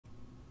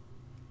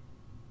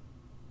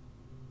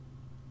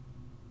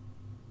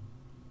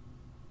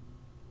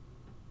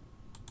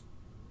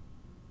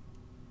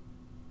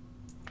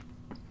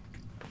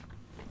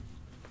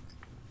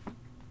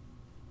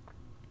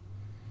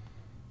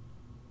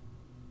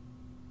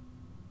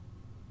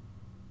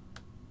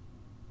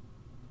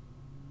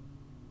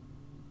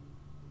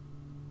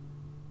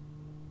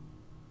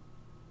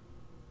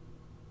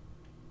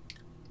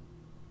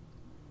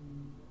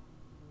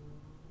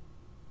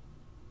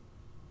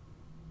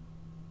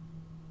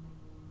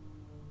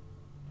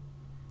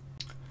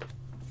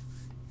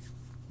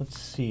Let's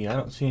see, I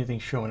don't see anything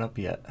showing up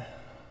yet.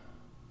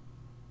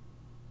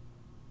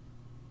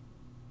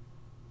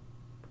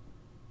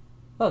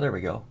 Oh, there we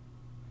go.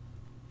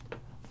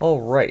 All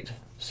right,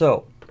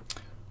 so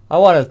I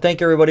want to thank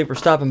everybody for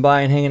stopping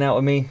by and hanging out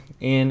with me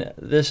in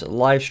this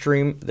live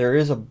stream. There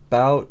is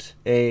about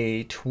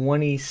a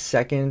 20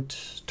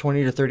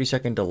 to 30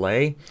 second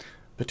delay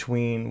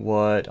between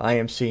what I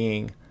am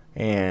seeing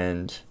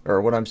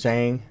or what I'm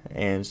saying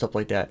and stuff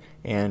like that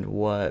and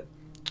what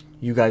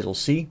you guys will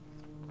see.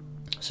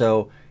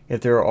 So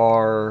if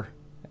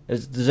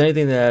there's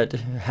anything that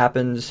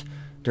happens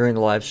during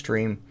the live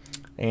stream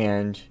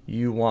and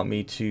you want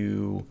me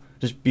to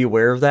just be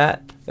aware of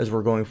that as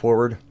we're going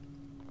forward,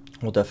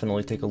 we'll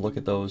definitely take a look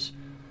at those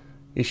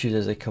issues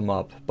as they come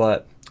up.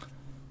 But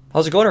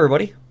how's it going,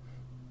 everybody?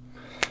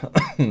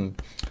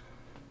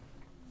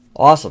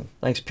 Awesome.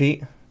 Thanks,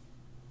 Pete.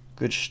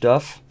 Good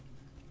stuff.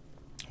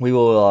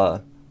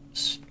 We'll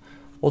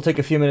take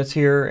a few minutes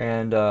here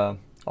and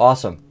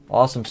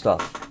awesome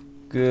stuff.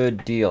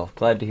 Good deal.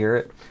 Glad to hear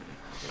it.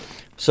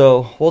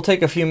 So we'll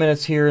take a few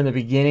minutes here in the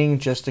beginning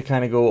just to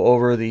kind of go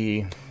over what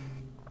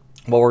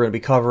we're going to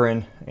be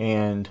covering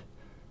and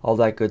all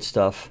that good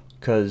stuff,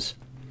 because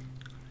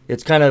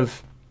it's kind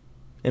of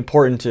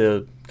important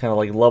to kind of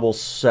like level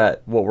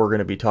set what we're going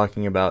to be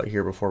talking about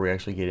here before we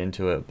actually get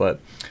into it. But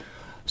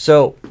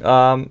so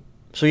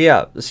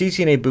yeah, the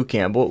CCNA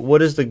Bootcamp.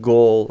 What is the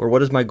goal, or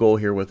what is my goal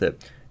here with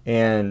it?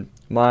 And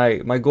my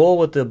goal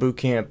with the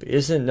bootcamp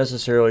isn't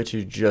necessarily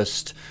to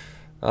just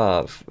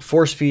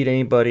force feed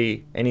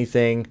anybody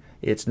anything.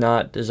 It's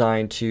not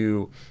designed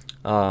to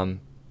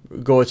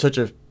go at such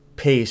a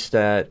pace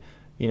that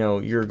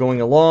you're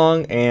going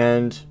along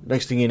and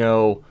next thing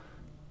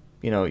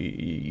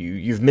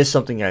you've missed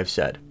something I've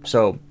said.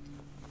 So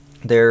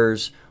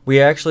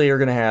we actually are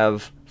going to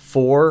have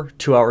 4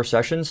 2-hour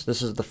sessions.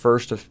 This is the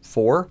first of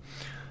 4.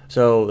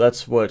 So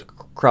that's what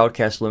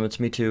Crowdcast limits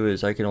me to,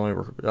 is I can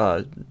only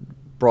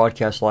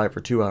broadcast live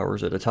for 2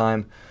 hours at a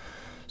time.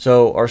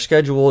 So our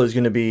schedule is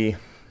going to be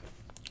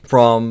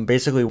from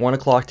basically 1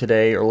 o'clock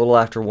today, or a little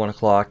after 1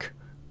 o'clock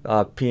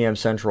p.m.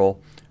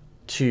 Central,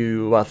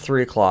 to about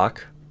 3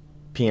 o'clock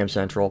p.m.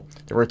 Central.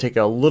 Then we're going to take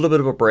a little bit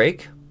of a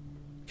break,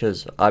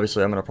 because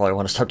obviously I'm going to probably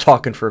want to stop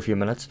talking for a few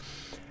minutes.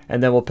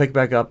 And then we'll pick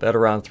back up at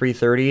around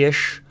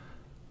 3:30-ish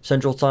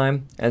Central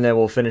Time, and then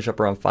we'll finish up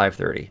around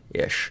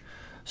 5:30-ish.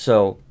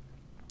 So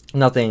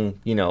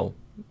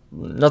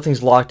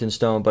nothing's locked in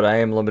stone, but I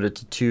am limited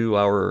to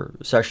 2-hour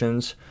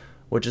sessions,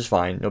 which is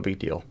fine, no big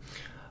deal.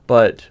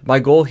 But my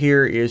goal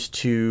here is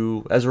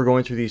to, as we're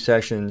going through these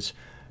sessions,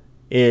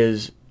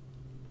 is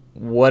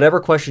whatever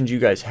questions you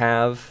guys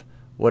have,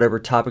 whatever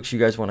topics you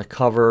guys want to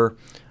cover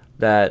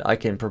that I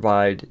can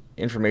provide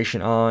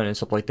information on and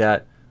stuff like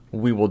that,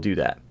 we will do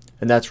that.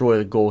 And that's really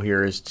the goal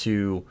here, is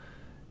to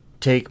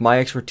take my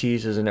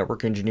expertise as a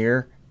network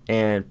engineer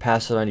and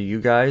pass it on to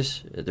you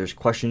guys. If there's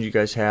questions you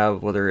guys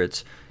have, whether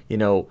it's,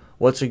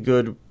 what's a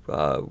good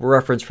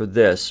reference for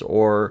this,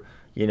 or,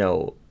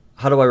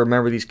 how do I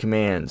remember these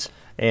commands?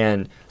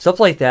 And stuff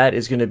like that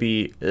is going to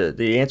be,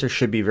 the answer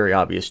should be very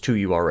obvious to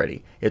you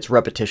already. It's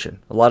repetition.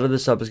 A lot of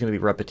this stuff is going to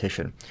be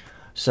repetition.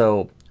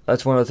 So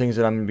that's one of the things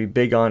that I'm going to be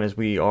big on as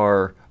we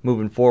are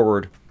moving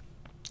forward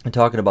and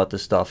talking about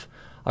this stuff.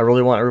 I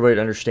really want everybody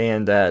to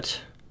understand that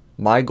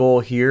my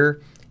goal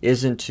here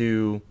isn't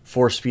to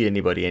force feed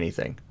anybody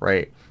anything,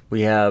 right?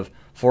 We have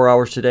 4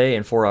 hours today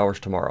and 4 hours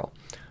tomorrow.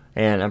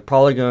 And I'm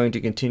probably going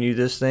to continue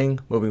this thing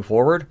moving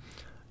forward.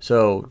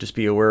 So just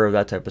be aware of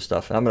that type of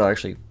stuff. And I'm going to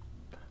actually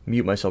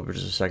mute myself for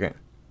just a second.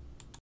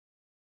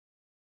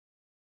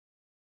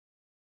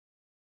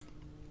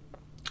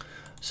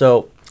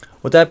 So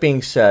with that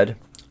being said,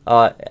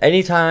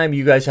 anytime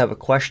you guys have a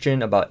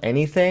question about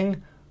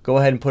anything, go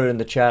ahead and put it in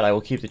the chat. I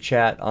will keep the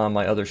chat on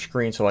my other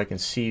screen so I can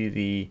see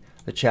the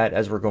chat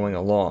as we're going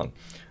along.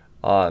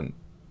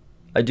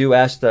 I do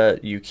ask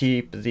that you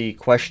keep the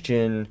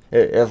question,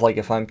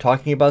 if I'm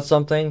talking about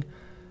something,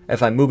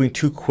 if I'm moving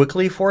too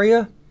quickly for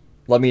you,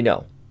 let me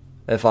know.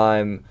 If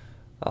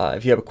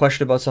you have a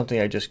question about something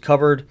I just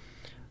covered,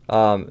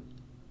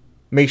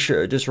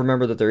 just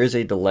remember that there is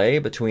a delay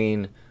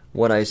between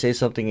when I say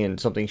something and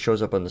something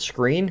shows up on the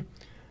screen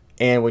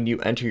and when you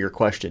enter your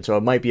question. So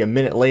it might be a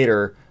minute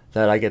later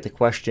that I get the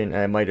question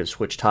and I might have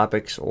switched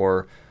topics,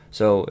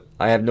 so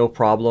I have no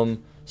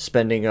problem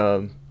spending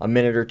a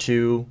minute or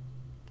two,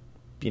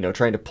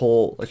 trying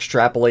to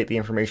extrapolate the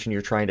information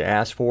you're trying to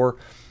ask for,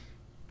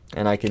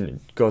 and I can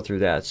go through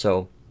that.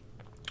 So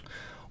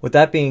with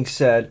that being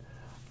said,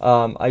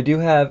 I do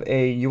have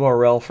a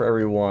URL for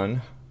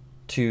everyone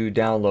to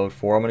download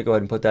for. I'm going to go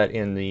ahead and put that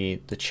in the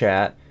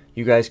chat.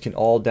 You guys can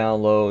all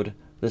download.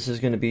 This is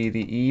going to be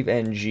the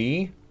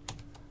EVE-NG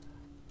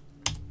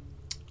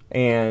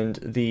and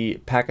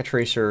the packet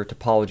tracer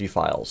topology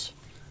files.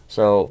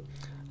 So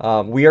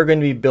we are going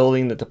to be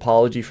building the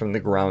topology from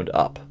the ground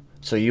up.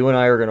 So you and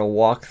I are going to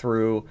walk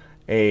through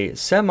a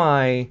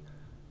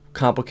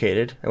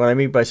semi-complicated, and what I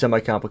mean by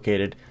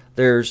semi-complicated,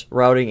 there's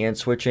routing and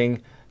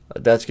switching.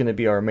 That's going to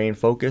be our main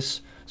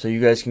focus. So you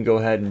guys can go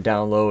ahead and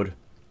download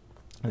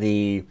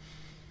the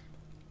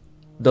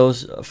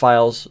those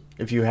files,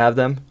 if you have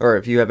them, or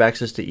if you have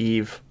access to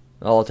Eve,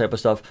 all that type of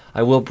stuff.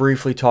 I will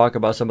briefly talk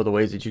about some of the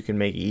ways that you can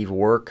make Eve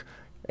work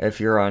if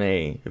you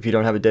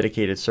don't have a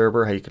dedicated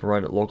server, how you can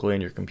run it locally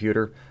on your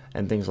computer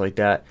and things like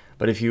that.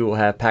 But if you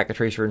have Packet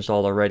Tracer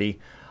installed already,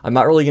 I'm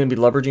not really going to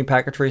be leveraging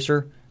Packet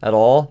Tracer at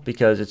all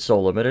because it's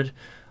so limited,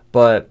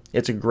 but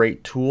it's a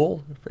great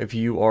tool if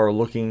you are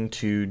looking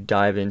to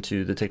dive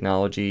into the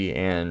technology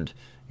and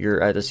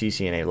you're at the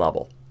CCNA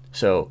level.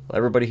 So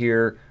everybody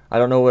here, I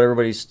don't know what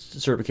everybody's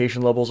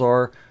certification levels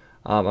are.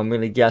 I'm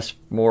going to guess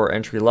more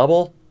entry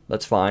level.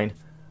 That's fine.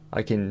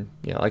 I can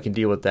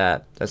deal with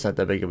that. That's not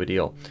that big of a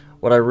deal.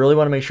 What I really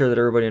want to make sure that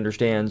everybody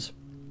understands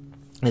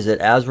is that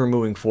as we're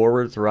moving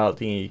forward throughout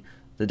the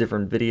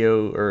different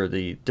video or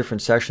the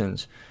different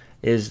sessions,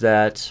 is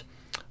that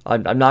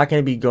I'm not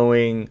going to be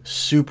going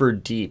super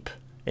deep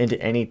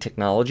into any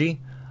technology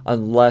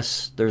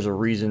unless there's a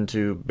reason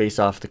to, based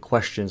off the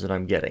questions that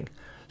I'm getting.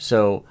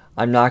 So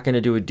I'm not going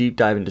to do a deep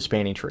dive into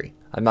spanning tree.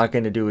 I'm not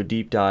going to do a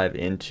deep dive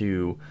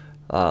into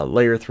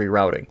layer 3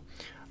 routing.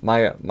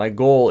 My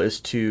goal is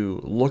to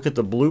look at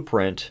the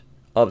blueprint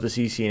of the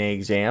CCNA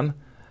exam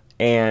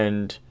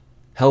and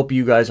help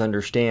you guys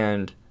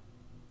understand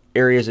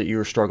areas that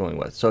you're struggling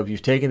with. So if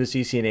you've taken the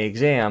CCNA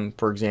exam,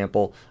 for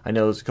example, I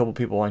know there's a couple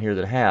people on here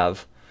that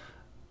have,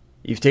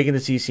 you've taken the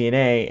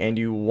CCNA and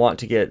you want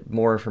to get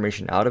more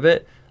information out of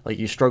it, like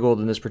you struggled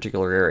in this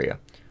particular area,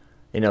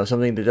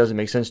 something that doesn't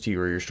make sense to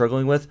you or you're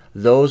struggling with,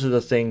 those are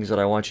the things that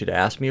I want you to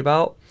ask me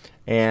about,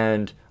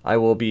 and I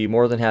will be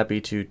more than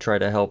happy to try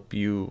to help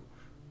you,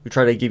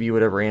 try to give you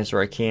whatever answer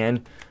I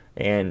can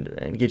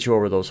and get you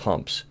over those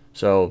humps.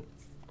 So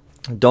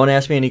don't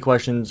ask me any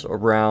questions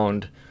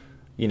around,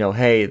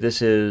 hey,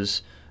 this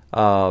is,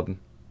 if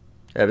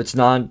it's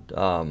not,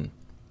 oh,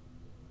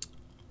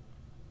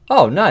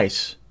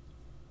 nice.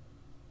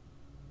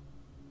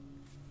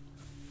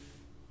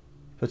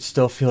 But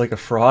still feel like a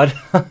fraud.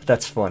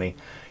 That's funny.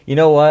 You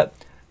know what?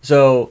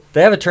 So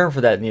they have a term for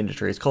that in the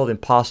industry. It's called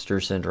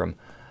imposter syndrome.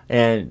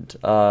 And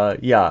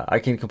yeah, I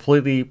can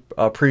completely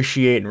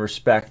appreciate and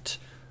respect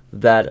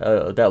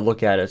that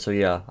look at it. So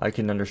yeah, I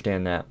can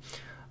understand that.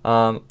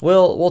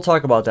 We'll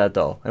talk about that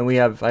though, and I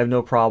have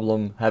no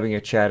problem having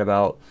a chat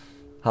about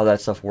how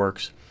that stuff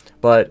works.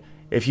 But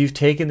if you've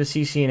taken the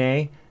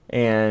CCNA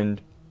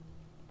and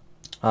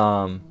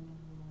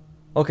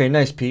okay,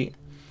 nice, Pete.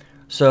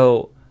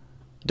 So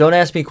don't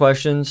ask me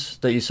questions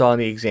that you saw in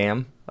the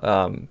exam.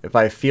 If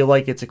I feel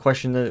like it's a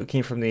question that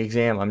came from the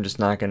exam, I'm just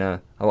not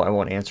gonna, I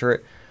won't answer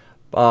it.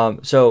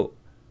 So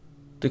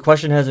the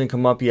question hasn't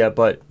come up yet,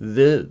 but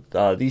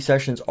these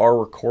sessions are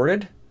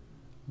recorded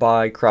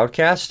by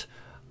Crowdcast,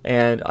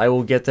 and I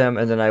will get them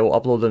and then I will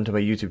upload them to my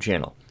YouTube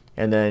channel.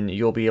 And then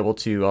you'll be able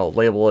to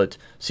label it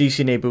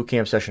CCNA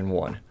Bootcamp Session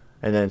 1.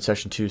 And then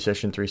Session 2,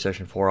 Session 3,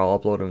 Session 4, I'll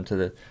upload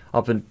them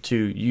up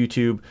into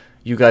YouTube.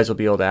 You guys will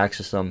be able to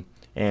access them.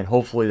 And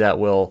hopefully that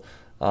will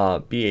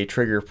be a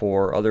trigger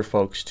for other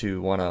folks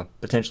to want to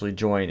potentially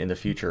join in the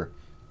future.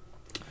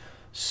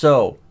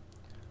 So,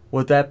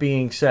 with that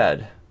being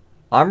said,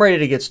 I'm ready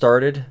to get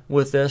started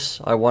with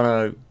this. I want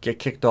to get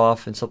kicked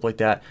off and stuff like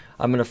that.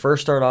 I'm going to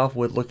first start off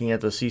with looking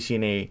at the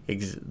CCNA,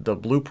 the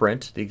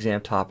blueprint, the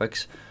exam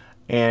topics,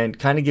 and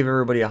kind of give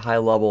everybody a high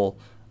level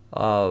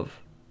of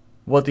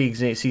what the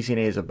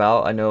CCNA is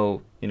about. I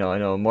know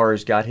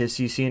Mars got his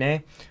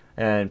CCNA,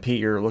 and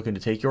Pete, you're looking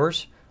to take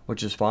yours,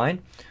 which is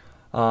fine.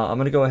 I'm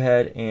going to go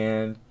ahead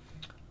and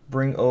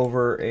bring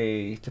over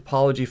a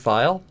topology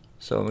file.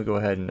 So I'm going to go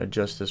ahead and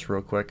adjust this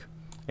real quick,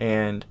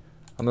 and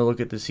I'm going to look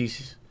at the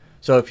CCNA.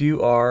 So if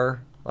you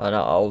are,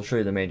 I'll show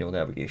you the manual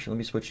navigation. Let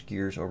me switch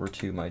gears over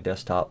to my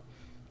desktop.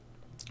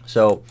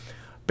 So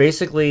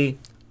basically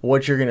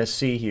what you're going to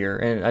see here,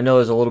 and I know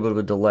there's a little bit of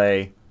a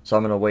delay, so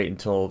I'm going to wait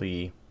until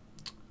the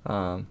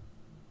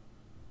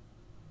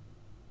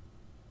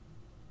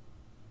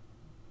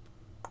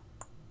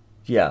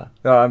yeah,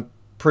 I'm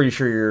pretty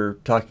sure you're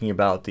talking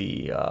about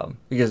the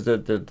because the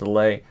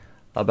delay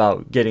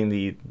about getting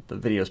the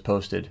videos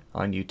posted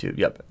on YouTube.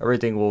 Yep,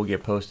 everything will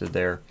get posted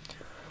there.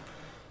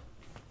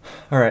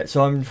 All right,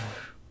 so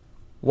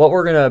what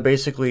we're gonna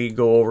basically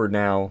go over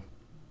now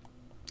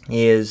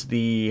is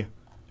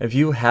if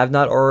you have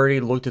not already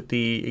looked at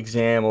the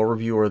exam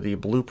overview or the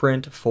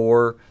blueprint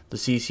for the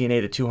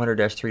CCNA, the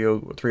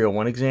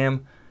 200-301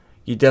 exam,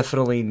 you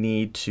definitely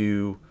need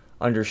to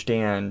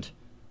understand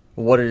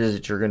what it is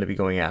that you're going to be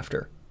going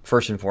after,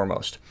 first and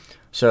foremost.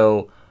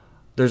 So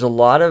there's a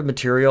lot of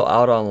material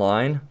out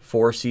online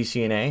for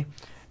CCNA,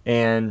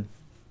 and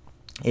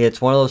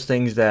it's one of those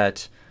things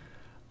that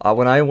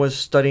when I was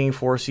studying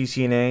for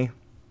CCNA,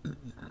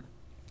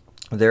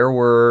 there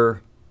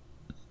were,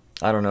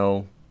 I don't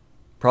know,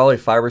 probably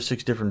 5 or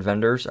 6 different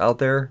vendors out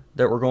there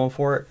that were going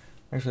for it.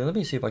 Actually, let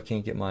me see if I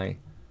can't get my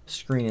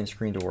screen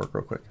to work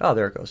real quick. Oh,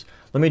 there it goes.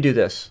 Let me do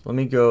this. Let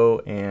me go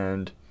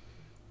and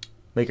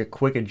make a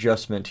quick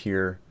adjustment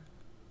here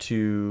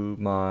to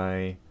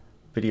my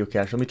video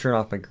cache. Let me turn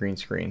off my green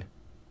screen.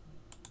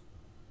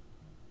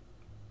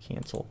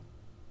 Cancel.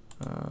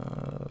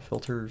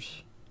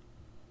 Filters.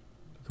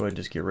 Go ahead and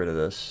just get rid of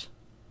this.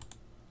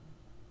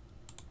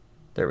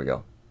 There we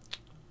go.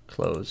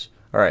 Close.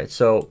 All right,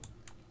 so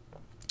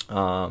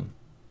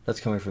that's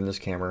coming from this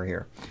camera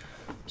here.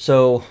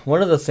 So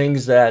one of the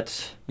things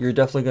that you're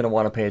definitely going to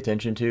want to pay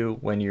attention to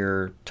when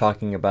you're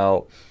talking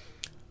about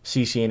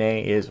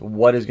CCNA is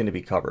what is going to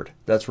be covered.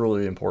 That's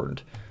really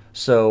important.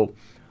 So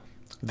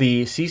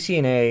the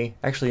CCNA,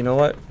 actually, you know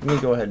what? Let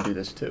me go ahead and do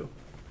this too.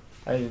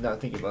 I did not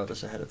think about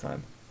this ahead of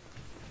time.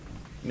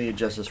 Let me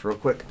adjust this real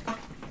quick.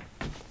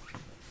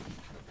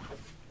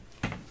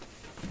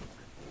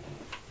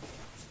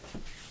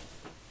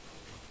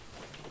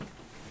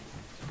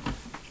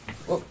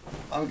 Oh,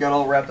 I got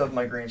all wrapped up in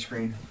my green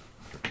screen.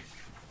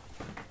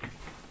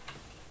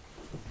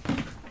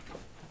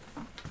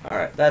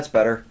 Alright, that's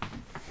better.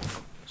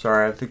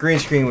 Sorry, the green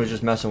screen was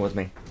just messing with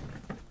me.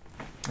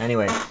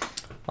 Anyway,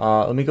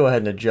 let me go ahead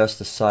and adjust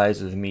the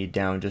size of me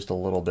down just a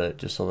little bit,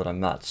 just so that I'm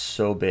not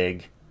so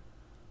big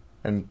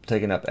and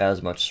taking up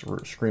as much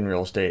screen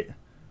real estate.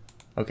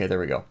 Okay, there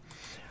we go.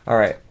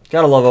 Alright,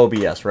 gotta love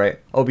OBS, right?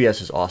 OBS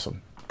is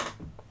awesome.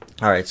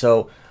 Alright,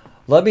 so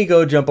let me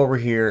go jump over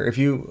here.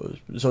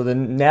 So the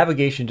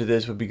navigation to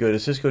this would be go to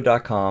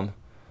cisco.com.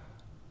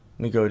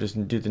 Let me go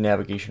just do the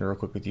navigation real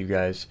quick with you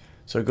guys.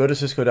 So go to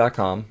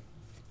cisco.com,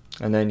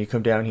 and then you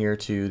come down here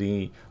to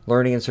the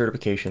learning and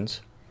certifications,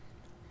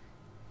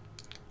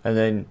 and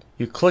then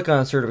you click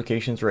on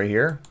certifications right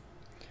here,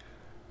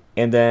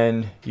 and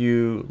then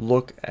you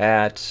look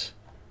at,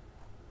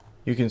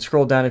 you can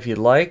scroll down if you'd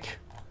like,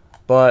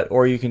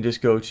 or you can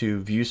just go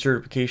to view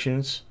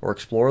certifications or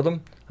explore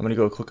them. I'm going to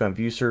go click on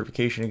view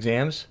certification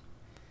exams,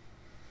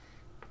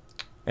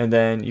 and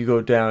then you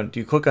go down,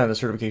 you click on the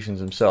certifications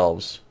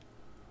themselves,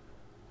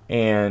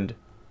 and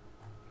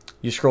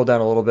you scroll down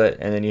a little bit,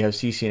 and then you have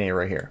CCNA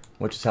right here,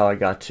 which is how I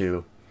got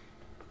to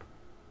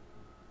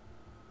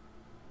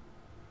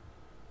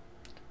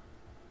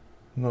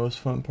most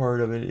fun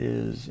part of it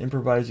is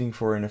improvising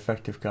for an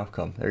effective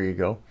outcome. There you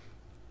go.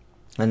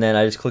 And then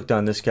I just clicked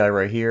on this guy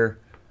right here,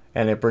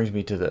 and it brings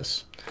me to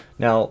this.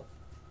 Now,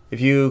 if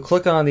you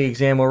click on the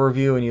exam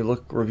overview and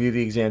you review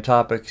the exam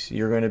topics,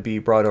 you're going to be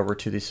brought over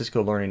to the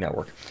Cisco Learning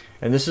Network.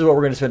 And this is what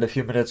we're going to spend a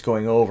few minutes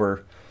going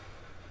over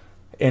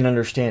and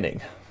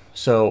understanding.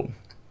 So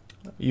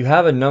you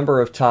have a number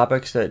of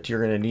topics that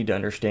you're going to need to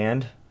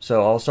understand.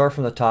 So I'll start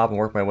from the top and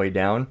work my way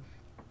down.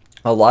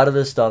 A lot of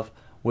this stuff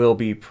will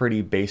be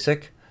pretty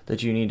basic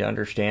that you need to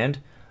understand.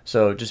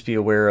 So just be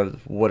aware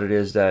of what it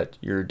is that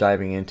you're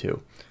diving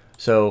into.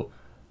 So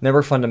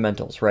network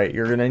fundamentals, right?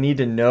 You're going to need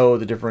to know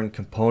the different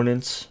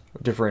components,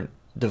 different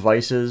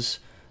devices,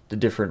 the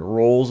different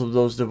roles of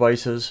those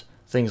devices,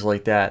 things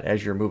like that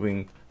as you're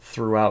moving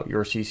throughout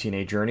your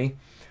CCNA journey.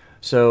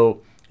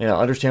 So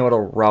understand what a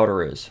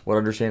router is,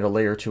 understand a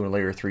layer 2 and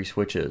layer 3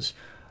 switch is,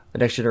 a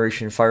next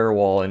generation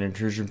firewall and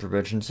intrusion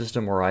prevention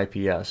system, or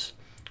IPS.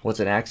 What's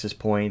an access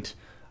point,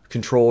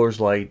 controllers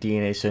like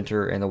DNA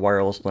Center and the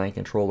wireless LAN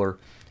controller,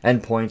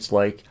 endpoints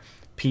like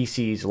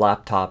PCs,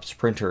 laptops,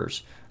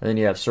 printers, and then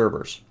you have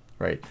servers,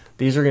 right?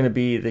 These are going to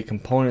be the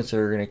components that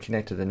are going to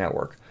connect to the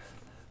network.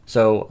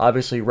 So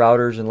obviously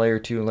routers and layer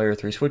 2 and layer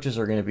 3 switches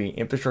are going to be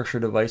infrastructure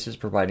devices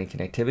providing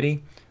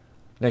connectivity.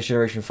 Next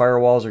generation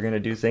firewalls are going to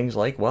do things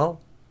like, well,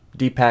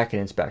 deep packet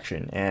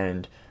inspection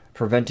and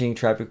preventing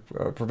traffic,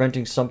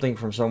 preventing something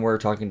from somewhere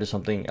talking to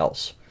something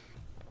else,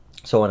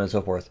 so on and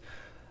so forth.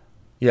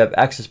 You have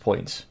access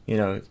points,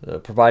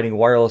 providing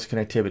wireless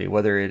connectivity,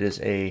 whether it is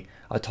a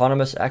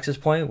autonomous access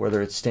point,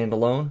 whether it's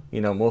standalone.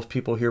 Most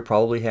people here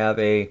probably have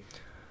a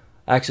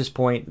access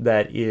point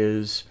that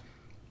is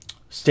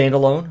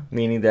standalone,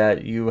 meaning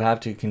that you have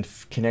to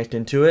connect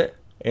into it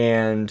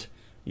and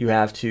you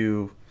have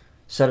to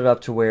set it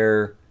up to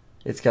where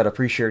it's got a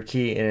pre-shared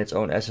key and its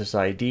own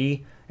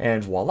SSID,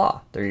 and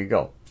voila, there you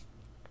go.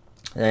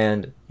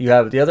 And you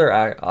have the other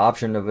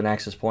option of an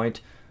access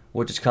point,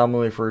 which is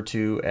commonly referred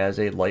to as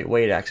a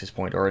lightweight access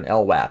point, or an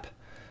LWAP.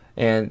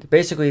 And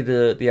basically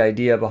the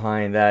idea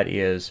behind that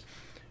is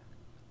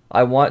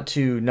I want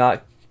to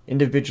not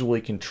individually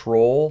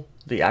control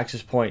the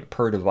access point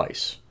per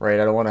device,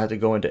 right? I don't want to have to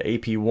go into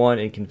AP1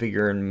 and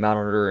configure and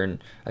monitor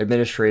and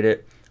administrate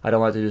it. I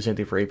don't want to do the same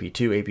thing for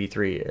AP2,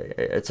 AP3,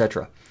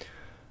 etc.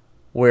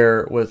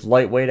 Where with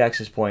lightweight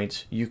access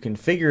points, you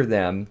configure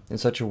them in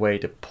such a way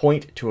to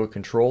point to a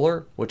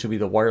controller, which would be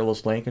the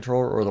wireless LAN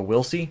controller, or the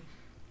WILC.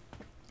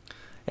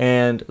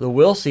 And the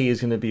WILC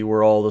is going to be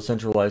where all the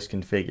centralized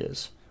config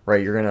is,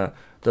 right?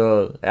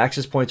 The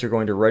access points are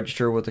going to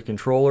register with the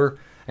controller,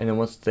 and then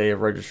once they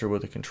have registered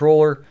with the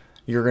controller,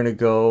 you're going to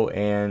go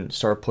and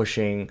start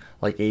pushing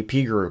like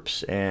AP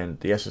groups and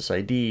the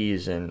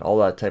SSIDs and all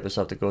that type of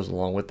stuff that goes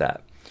along with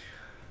that.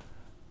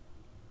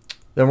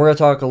 Then we're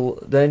going to talk,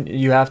 then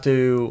you have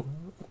to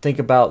think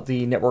about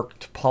the network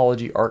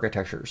topology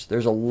architectures.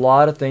 There's a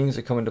lot of things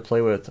that come into play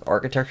with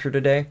architecture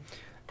today.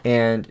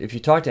 And if you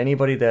talk to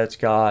anybody that's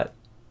got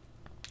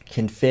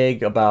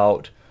config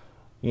about,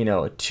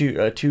 a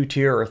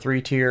two-tier or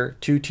three-tier,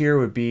 two-tier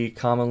would be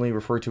commonly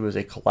referred to as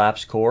a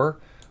collapsed core,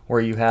 where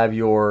you have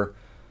your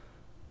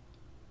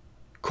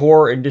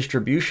core and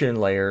distribution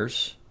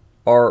layers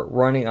are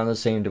running on the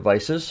same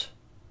devices.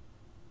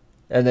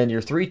 And then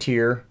your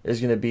 3-tier is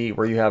going to be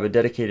where you have a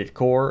dedicated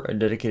core, a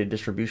dedicated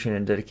distribution,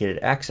 and dedicated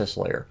access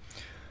layer.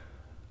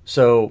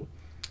 So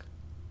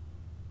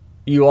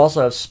you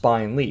also have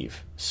spine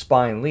leaf.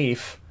 Spine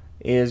leaf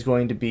is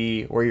going to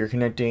be where you're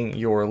connecting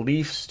your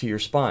leafs to your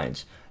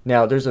spines.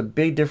 Now, there's a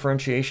big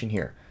differentiation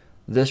here.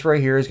 This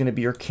right here is going to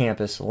be your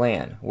campus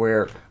LAN,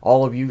 where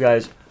all of you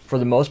guys, for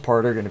the most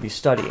part, are going to be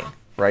studying,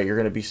 right? You're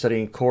going to be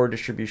studying core,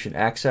 distribution,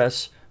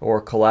 access,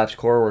 or collapsed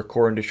core, where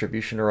core and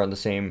distribution are on the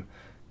same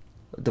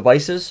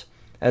devices.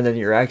 And then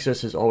your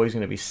access is always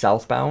going to be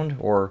southbound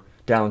or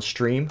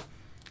downstream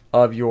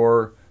of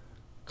your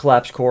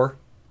collapsed core.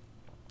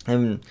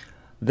 And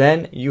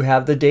then you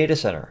have the data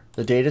center.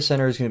 The data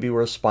center is going to be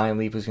where spine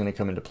leaf is going to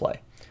come into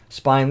play.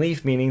 Spine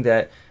leaf meaning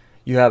that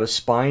you have a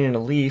spine and a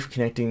leaf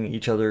connecting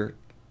each other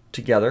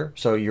together.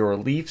 So your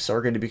leafs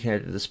are going to be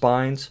connected to the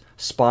spines.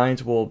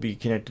 Spines will be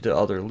connected to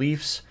other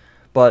leafs,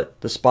 but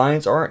the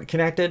spines aren't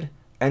connected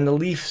and the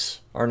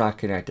leafs are not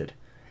connected.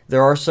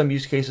 There are some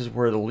use cases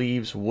where the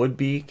leaves would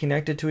be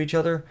connected to each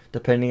other,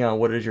 depending on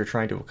what it is you're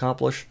trying to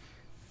accomplish.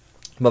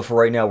 But for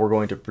right now, we're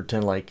going to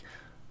pretend like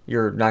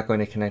you're not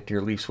going to connect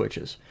your leaf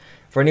switches.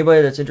 For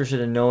anybody that's interested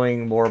in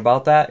knowing more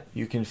about that,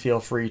 you can feel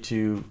free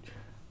to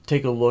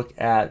take a look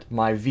at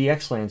my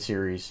VXLAN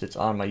series that's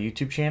on my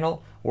YouTube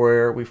channel,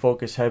 where we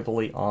focus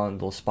heavily on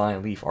the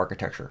spine leaf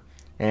architecture.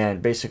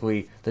 And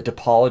basically, the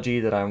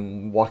topology that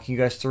I'm walking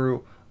you guys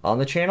through on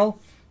the channel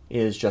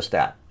is just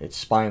that. It's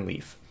spine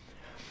leaf.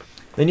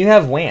 Then you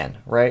have WAN,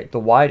 right? The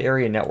wide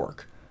area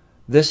network.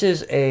 This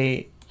is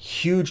a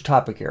huge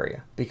topic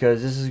area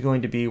because this is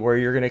going to be where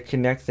you're going to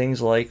connect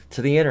things like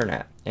to the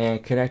internet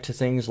and connect to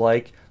things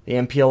like the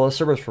MPLS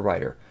service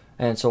provider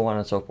and so on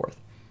and so forth.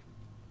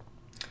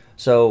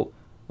 So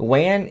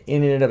WAN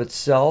in and of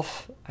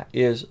itself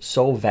is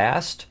so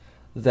vast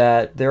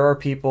that there are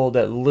people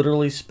that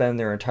literally spend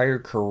their entire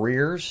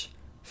careers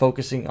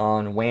focusing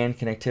on WAN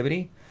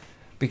connectivity,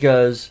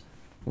 because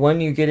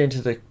when you get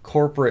into the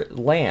corporate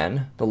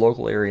LAN, the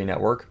local area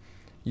network,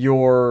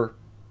 you're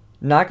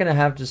not going to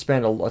have to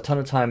spend a ton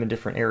of time in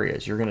different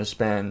areas. You're going to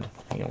spend,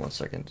 hang on one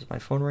second, is my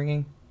phone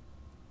ringing?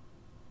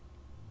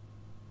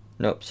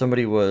 Nope,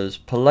 somebody was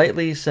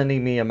politely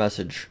sending me a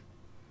message.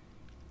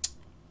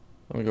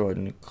 Let me go ahead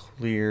and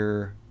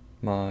clear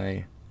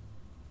my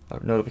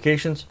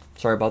notifications.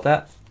 Sorry about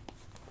that.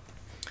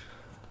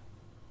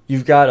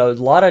 You've got a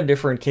lot of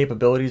different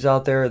capabilities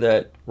out there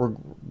that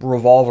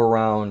revolve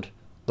around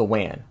the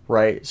WAN,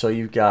 right? So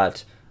you've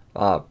got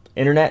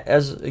internet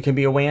as it can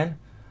be a WAN.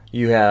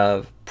 You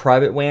have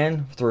private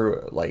WAN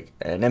through like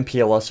an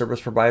MPLS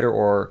service provider,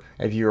 or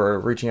if you're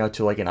reaching out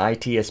to like an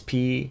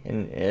ITSP,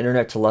 an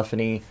internet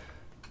telephony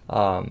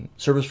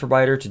service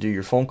provider to do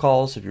your phone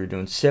calls, if you're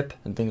doing SIP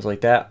and things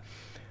like that.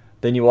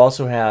 Then you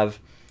also have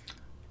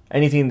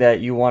anything that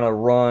you want to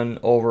run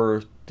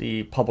over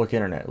the public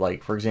internet,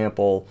 like for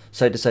example,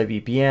 site-to-site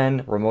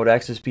VPN, remote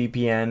access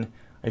VPN,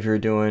 if you're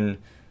doing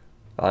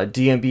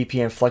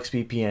DMVPN, Flex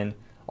VPN.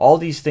 All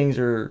these things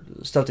are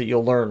stuff that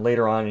you'll learn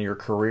later on in your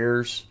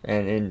careers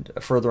and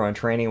further on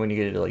training when you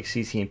get into like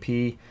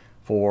CCNP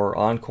for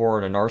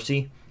Encore and a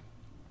NARCI.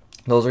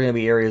 Those are going to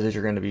be areas that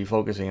you're going to be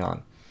focusing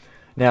on.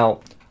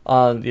 Now,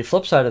 on the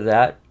flip side of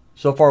that,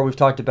 so far we've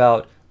talked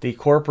about the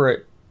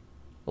corporate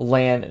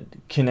LAN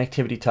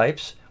connectivity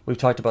types. We've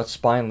talked about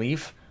spine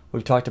leaf.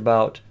 We've talked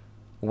about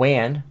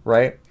WAN,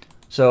 right?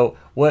 So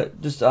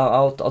what? Just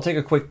I'll take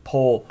a quick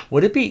poll.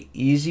 Would it be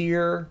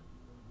easier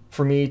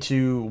for me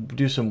to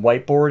do some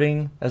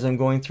whiteboarding as I'm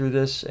going through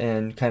this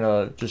and kind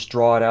of just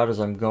draw it out as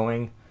I'm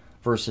going,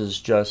 versus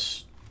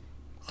just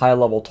high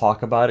level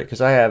talk about it?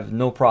 Because I have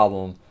no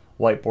problem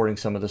whiteboarding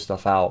some of this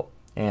stuff out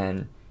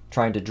and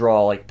trying to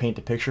draw, like paint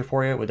a picture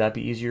for you. Would that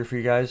be easier for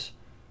you guys?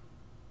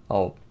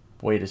 I'll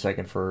wait a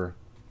second for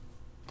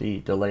the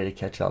delay to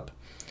catch up,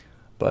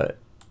 but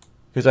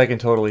because I can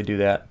totally do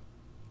that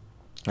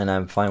and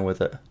I'm fine with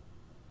it.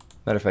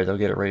 Matter of fact, I'll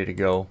get it ready to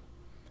go.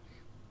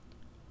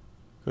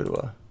 Go to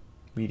a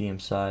medium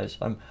size.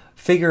 I'm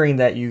figuring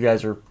that you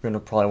guys are going to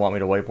probably want me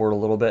to whiteboard a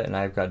little bit, and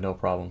I've got no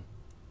problem.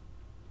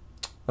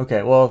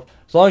 Okay, well,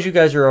 as long as you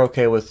guys are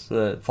okay with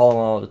following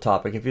along with the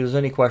topic, if there's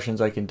any questions,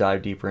 I can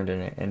dive deeper into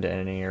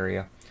any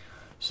area.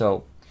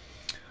 So,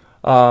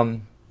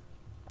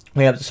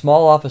 we have the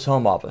small office,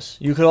 home office.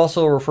 You could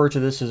also refer to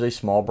this as a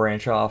small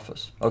branch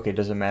office. Okay,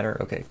 does it matter?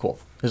 Okay, cool.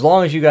 As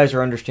long as you guys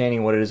are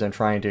understanding what it is I'm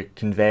trying to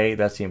convey,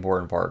 that's the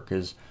important part,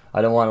 because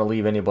I don't want to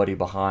leave anybody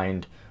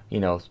behind, you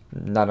know,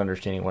 not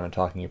understanding what I'm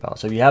talking about.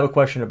 So if you have a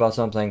question about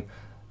something,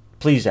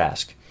 please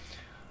ask.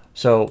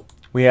 So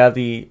we have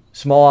the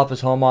small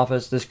office, home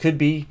office. This could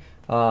be,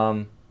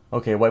 okay,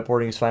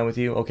 whiteboarding is fine with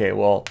you? Okay,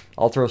 well,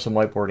 I'll throw some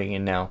whiteboarding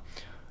in now.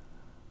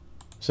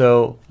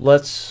 So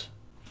let's,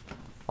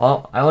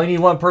 I only need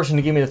one person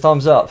to give me the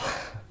thumbs up.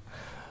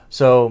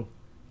 So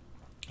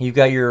you've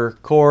got your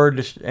core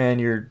and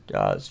your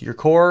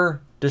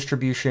core,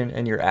 distribution,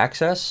 and your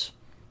access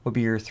would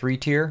be your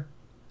 3-tier.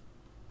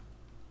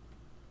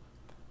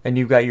 And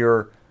you've got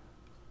your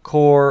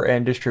core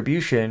and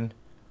distribution,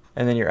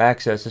 and then your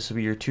access, this will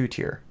be your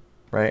 2-tier,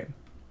 right?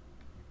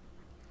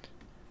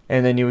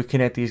 and then you would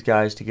connect these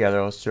guys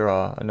together. Let's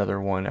draw another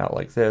one out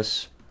like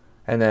this,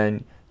 and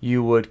then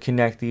you would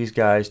connect these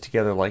guys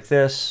together like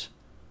this,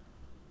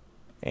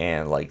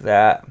 and like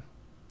that,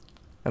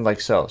 and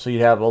like so. So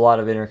you'd have a lot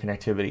of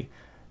interconnectivity.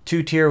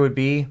 2-tier would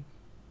be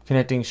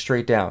connecting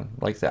straight down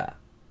like that.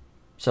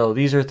 So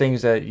these are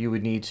things that you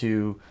would need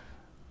to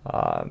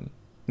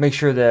make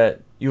sure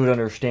that you would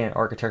understand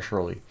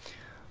architecturally.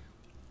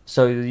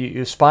 So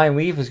your spine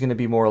leaf is going to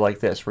be more like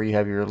this, where you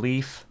have your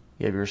leaf,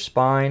 you have your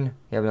spine,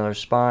 you have another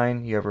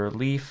spine, you have your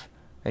leaf,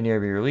 and you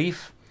have your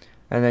leaf,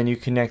 and then you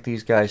connect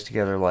these guys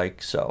together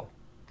like so.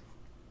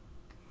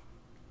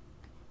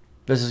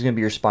 This is going to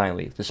be your spine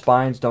leaf. The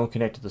spines don't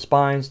connect to the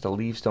spines, the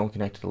leaves don't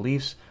connect to the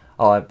leaves.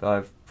 Oh,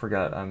 I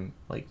forgot, I'm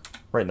like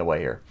right in the way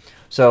here.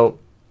 So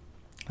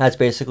that's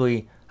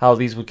basically how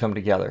these would come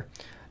together.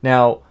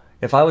 Now,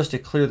 if I was to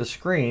clear the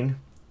screen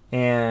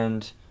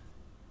and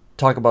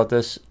talk about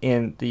this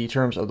in the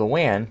terms of the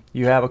WAN,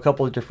 you have a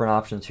couple of different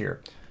options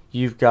here.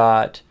 You've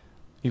got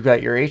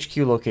your HQ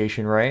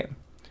location, right?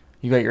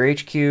 You've got your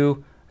HQ,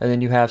 and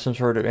then you have some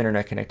sort of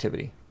internet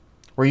connectivity.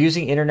 We're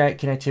using internet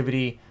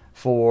connectivity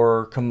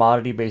for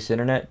commodity-based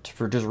internet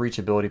for just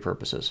reachability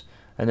purposes.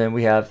 And then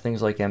we have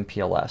things like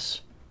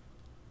MPLS,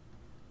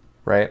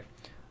 right?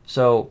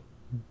 So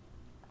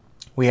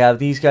we have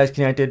these guys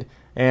connected,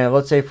 and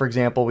let's say, for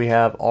example, we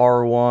have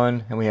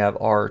R1 and we have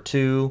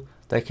R2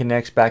 that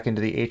connects back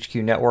into the HQ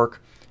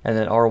network, and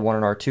then R1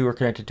 and R2 are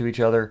connected to each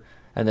other,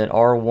 and then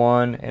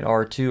R1 and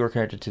R2 are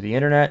connected to the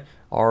internet,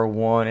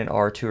 R1 and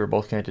R2 are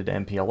both connected to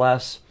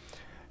MPLS,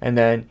 and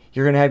then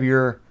you're going to have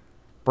your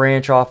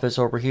branch office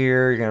over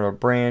here, you're going to have a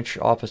branch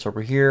office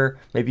over here,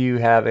 maybe you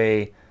have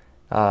a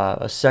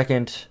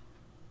second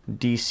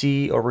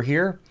DC over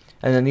here,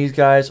 and then these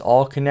guys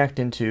all connect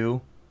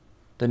into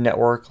the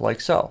network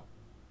like so,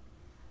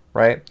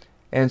 right?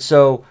 And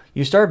so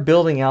you start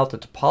building out the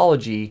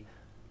topology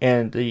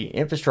and the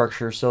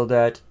infrastructure so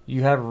that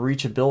you have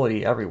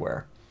reachability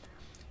everywhere.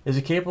 Is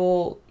it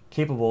capable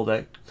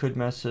that could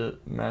mesh in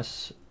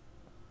mesh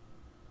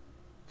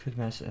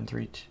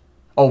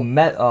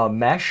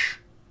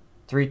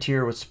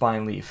 3-tier with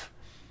spine leaf?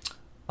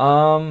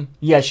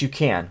 Yes, you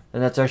can,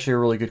 and that's actually a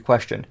really good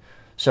question.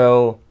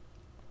 So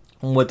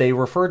what they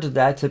refer to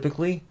that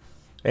typically,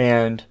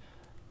 and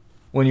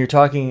when you're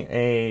talking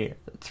a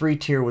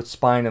 3-tier with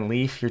spine and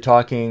leaf, you're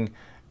talking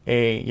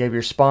you have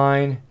your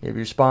spine, you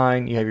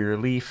have your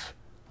leaf,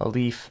 a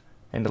leaf,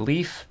 and a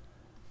leaf,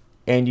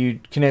 and you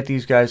connect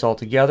these guys all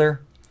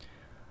together.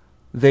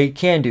 They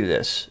can do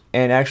this,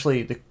 and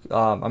actually,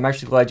 I'm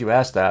actually glad you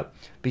asked that,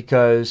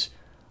 because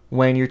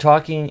when you're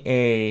talking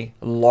a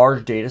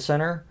large data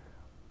center,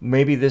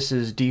 maybe this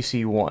is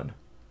DC1,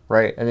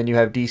 right? And then you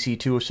have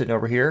DC2 sitting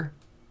over here,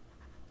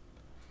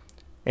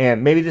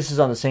 and maybe this is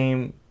on the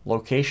same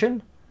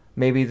location.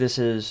 Maybe this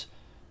is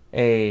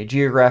a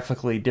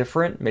geographically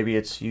different. Maybe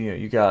it's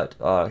you got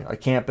a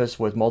campus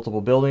with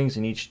multiple buildings,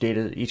 and each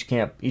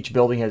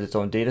building has its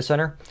own data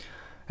center.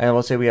 And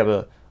let's say we have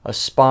a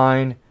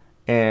spine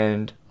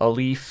and a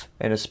leaf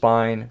and a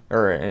spine,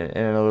 or and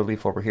another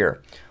leaf over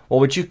here. Well,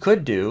 what you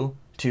could do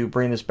to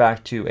bring this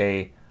back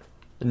to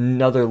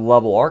another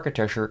level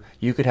architecture,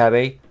 you could have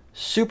a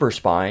super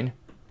spine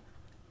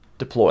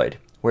deployed,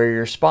 where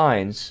your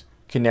spines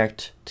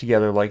connect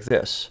together like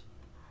this,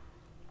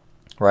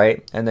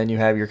 right? And then you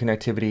have your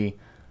connectivity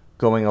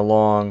going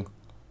along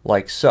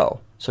like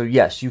so. So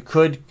yes, you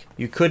could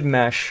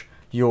mesh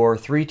your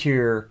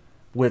 3-tier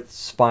with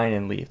spine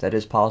and leaf. That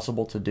is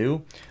possible to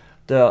do.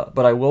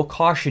 But I will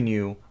caution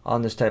you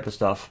on this type of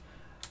stuff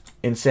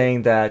in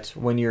saying that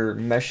when you're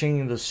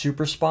meshing the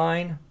super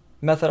spine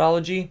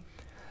methodology,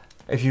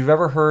 if you've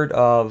ever heard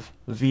of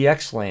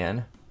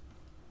VXLAN,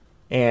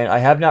 and I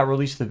have not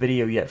released the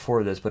video yet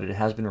for this, but it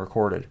has been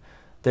recorded,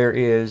 there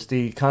is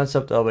the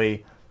concept of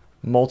a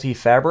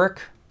multi-fabric,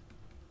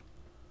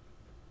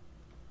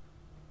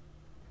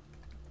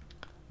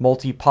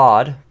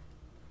 multi-pod,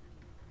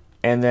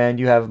 and then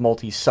you have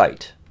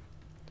multi-site.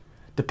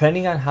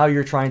 Depending on how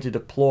you're trying to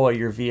deploy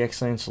your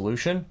VXLAN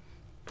solution,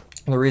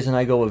 the reason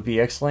I go with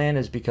VXLAN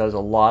is because a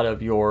lot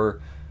of your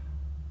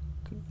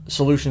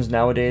solutions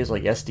nowadays,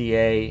 like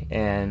SDA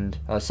and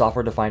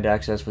software-defined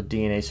access with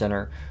DNA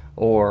Center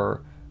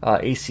or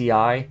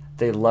ACI,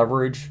 they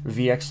leverage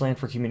VXLAN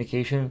for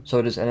communication.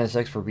 So does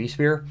NSX for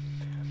vSphere.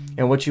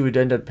 And what you would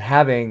end up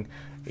having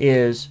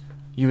is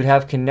you would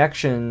have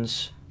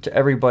connections to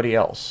everybody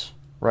else,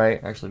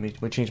 right? Actually,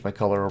 let me change my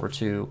color over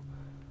to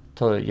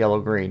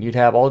yellow-green. You'd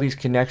have all these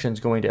connections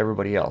going to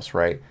everybody else,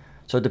 right?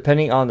 So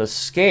depending on the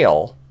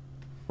scale,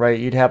 right,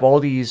 you'd have all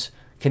these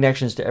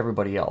connections to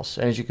everybody else.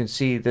 And as you can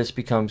see, this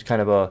becomes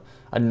kind of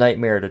a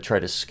nightmare to try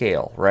to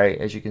scale, right?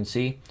 As you can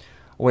see,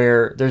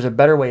 where there's a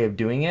better way of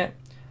doing it.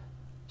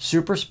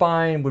 Super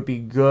spine would be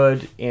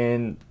good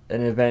in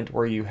an event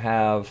where you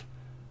have,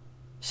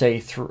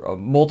 say,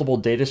 multiple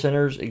data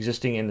centers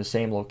existing in the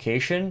same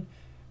location,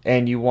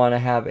 and you want to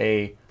have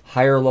a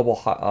higher level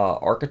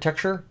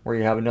architecture where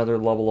you have another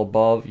level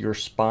above your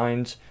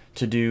spines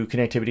to do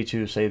connectivity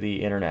to, say,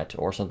 the internet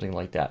or something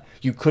like that.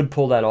 You could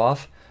pull that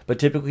off, But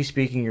typically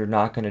speaking, you're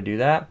not going to do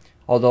that,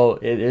 although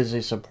it is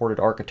a supported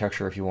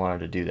architecture if you wanted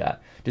to do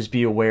that. Just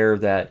be aware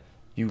that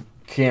you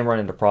can run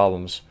into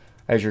problems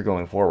as you're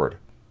going forward.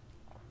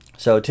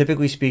 So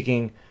typically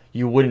speaking,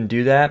 you wouldn't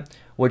do that.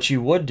 What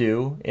you would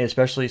do,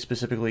 especially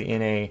specifically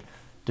in a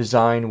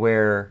design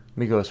where, let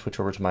me go switch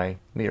over to let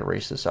me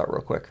erase this out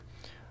real quick.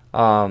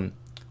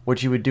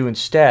 What you would do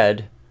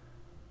instead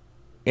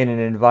in an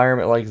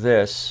environment like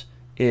this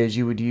is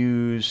you would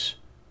use,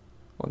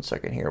 one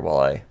second here while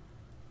I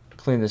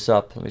clean this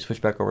up. Let me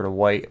switch back over to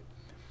white.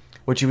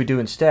 What you would do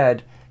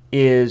instead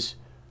is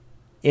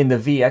in the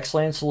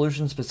VXLAN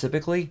solution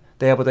specifically,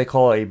 they have what they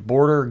call a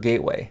border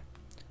gateway.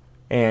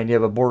 And you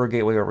have a border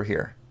gateway over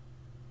here.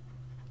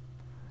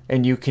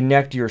 And you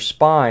connect your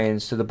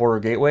spines to the border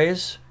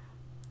gateways,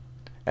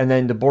 and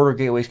then the border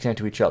gateways connect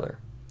to each other.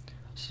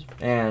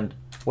 And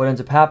what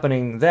ends up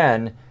happening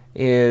then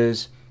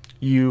is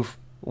you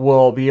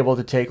will be able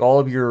to take all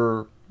of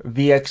your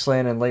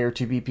VXLAN and layer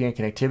 2 VPN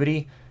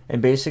connectivity,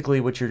 and basically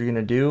what you're going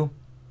to do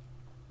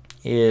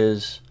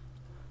is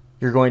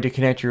you're going to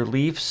connect your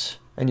leafs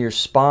and your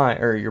spine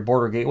or your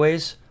border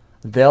gateways.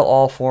 They'll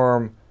all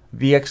form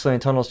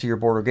VXLAN tunnels to your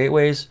border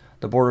gateways.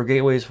 The border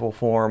gateways will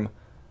form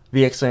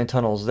VXLAN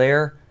tunnels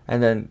there,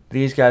 and then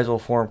these guys will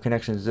form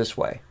connections this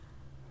way.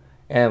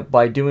 And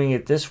by doing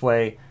it this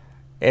way,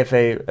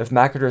 if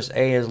MAC address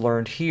A is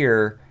learned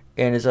here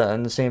and is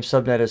on the same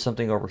subnet as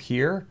something over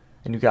here,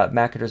 and you've got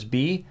MAC address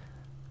B,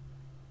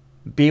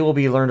 B will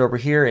be learned over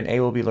here and A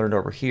will be learned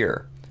over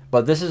here.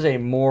 But this is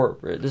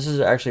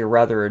actually a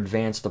rather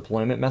advanced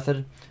deployment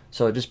method.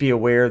 So just be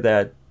aware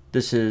that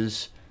this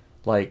is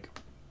like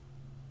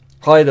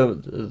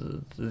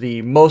probably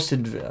the most,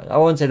 I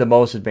wouldn't say the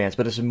most advanced,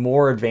 but it's a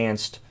more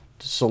advanced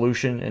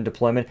solution and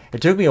deployment.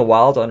 It took me a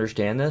while to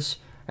understand this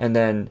and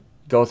then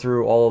go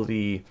through all of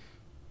the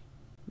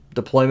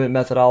deployment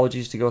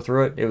methodologies to go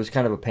through it. It was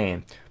kind of a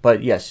pain.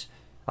 But yes,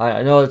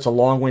 I know it's a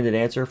long-winded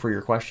answer for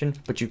your question,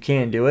 but you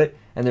can do it,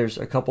 and there's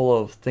a couple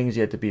of things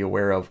you have to be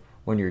aware of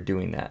when you're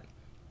doing that.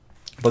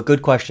 But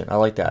good question. I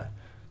like that.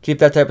 Keep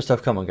that type of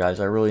stuff coming, guys.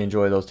 I really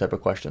enjoy those type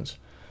of questions.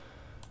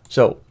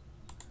 So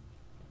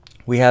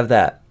we have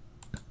that.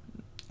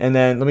 And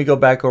then let me go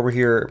back over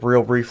here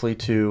real briefly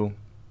to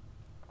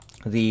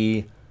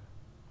the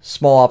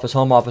small office,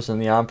 home office,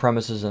 and the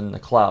on-premises and the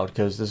cloud,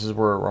 because this is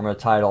where I'm going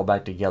to tie it all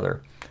back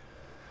together.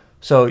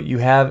 So you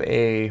have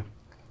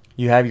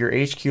your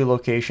HQ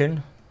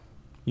location,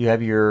 you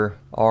have your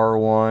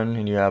R1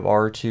 and you have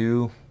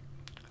R2,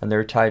 and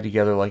they're tied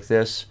together like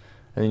this.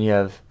 And then you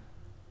have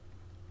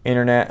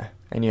internet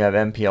and you have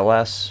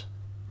MPLS,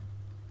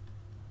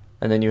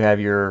 and then you have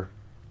your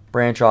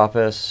branch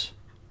office,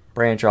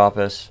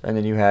 and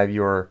then you have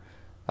your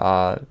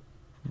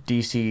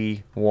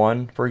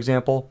DC1, for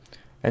example,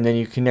 and then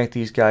you connect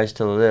these guys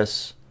to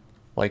this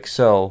like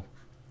so.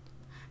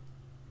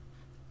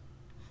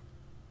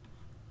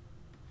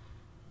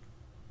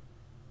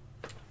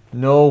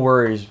 No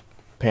worries,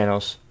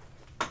 Panos.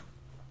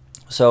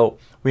 So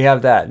we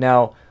have that.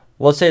 Now,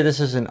 let's say this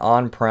is an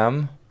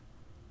on-prem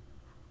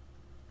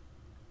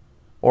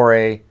or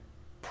a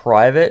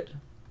private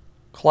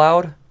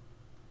cloud.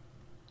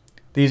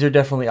 These are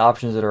definitely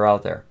options that are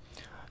out there.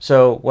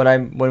 So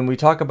when we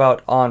talk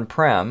about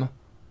on-prem,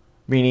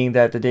 meaning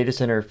that the data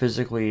center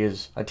physically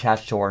is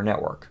attached to our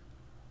network.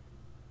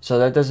 So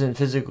that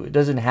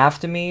doesn't have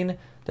to mean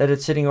that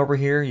it's sitting over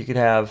here. You could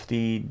have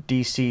the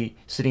DC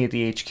sitting at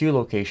the HQ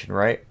location,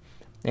 right?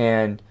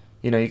 And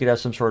you could have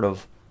some sort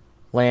of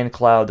LAN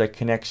cloud that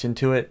connects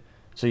into it,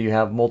 so you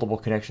have multiple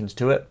connections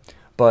to it.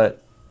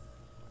 But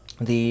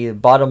the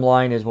bottom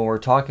line is when we're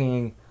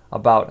talking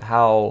about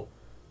how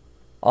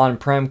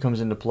on-prem comes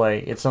into play,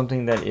 it's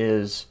something that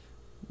is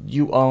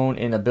you own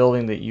in a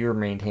building that you're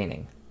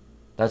maintaining.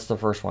 That's the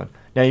first one.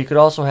 Now you could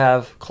also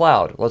have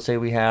cloud. Let's say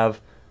we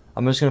have,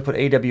 I'm just going to put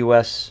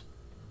AWS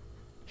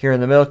here in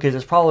the middle because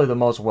it's probably the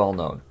most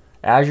well-known.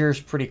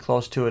 Azure's pretty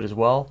close to it as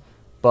well,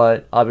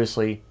 but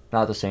obviously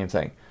not the same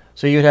thing.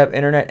 So you'd have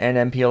internet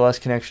and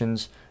MPLS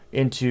connections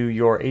into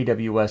your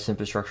AWS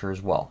infrastructure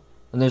as well.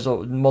 And there's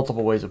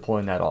multiple ways of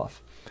pulling that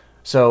off.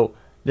 So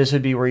this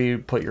would be where you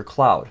put your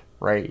cloud,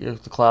 right?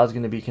 If the cloud's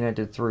going to be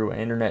connected through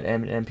internet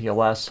and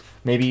MPLS,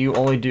 maybe you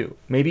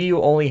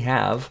only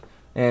have,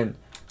 and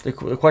the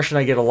question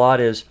I get a lot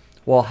is,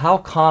 well, how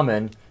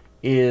common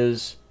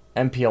is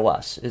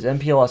MPLS? Is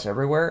MPLS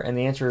everywhere? And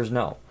the answer is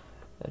no.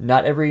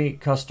 Not every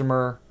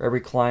customer,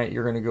 every client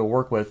you're going to go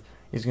work with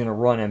is going to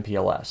run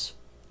MPLS.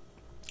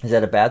 Is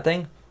that a bad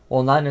thing?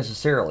 Well, not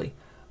necessarily.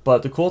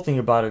 But the cool thing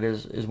about it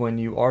is when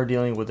you are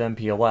dealing with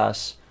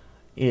MPLS,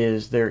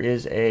 is there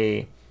is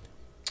a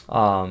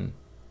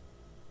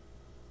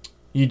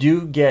you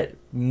do get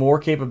more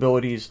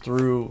capabilities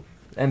through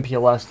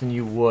MPLS than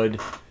you would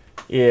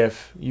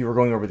if you were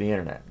going over the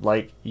internet.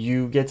 Like,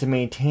 you get to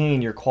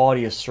maintain your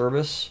quality of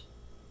service,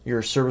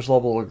 your service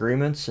level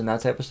agreements and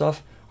that type of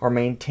stuff are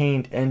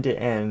maintained end to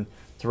end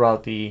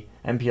throughout the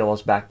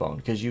MPLS backbone,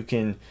 because you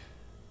can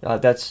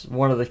that's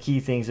one of the key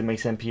things that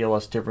makes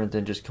MPLS different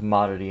than just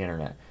commodity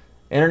internet.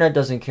 Internet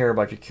doesn't care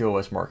about your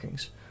QoS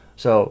markings.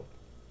 So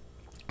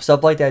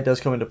Stuff like that does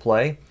come into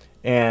play,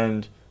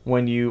 and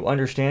when you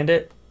understand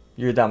it,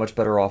 you're that much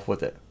better off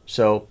with it.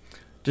 So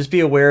just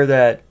be aware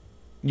that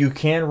you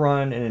can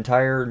run an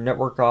entire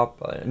network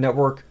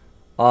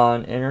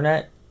on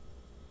internet,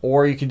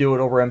 or you can do it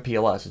over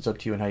MPLS. It's up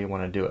to you and how you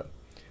want to do it.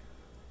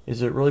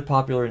 Is it really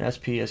popular in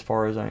SP as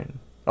far as I...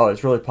 Oh,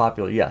 it's really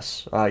popular.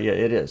 Yes. Yeah,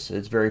 it is.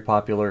 It's very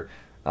popular.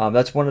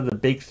 That's one of the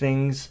big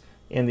things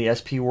in the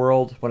SP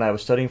world when I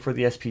was studying for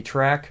the SP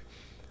track,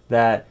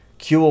 that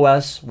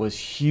QoS was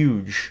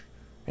huge,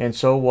 and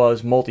so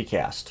was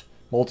multicast.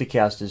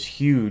 Multicast is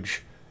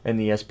huge in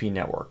the SP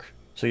network.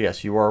 So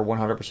yes, you are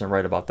 100%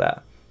 right about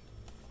that.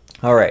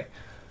 All right.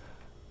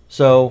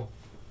 So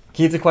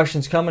keep the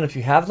questions coming if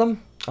you have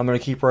them. I'm going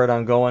to keep right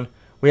on going.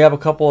 We have a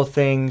couple of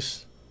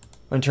things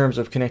in terms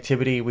of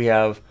connectivity. We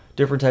have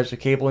different types of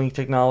cabling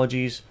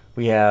technologies.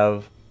 We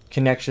have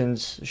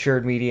connections,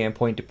 shared media, and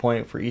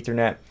point-to-point for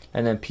Ethernet,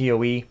 and then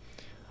PoE.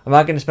 I'm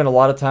not going to spend a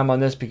lot of time on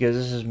this because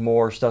this is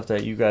more stuff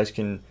that you guys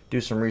can do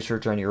some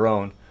research on your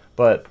own.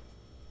 But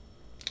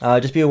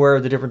just be aware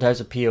of the different types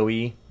of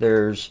PoE.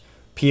 There's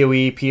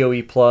PoE,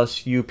 PoE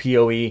plus,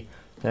 UPoE,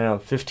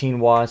 15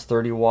 watts,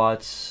 30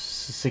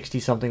 watts,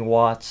 60-something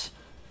watts,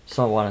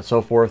 so on and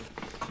so forth.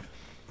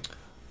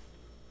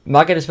 I'm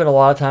not going to spend a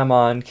lot of time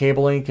on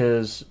cabling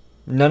because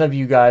none of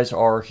you guys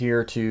are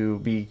here to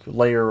be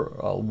layer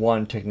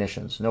 1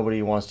 technicians.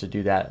 Nobody wants to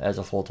do that as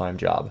a full-time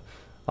job.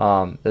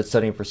 That's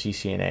studying for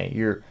CCNA.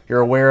 You're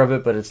aware of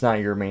it, but it's not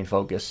your main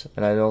focus,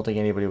 and I don't think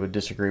anybody would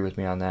disagree with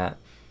me on that.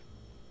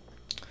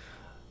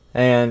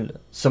 And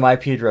some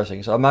IP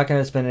addressing. So I'm not going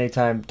to spend any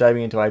time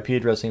diving into IP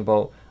addressing,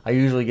 but I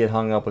usually get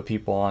hung up with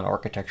people on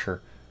architecture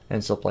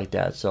and stuff like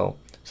that. So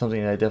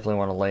something that I definitely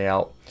want to lay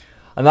out.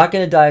 I'm not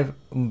going to dive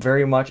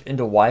very much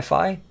into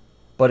Wi-Fi,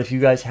 but if you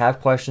guys have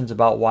questions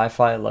about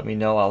Wi-Fi, let me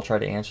know. I'll try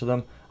to answer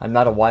them. I'm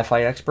not a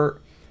Wi-Fi expert.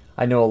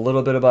 I know a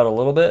little bit about a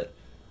little bit,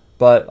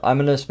 but I'm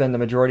going to spend the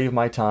majority of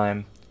my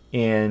time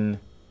in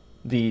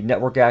the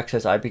network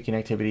access, IP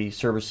connectivity,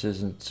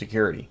 services, and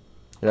security.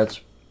 That's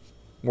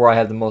where I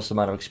have the most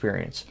amount of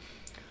experience.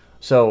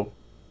 So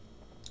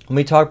let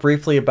me talk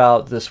briefly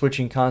about the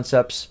switching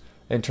concepts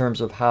in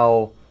terms of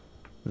how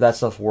that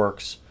stuff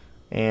works,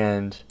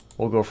 and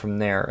we'll go from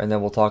there. And then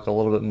we'll talk a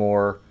little bit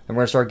more, and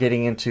we're going to start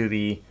getting into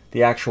the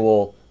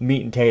actual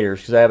meat and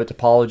taters, because I have a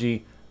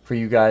topology for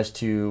you guys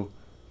to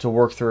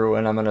work through,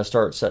 and I'm going to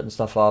start setting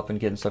stuff up and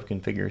getting stuff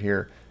configured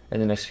here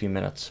in the next few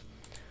minutes.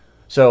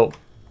 So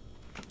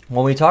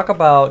when we talk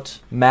about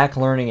Mac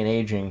learning and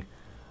aging,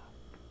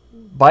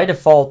 by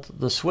default,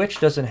 the switch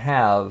doesn't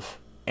have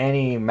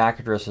any MAC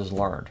addresses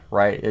learned,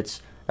 right?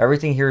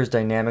 Everything here is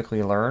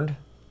dynamically learned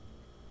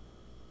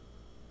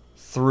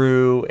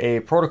through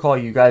a protocol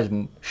you guys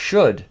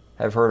should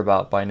have heard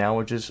about by now,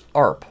 which is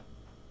ARP,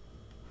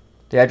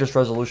 the Address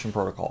Resolution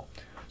Protocol.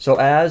 So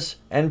as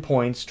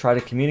endpoints try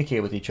to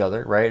communicate with each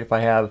other, right? If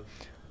I have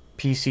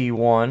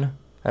PC1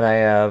 and I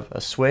have a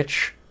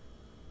switch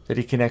that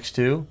he connects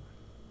to,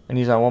 and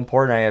he's on one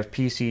port, and I have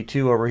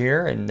PC2 over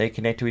here, and they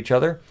connect to each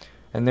other,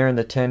 and they're in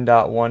the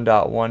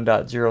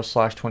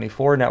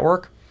 10.1.1.0/24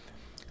 network,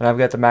 and I've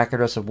got the MAC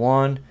address of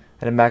 1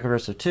 and a MAC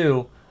address of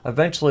 2,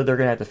 eventually they're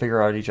going to have to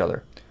figure out each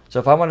other. So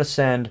if I want to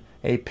send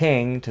a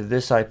ping to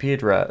this IP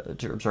address,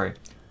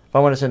 if I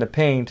want to send a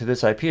ping to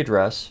this IP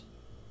address,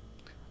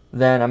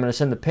 then I'm going to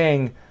send the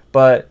ping,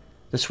 but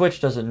the switch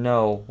doesn't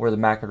know where the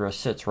MAC address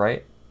sits,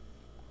 right?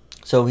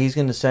 So he's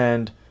going to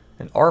send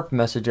an ARP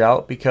message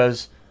out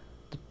because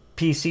the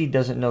PC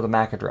doesn't know the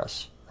MAC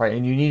address. Right,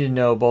 and you need to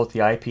know both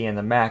the IP and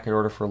the MAC in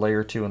order for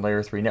layer 2 and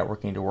layer 3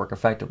 networking to work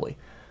effectively.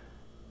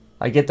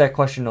 I get that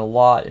question a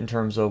lot in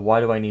terms of why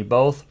do I need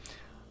both?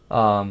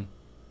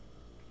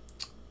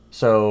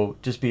 So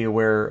just be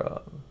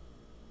aware.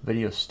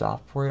 Video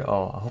stopped for you?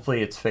 Oh,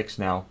 hopefully it's fixed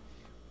now.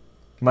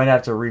 You might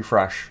have to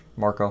refresh,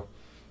 Marco.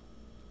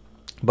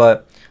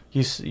 But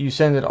you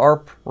send an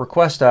ARP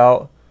request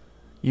out.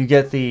 You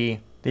get the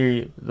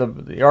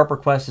ARP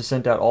request is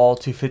sent out all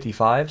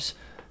 255s,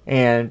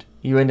 and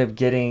you end up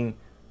getting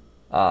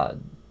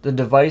the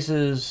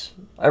devices.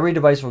 Every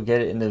device will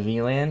get it in the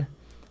VLAN,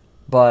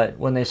 but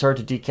when they start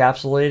to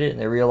decapsulate it and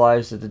they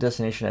realize that the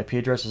destination IP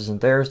address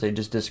isn't theirs, they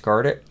just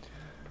discard it.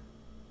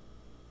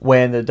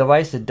 When the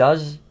device that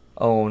does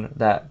own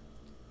that,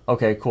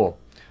 okay, cool.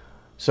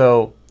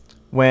 So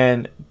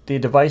when the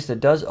device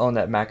that does own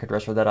that MAC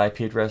address or that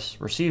IP address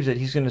receives it,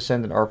 he's going to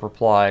send an ARP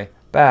reply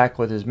back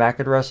with his MAC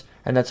address,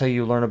 and that's how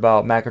you learn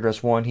about MAC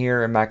address 1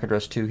 here and MAC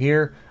address 2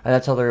 here, and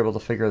that's how they're able to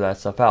figure that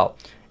stuff out.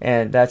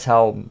 And that's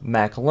how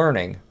Mac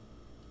learning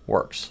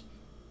works.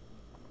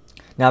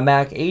 Now,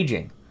 Mac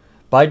aging.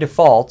 By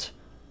default,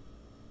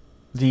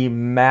 the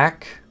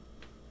Mac,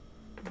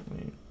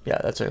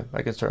 yeah,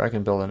 I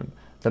can build in.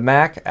 The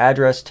Mac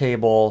address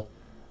table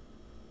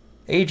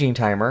aging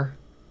timer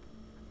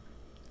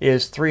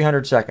is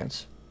 300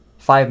 seconds,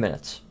 5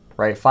 minutes,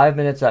 right? 5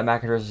 minutes that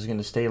MAC address is going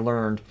to stay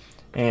learned,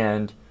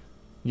 and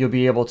you'll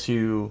be able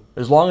to,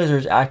 as long as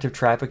there's active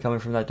traffic coming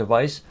from that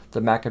device, the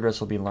MAC address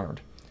will be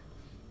learned.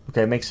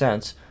 Okay, makes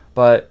sense.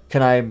 But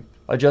can I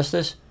adjust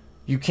this?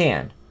 You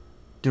can.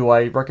 Do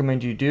I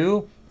recommend you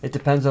do? It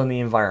depends on the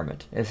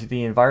environment. If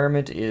the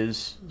environment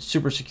is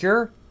super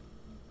secure,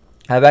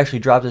 I've actually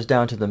dropped this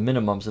down to the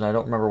minimums, and I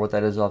don't remember what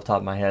that is off the top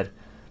of my head,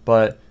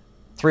 but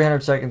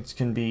 300 seconds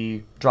can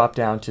be dropped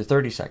down to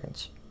 30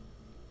 seconds.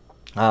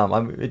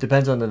 It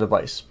depends on the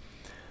device.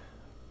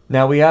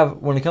 Now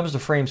when it comes to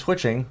frame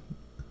switching,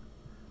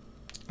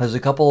 there's a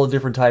couple of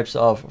different types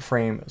of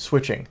frame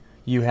switching.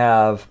 You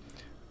have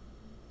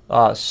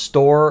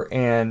store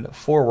and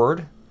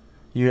forward,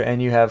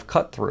 and you have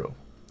cut through.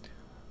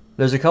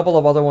 There's a couple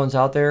of other ones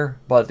out there,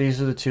 but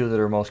these are the two that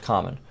are most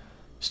common.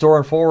 Store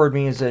and forward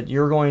means that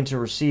you're going to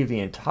receive the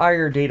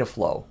entire data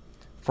flow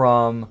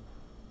from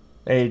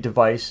a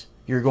device.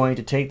 You're going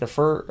to take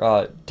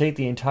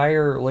the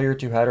entire layer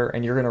 2 header,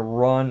 and you're going to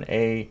run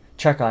a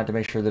check on it to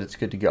make sure that it's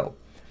good to go.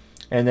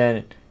 And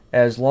then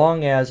as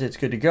long as it's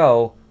good to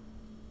go,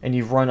 and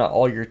you've run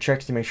all your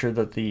checks to make sure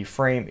that the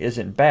frame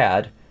isn't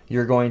bad,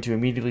 you're going to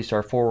immediately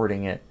start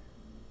forwarding it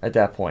at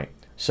that point.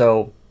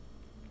 So,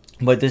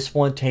 but this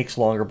one takes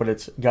longer, but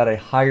it's got a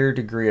higher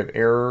degree of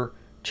error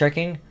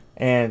checking,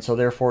 and so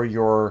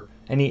therefore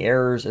any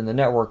errors in the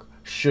network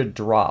should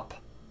drop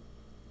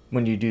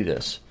when you do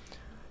this.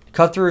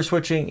 Cut-through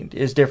switching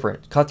is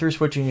different. Cut-through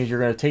switching is you're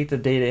going to take the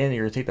data in,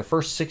 you're going to take the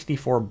first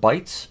 64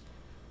 bytes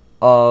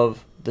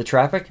of the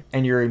traffic,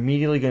 and you're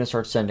immediately going to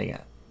start sending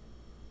it.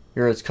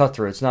 It's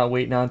cut-through. It's not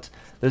waiting on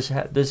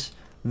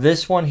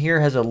this one here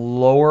has a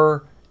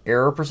lower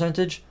error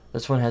percentage.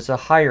 This one has a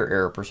higher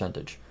error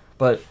percentage.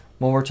 But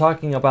when we're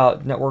talking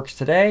about networks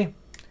today,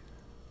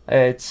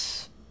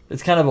 it's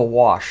kind of a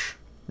wash.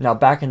 Now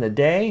back in the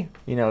day,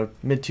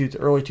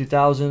 early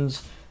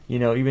 2000s,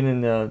 even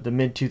in the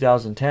mid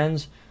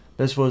 2010s,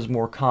 this was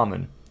more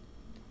common.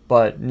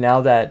 But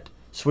now that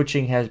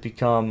switching has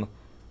become,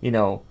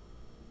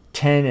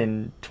 10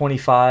 and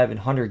 25 and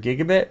 100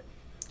 gigabit,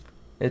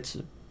 it's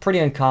pretty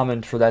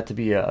uncommon for that to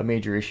be a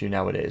major issue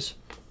nowadays.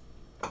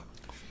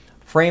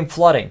 Frame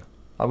flooding.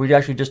 We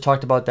actually just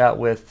talked about that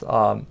with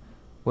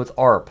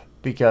ARP,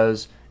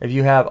 because if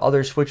you have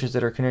other switches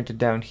that are connected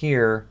down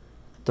here,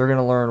 they're going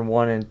to learn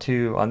 1 and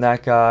 2 on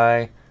that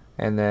guy,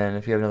 and then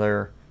if you have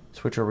another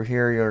switch over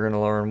here, you're going to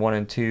learn 1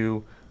 and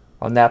 2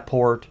 on that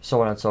port,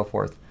 so on and so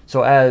forth.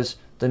 So as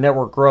the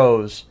network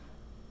grows,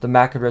 the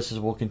MAC addresses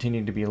will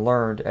continue to be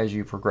learned as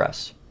you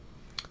progress.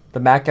 The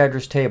MAC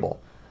address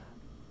table.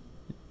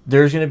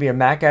 There's going to be a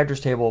MAC address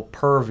table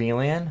per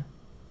VLAN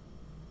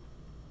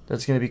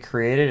that's going to be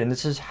created, and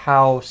this is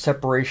how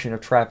separation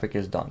of traffic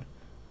is done,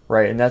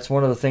 right? And that's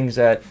one of the things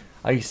that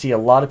I see a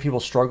lot of people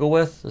struggle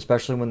with,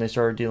 especially when they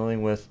start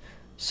dealing with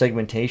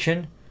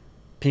segmentation.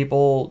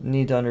 People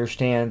need to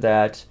understand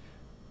that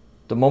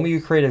the moment you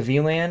create a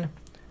VLAN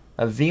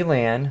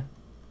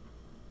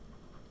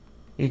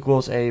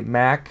equals a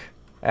MAC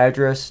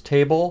address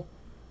table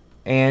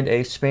and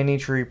a spanning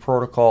tree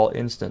protocol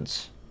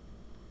instance.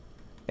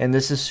 And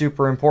this is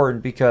super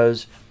important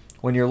because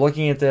when you're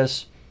looking at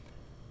this,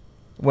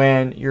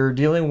 when you're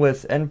dealing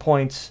with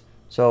endpoints,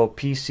 so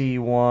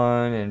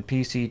PC1 and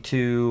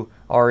PC2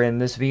 are in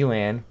this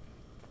VLAN,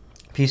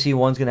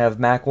 PC1 is going to have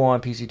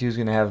MAC1, PC2 is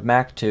going to have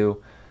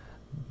MAC2.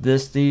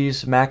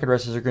 These MAC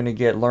addresses are going to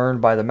get learned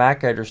by the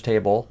MAC address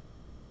table,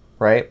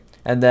 right?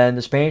 And then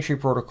the spanning tree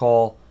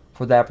protocol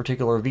for that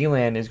particular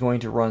VLAN is going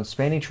to run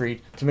spanning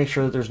tree to make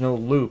sure that there's no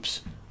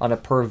loops on a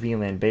per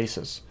VLAN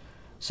basis.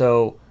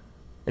 So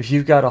if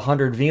you've got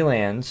 100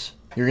 VLANs,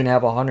 you're going to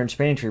have 100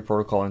 spanning tree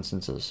protocol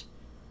instances.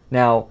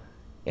 Now,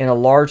 in a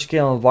large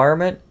scale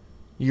environment,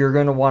 you're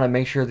going to want to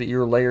make sure that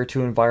your layer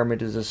 2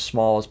 environment is as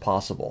small as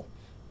possible.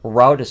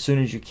 Route as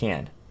soon as you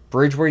can.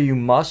 Bridge where you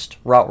must,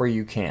 route where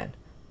you can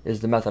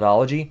is the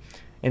methodology.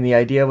 And the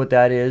idea with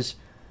that is,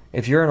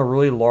 if you're in a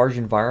really large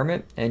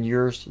environment and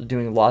you're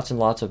doing lots and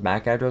lots of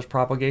MAC address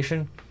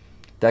propagation,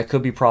 that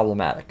could be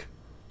problematic.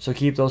 So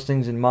keep those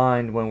things in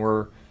mind when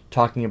we're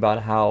talking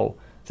about how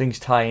things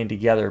tie in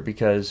together,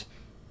 because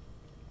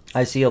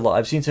I've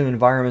seen some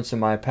environments in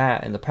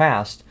the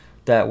past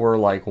that were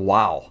like,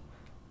 wow,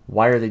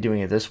 why are they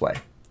doing it this way?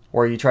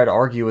 Or you try to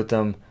argue with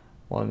them.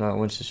 Well,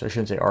 no, I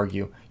shouldn't say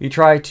argue. You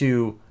try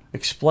to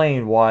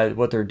explain why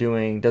what they're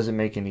doing doesn't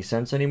make any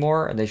sense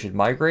anymore and they should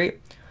migrate.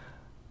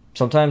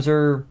 Sometimes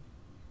they're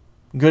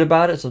good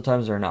about it,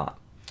 sometimes they're not.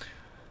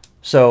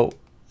 So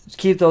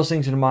keep those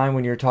things in mind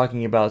when you're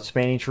talking about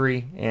spanning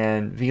tree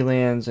and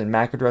VLANs and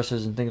MAC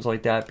addresses and things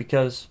like that,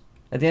 because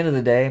at the end of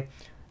the day,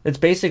 it's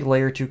basic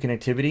layer 2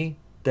 connectivity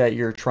that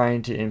you're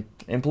trying to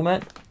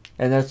implement,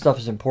 and that stuff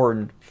is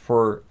important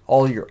for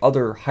all your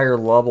other higher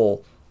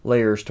level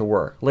layers to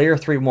work. Layer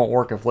 3 won't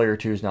work if layer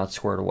 2 is not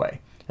squared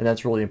away, and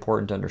that's really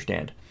important to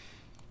understand.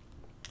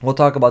 We'll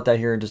talk about that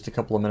here in just a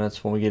couple of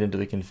minutes when we get into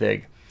the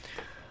config.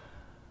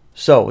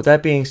 So with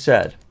that being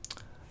said,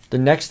 the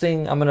next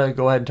thing I'm going to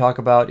go ahead and talk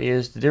about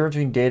is the difference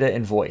between data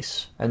and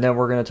voice, and then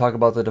we're going to talk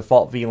about the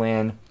default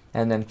VLAN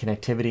and then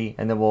connectivity,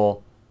 and then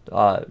we'll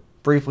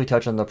briefly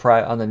touch on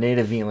the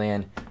native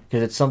VLAN,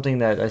 because it's something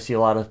that I see a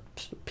lot of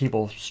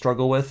people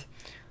struggle with.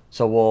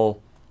 So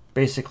we'll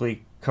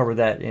basically cover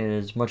that in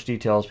as much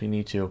detail as we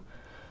need to.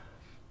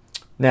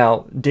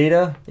 Now,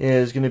 data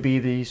is going to be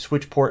the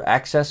switch port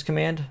access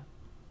command.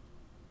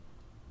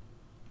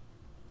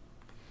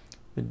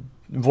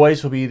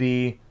 Voice will be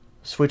the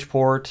switch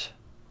port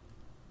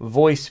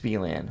voice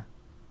VLAN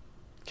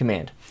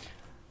command.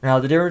 Now,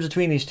 the difference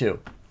between these two,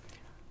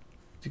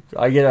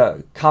 I get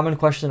a common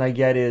question I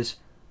get is,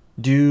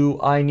 do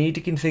I need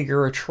to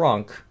configure a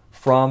trunk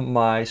from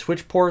my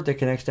switch port that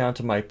connects down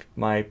to my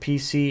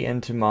PC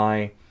and to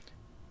my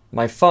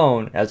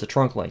phone as a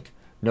trunk link?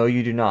 No,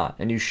 you do not,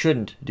 and you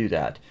shouldn't do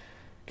that,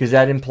 because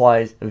that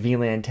implies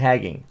VLAN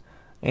tagging,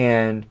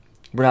 and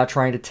we're not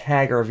trying to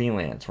tag our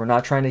VLANs. We're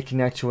not trying to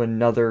connect to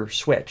another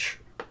switch.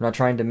 We're not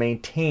trying to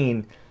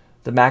maintain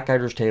the MAC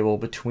address table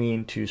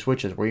between two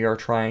switches. We are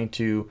trying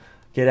to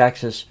get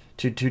access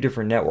to two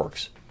different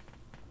networks.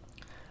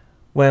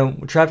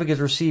 When traffic is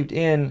received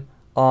in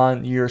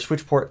on your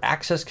switch port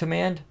access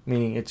command,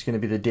 meaning it's going to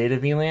be the data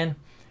VLAN,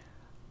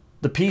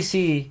 the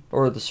PC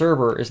or the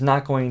server is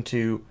not going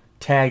to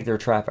tag their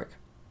traffic.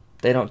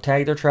 They don't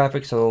tag their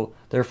traffic, so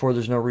therefore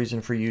there's no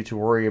reason for you to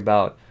worry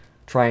about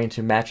trying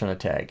to match on a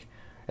tag.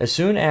 As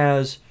soon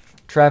as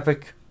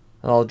traffic,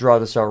 and I'll draw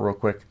this out real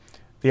quick,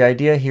 the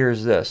idea here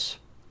is this.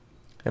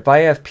 If I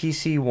have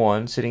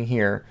PC1 sitting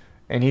here,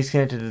 and he's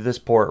connected to this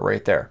port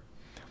right there,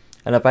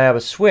 and if I have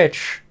a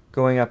switch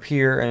going up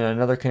here and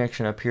another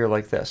connection up here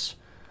like this,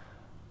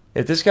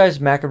 if this guy's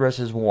MAC address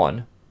is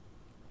 1,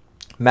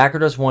 MAC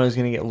address 1 is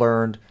going to get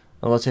learned,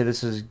 and let's say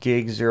this is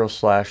gig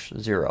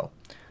 0/0.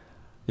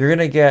 You're going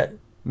to get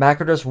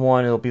MAC address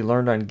 1, it'll be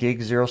learned on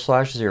gig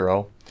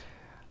 0/0,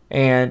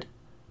 and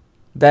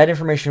that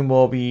information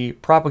will be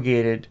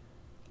propagated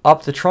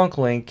up the trunk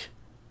link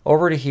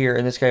over to here,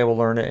 and this guy will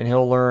learn it, and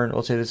he'll learn,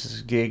 let's say this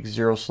is gig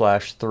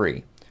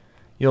 0/3.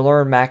 You'll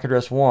learn MAC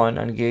address 1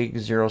 on gig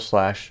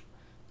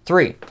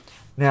 0/3.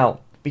 Now,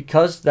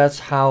 because that's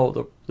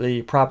how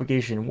the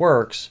propagation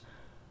works,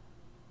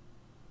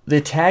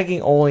 the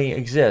tagging only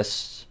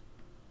exists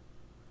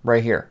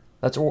right here.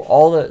 That's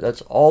all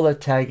that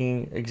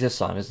tagging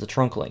exists on, is the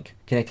trunk link,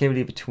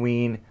 connectivity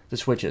between the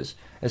switches.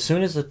 As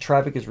soon as the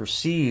traffic is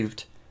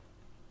received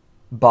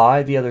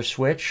by the other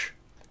switch,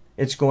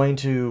 it's going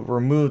to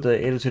remove the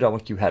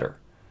 802.1q header.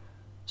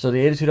 So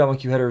the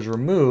 802.1q header is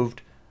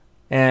removed,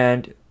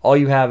 and all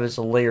you have is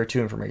a layer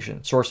 2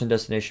 information, source and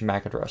destination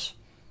MAC address,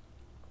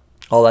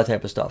 all that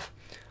type of stuff.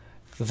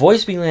 The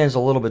voice VLAN is a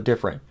little bit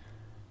different,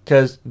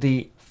 because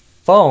the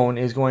phone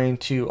is going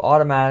to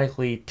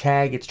automatically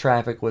tag its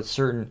traffic with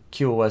certain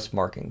QoS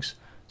markings.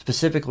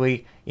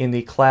 Specifically, in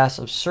the class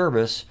of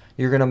service,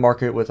 you're going to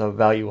mark it with a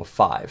value of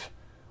 5,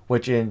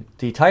 which in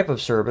the type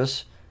of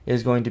service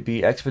is going to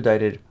be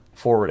expedited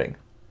forwarding.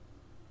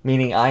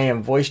 Meaning I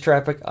am voice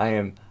traffic, I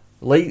am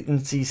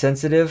latency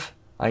sensitive,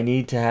 I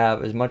need to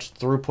have as much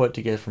throughput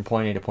to get from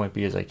point A to point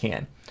B as I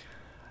can.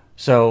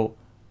 So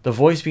the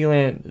voice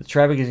VLAN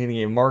traffic is going to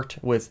get marked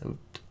with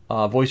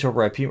voice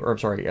over IP, or I'm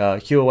sorry,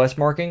 QoS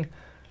marking,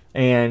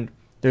 and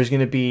there's going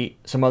to be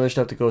some other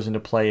stuff that goes into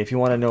play. If you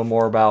want to know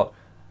more about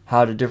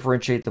how to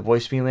differentiate the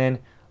voice VLAN,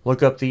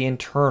 look up the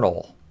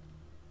internal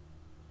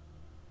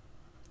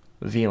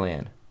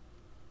VLAN.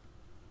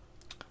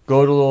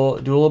 Go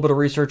to do a little bit of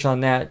research on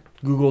that.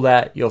 Google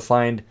that. You'll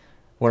find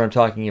what I'm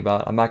talking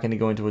about. I'm not going to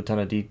go into a ton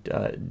of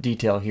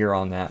detail here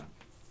on that,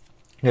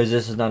 because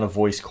this is not a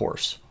voice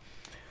course.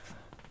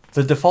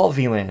 The default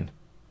VLAN,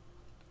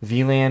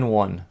 VLAN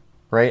 1,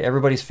 right?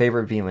 Everybody's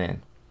favorite VLAN.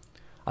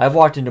 I've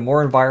walked into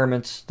more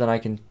environments than I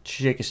can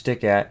shake a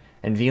stick at,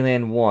 and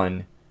VLAN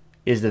 1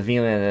 is the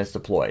VLAN that's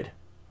deployed.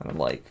 And I'm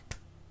like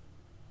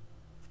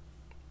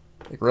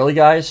really,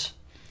 guys?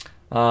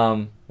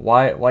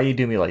 Why you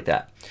do me like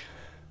that?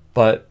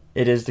 But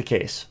it is the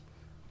case.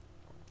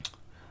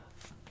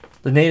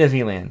 The native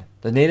VLAN.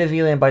 The native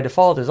VLAN by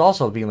default is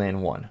also VLAN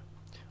 1.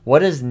 What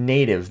does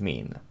native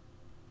mean?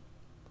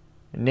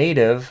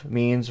 Native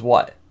means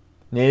what?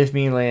 Native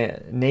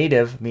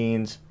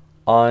means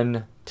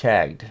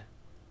untagged.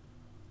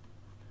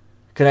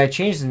 Can I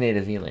change the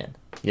native VLAN?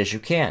 Yes, you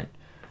can.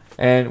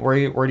 And where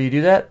do you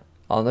do that?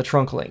 On the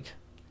trunk link.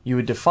 You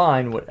would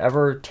define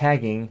whatever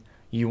tagging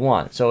you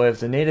want. So if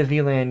the native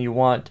VLAN you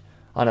want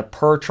on a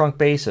per trunk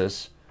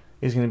basis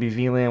is going to be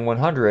VLAN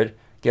 100,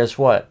 guess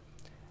what?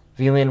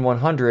 VLAN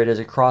 100, as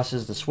it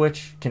crosses the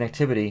switch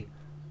connectivity,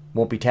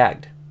 won't be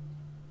tagged.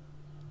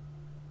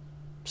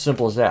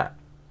 Simple as that.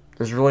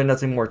 There's really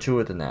nothing more to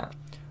it than that.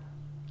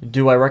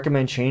 Do I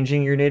recommend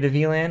changing your native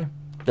VLAN?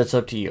 That's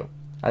up to you.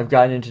 I've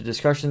gotten into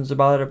discussions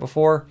about it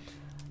before.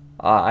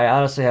 I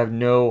honestly have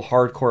no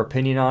hardcore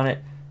opinion on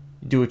it.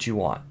 Do what you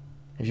want.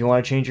 If you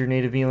want to change your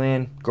native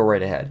VLAN, go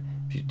right ahead.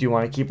 If you do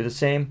want to keep it the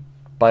same,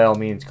 by all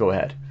means, go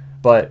ahead.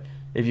 But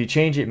if you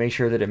change it, make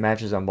sure that it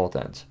matches on both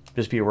ends.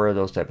 Just be aware of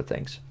those type of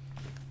things.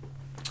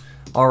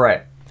 All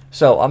right,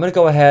 so I'm going to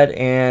go ahead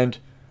and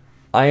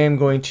I am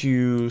going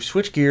to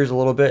switch gears a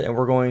little bit, and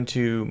we're going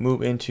to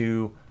move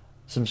into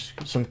some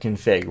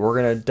config.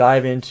 We're going to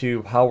dive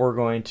into how we're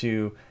going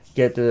to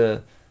get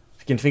the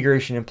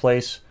configuration in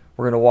place.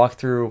 We're going to walk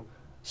through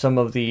some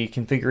of the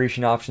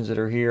configuration options that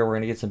are here. We're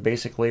going to get some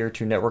basic layer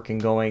 2 networking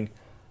going.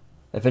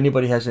 If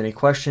anybody has any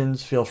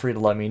questions, feel free to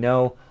let me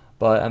know,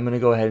 but I'm going to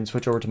go ahead and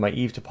switch over to my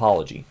Eve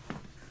topology.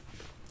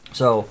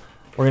 So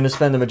we're going to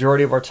spend the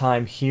majority of our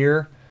time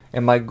here,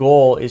 and my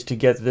goal is to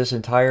get this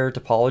entire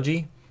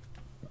topology,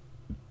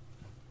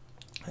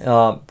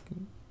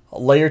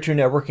 layer 2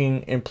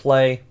 networking in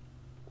play,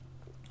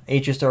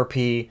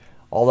 HSRP,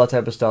 all that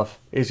type of stuff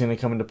is going to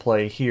come into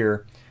play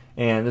here.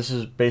 And this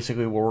is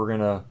basically what we're going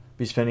to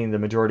be spending the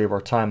majority of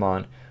our time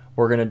on.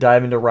 We're going to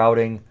dive into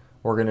routing.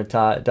 We're going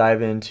to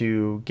dive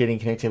into getting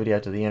connectivity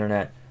out to the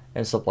internet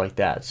and stuff like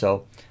that.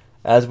 So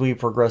as we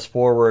progress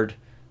forward,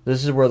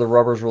 this is where the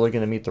rubber is really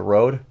going to meet the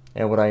road,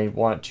 and what I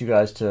want you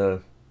guys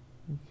to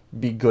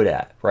be good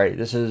at, right?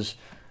 This is,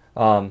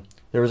 there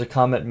was a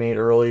comment made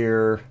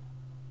earlier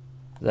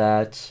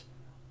that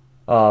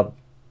I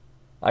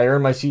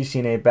earned my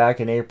CCNA back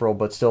in April,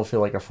 but still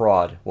feel like a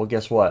fraud. Well,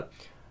 guess what?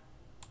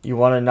 You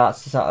want to not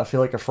feel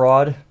like a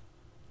fraud?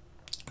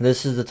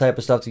 This is the type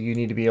of stuff that you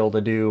need to be able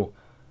to do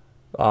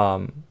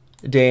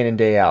day in and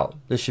day out.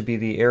 This should be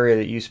the area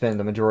that you spend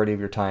the majority of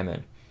your time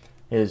in,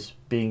 is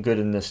being good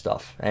in this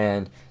stuff.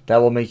 And that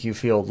will make you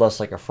feel less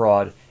like a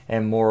fraud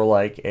and more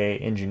like a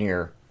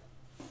engineer.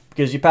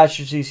 Because you passed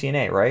your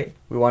CCNA, right?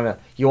 You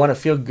want to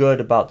feel good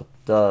about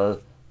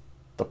the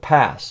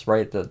pass,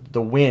 right?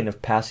 The win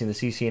of passing the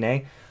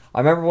CCNA. I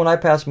remember when I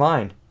passed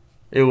mine,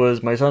 it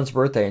was my son's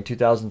birthday in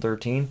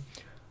 2013.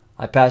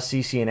 I passed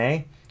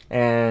CCNA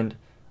and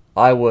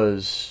I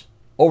was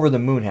over the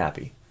moon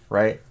happy,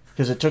 right?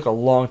 Because it took a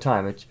long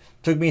time. It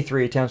took me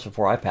 3 attempts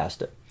before I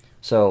passed it.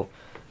 So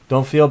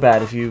don't feel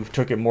bad if you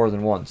took it more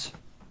than once.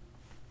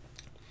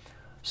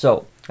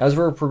 So as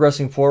we're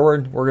progressing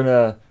forward, we're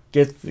going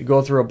to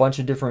go through a bunch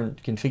of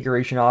different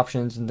configuration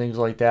options and things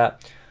like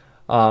that.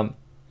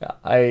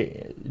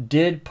 I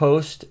did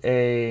post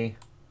a,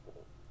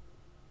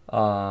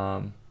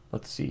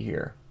 let's see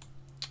here.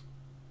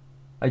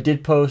 I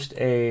did post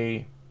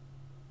a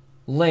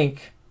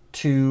link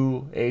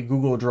to a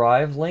Google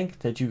Drive link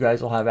that you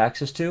guys will have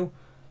access to.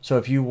 So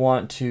if you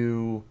want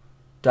to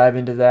dive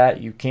into that,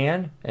 you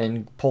can,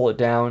 and pull it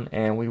down,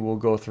 and we will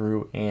go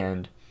through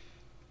and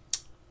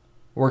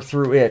work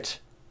through it.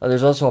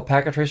 There's also a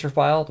packet tracer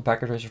file. The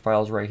packet tracer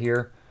file is right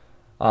here.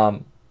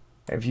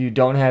 If you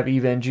don't have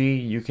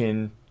EveNG, you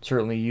can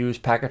certainly use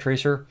packet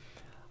tracer.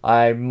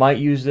 I might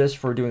use this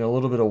for doing a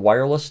little bit of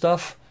wireless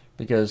stuff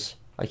because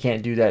I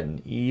can't do that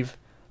in Eve.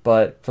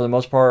 But for the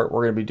most part,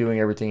 we're going to be doing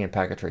everything in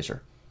packet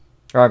tracer.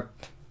 Or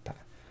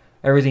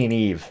everything in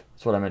Eve,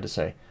 that's what I meant to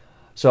say.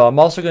 So I'm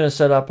also going to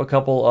set up a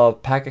couple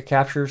of packet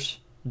captures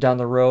down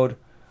the road.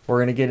 We're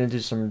going to get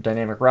into some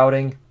dynamic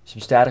routing,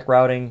 some static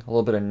routing, a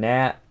little bit of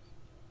NAT,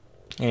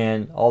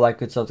 and all that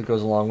good stuff that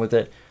goes along with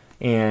it.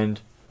 And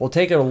we'll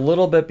take it a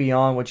little bit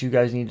beyond what you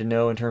guys need to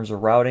know in terms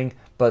of routing,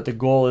 but the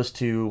goal is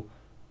to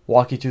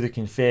walk you through the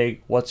config,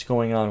 what's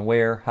going on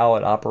where, how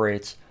it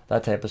operates,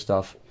 that type of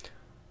stuff,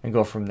 and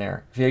go from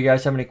there. If you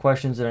guys have any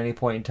questions at any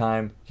point in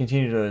time,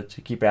 continue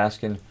to keep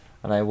asking,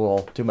 and I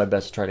will do my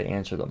best to try to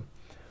answer them.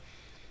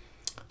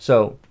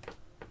 So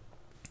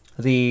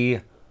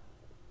the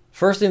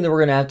first thing that we're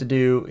going to have to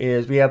do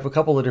is we have a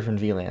couple of different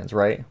VLANs,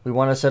 right? We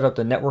want to set up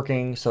the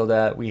networking so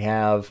that we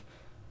have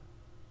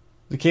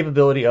the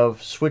capability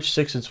of switch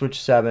 6 and switch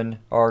 7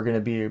 are going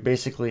to be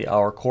basically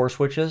our core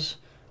switches,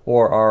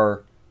 or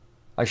our,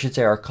 I should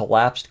say our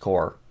collapsed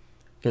core,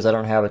 because I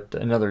don't have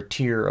another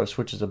tier of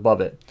switches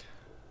above it.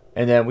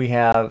 And then we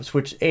have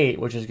switch 8,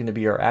 which is going to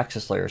be our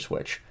access layer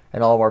switch,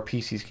 and all of our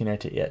PCs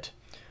connect to it.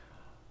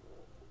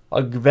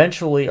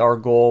 Eventually, our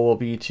goal will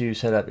be to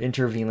set up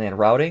inter-VLAN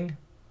routing,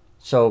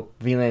 so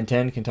VLAN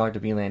 10 can talk to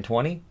VLAN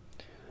 20.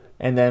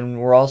 And then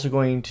we're also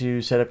going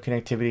to set up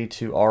connectivity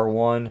to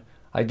R1.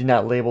 I did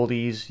not label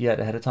these yet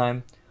ahead of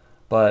time,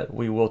 but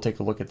we will take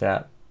a look at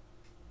that.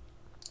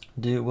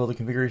 Will the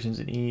configurations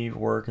in Eve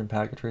work in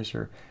packet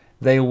tracer?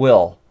 They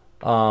will.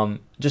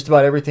 Just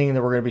about everything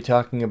that we're going to be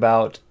talking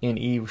about in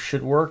Eve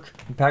should work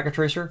in packet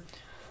tracer.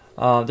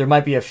 There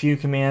might be a few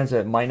commands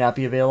that might not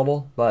be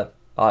available, but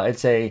I'd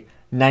say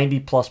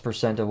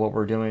 90+% of what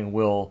we're doing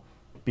will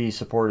be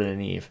supported in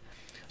Eve.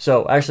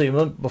 So actually,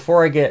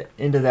 before I get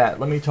into that,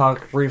 let me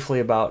talk briefly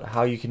about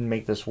how you can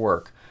make this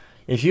work.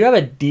 If you have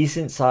a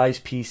decent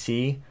sized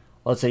PC,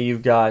 let's say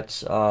you've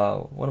got,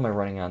 what am I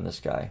running on this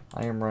guy?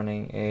 I am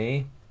running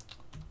a,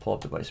 pull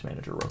up Device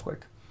Manager real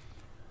quick.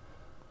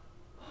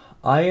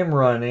 I am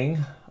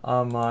running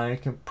on my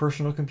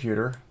personal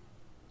computer.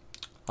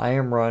 I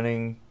am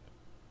running,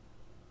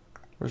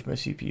 where's my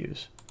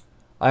CPUs?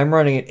 I'm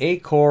running an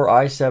 8-core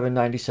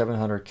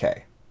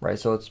i7-9700K, right?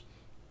 So it's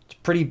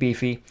pretty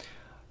beefy.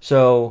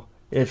 So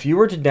if you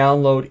were to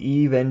download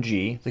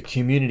EveNG, the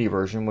community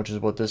version, which is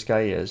what this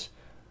guy is,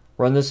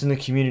 run this in the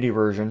community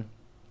version,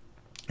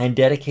 and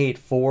dedicate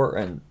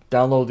and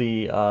download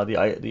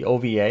the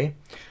OVA.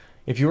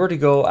 If you were to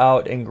go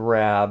out and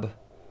grab,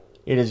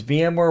 it is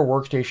VMware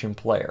Workstation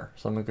Player.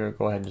 So I'm going to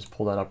go ahead and just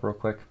pull that up real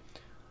quick,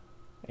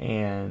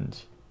 and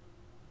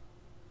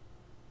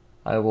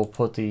I will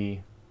put the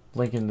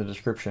link in the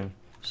description.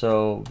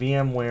 So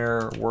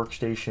VMware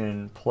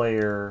Workstation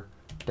Player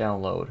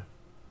download.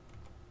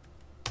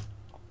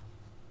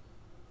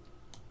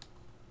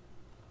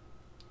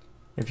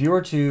 if you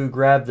were to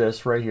grab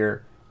this right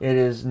here, it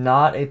is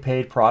not a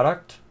paid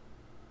product.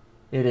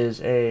 It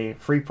is a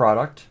free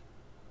product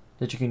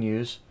that you can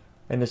use.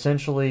 And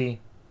essentially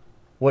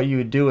what you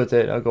would do with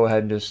it, I'll go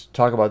ahead and just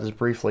talk about this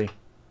briefly.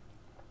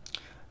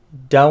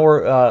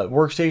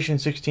 Workstation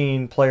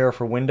 16 player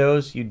for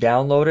Windows, you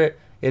download it.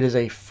 It is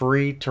a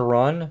free to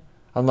run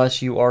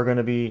unless you are going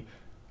to be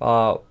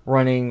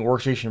running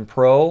Workstation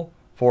Pro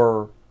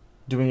for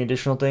doing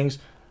additional things.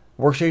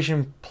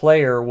 Workstation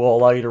Player will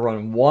allow you to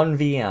run one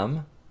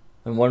VM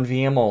and one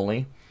VM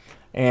only,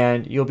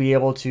 and you'll be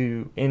able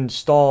to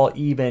install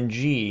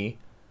EVE-NG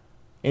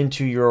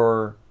into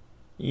your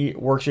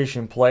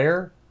Workstation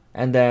Player,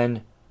 and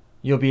then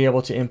you'll be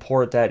able to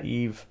import that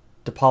EVE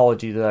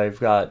topology that I've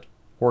got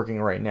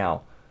working right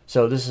now.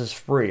 So this is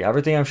free.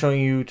 Everything I'm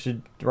showing you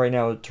right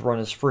now to run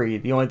is free.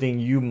 The only thing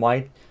the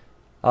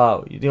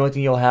only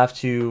thing you'll have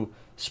to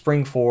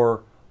spring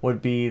for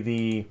would be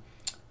the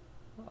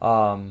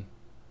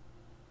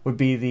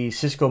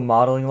Cisco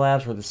Modeling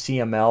Labs or the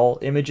CML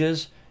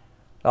images.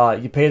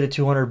 You pay the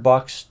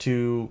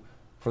 $200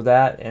 for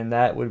that, and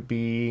that would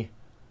be.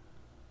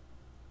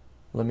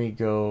 Let me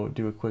go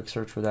do a quick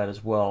search for that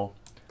as well.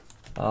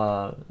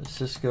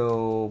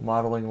 Cisco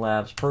Modeling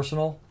Labs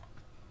Personal.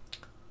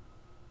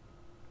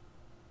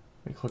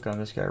 Let me click on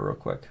this guy real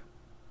quick.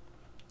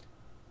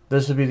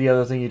 This would be the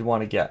other thing you'd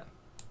want to get.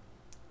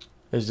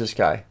 Is this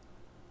guy,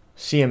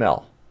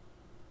 CML.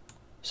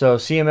 So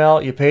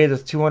CML, you pay the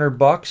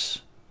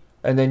 $200,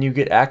 and then you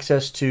get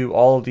access to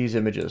all of these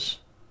images.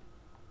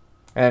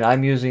 And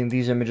I'm using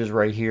these images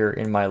right here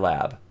in my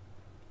lab.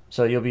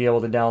 So you'll be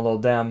able to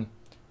download them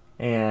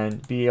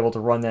and be able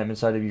to run them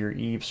inside of your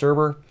EVE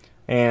server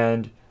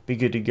and be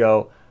good to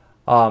go.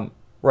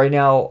 Right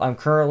now, I'm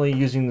currently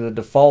using the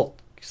default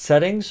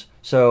settings.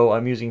 So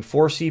I'm using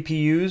 4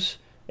 CPUs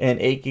and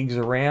 8 gigs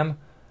of RAM.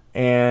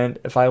 And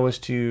if I was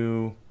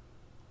to,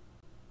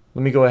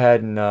 let me go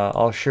ahead and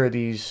I'll share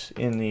these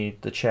in the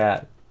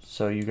chat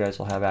so you guys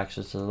will have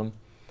access to them.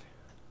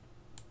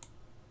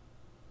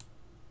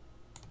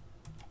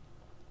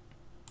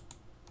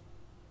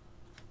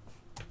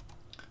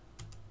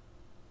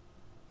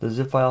 The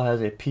zip file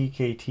has a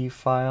PKT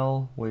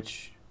file,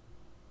 which,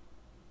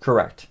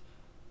 correct.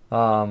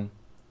 There's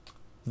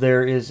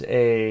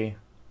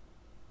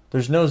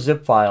no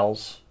zip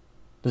files.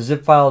 The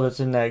zip file that's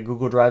in that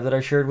Google Drive that I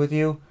shared with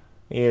you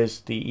is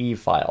the EVE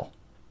file,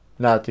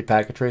 not the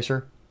packet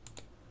tracer.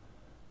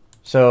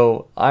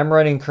 So I'm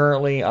running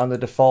currently on the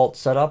default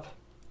setup,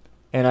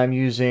 and I'm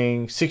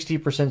using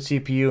 60%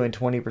 CPU and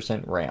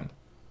 20% RAM.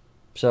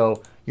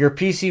 So your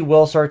PC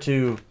will start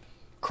to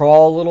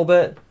crawl a little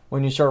bit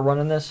when you start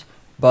running this,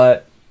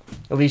 but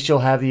at least you'll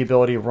have the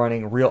ability of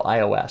running real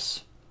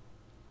iOS,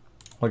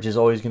 which is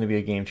always going to be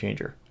a game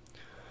changer.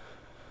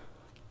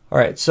 All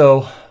right,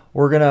 so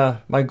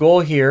my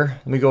goal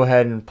here, let me go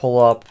ahead and pull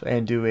up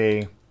and do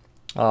a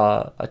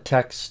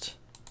text.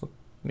 Let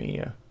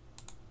me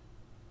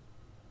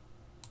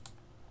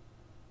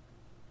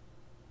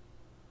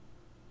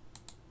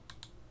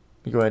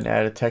go ahead and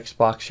add a text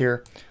box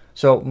here.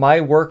 So my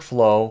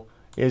workflow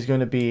is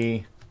going to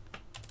be,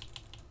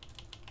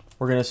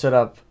 we're going to set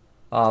up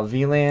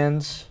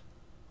VLANs,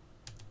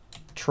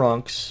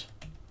 trunks,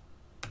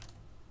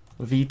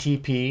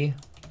 VTP,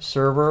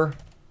 server,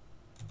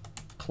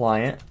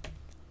 client.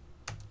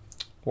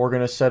 We're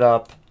going to set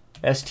up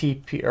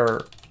STP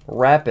or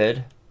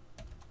rapid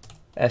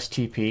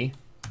STP.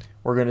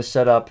 We're going to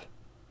set up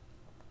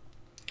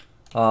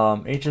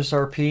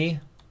HSRP.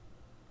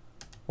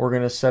 We're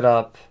going to set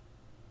up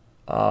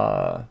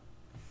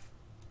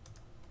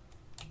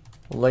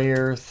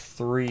layer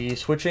 3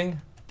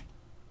 switching,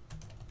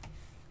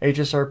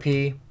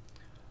 HSRP,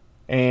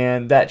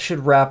 and that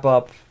should wrap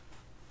up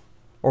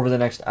over the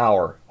next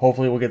hour.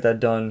 Hopefully we'll get that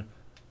done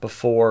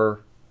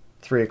before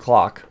 3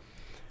 o'clock.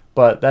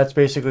 But that's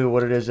basically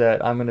what it is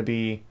that I'm going to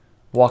be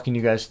walking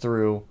you guys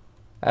through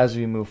as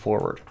we move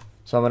forward.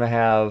 So I'm going to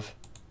have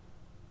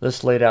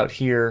this laid out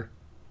here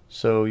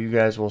so you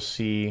guys will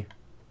see.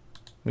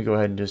 Let me go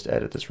ahead and just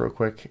edit this real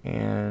quick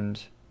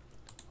and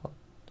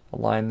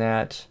align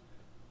that.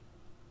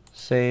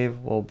 Save.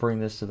 We'll bring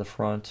this to the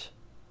front.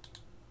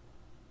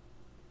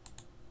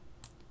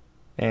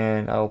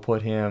 And I will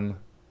put him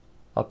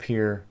up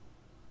here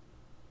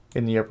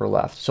in the upper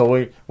left.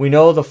 So we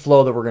know the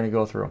flow that we're going to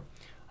go through.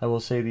 I will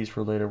save these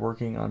for later.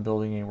 Working on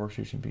building a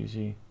workstation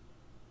PC.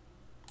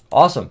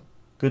 Awesome.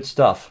 Good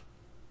stuff.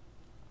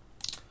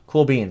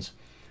 Cool beans.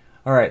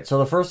 All right, so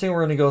the first thing we're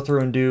going to go through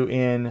and do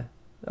in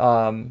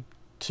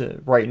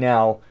right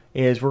now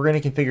is we're going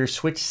to configure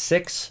switch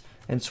 6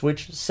 and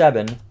switch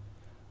 7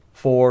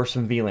 for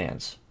some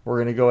VLANs. We're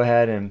going to go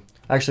ahead and,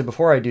 actually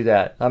before I do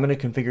that, I'm going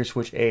to configure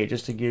switch 8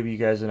 just to give you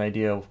guys an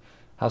idea of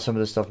how some of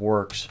this stuff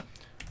works.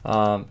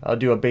 I'll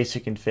do a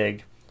basic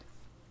config.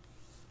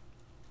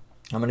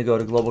 I'm going to go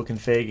to global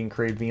config and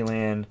create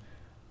VLAN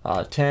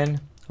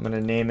 10. I'm going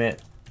to name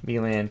it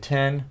VLAN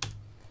 10,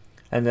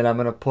 and then I'm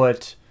going to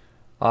put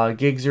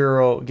gig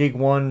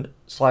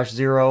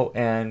 1/0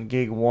 and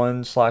gig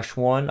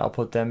 1/1. I'll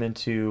put them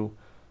into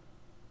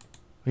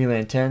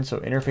VLAN 10, so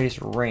interface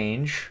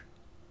range,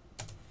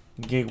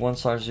 gig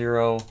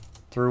 1/0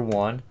 through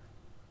 1,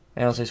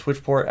 and I'll say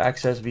switch port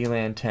access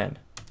VLAN 10.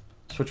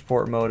 Switch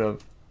port mode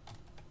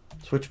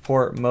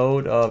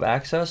of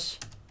access,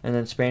 and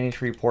then spanning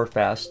tree port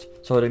fast,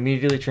 so it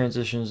immediately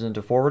transitions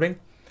into forwarding.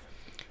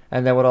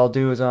 And then what I'll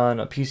do is on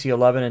a PC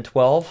 11 and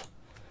 12,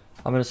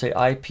 I'm going to say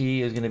IP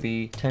is going to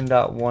be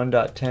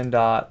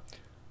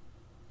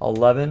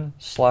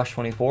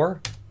 10.1.10.11/24,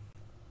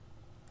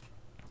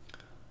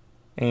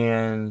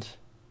 and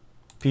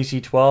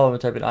PC 12, I'm going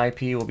to type in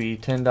IP will be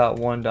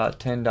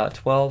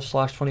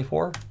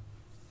 10.1.10.12/24.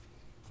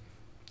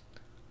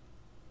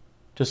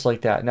 Just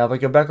like that. Now if I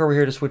go back over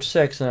here to switch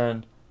 6,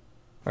 and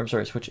I'm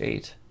sorry, switch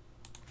 8,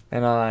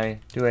 and I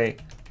do a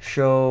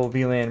show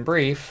VLAN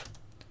brief,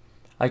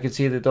 I can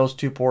see that those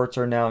two ports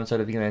are now inside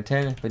of VLAN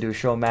 10. If I do a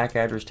show MAC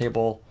address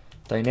table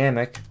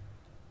dynamic,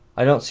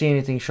 I don't see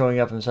anything showing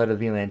up inside of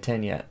VLAN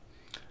 10 yet.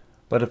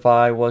 But if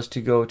I was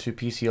to go to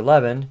PC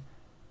 11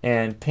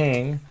 and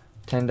ping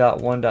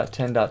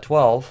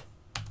 10.1.10.12,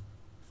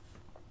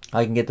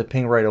 I can get the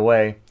ping right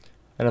away.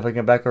 And if I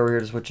come back over here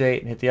to switch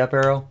 8 and hit the up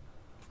arrow,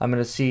 I'm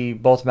going to see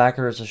both MAC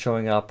addresses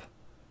showing up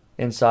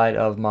inside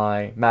of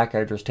my MAC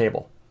address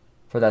table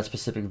for that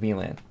specific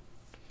VLAN.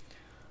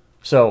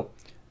 So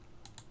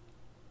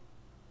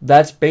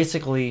that's as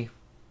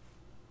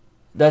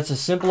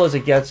simple as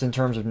it gets in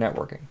terms of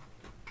networking.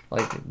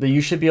 Like, you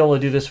should be able to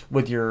do this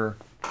with your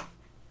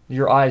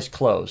eyes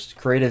closed.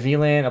 Create a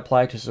VLAN,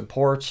 apply it to some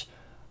ports,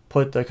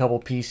 put a couple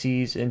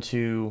PCs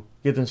into,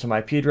 give them some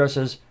IP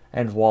addresses,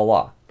 and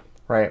voila,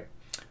 right?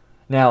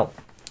 Now,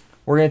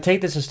 we're going to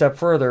take this a step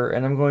further,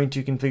 and I'm going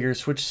to configure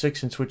switch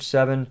 6 and switch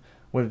 7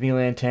 with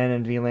VLAN 10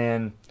 and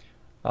VLAN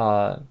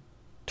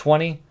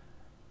 20,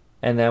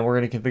 and then we're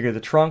going to configure the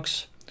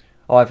trunks.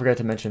 Oh, I forgot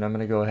to mention, I'm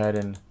going to go ahead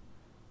and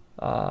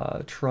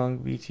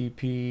trunk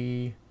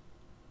VTP.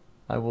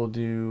 I will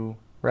do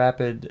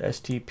rapid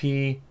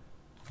STP,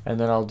 and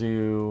then I'll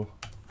do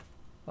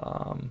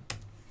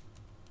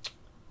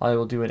I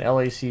will do an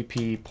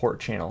LACP port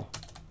channel.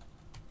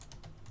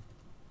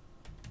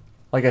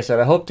 Like I said,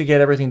 I hope to get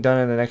everything done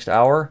in the next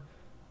hour.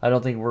 I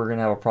don't think we're going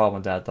to have a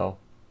problem with that, though.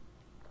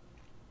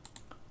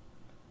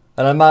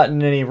 And I'm not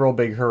in any real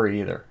big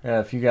hurry either.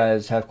 If you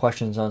guys have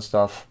questions on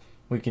stuff,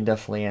 we can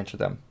definitely answer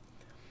them.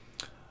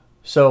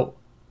 So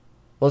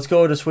let's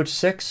go to switch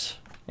 6,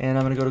 and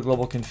I'm going to go to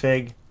global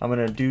config. I'm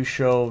going to do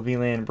show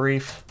VLAN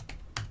brief,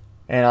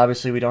 and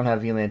obviously we don't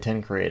have VLAN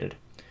 10 created.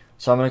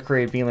 So I'm going to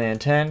create VLAN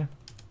 10.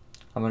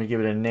 I'm going to give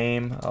it a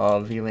name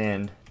of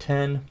VLAN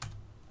 10.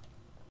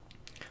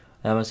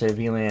 And I'm going to say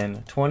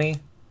VLAN 20.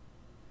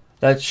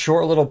 That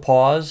short little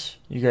pause,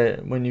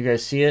 when you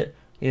guys see it,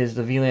 is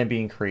the VLAN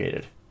being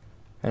created.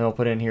 And we'll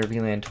put in here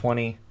VLAN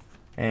 20,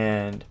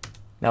 and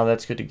now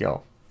that's good to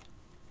go.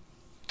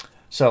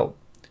 So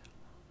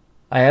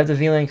I have the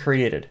VLAN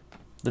created.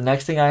 The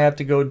next thing I have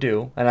to go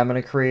do, and I'm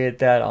going to create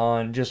that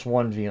on just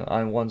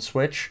one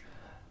switch,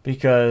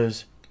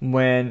 because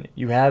when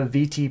you have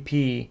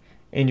VTP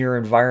in your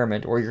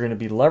environment, or you're going to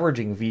be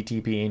leveraging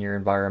VTP in your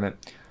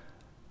environment,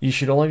 you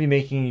should only be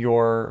making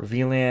your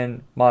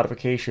VLAN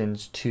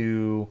modifications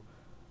to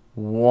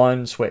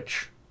one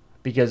switch.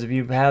 Because if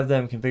you have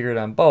them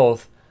configured on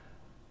both,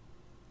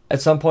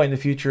 at some point in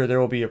the future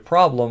there will be a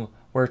problem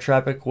where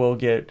traffic will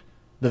get,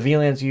 the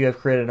VLANs you have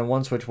created on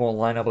one switch won't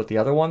line up with the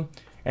other one,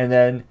 and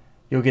then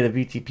you'll get a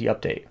VTP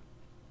update.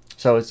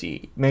 So it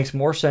makes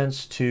more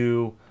sense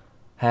to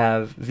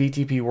have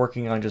VTP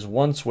working on just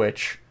one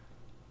switch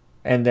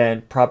and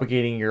then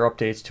propagating your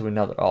updates to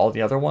all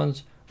the other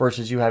ones,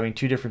 versus you having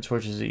two different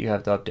switches that you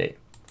have to update.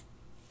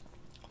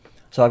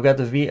 So I've got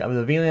the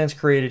VLANs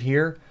created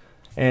here,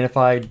 and if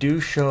I do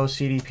show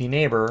CDP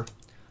neighbor,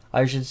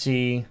 I should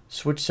see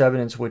switch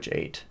 7 and switch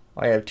 8.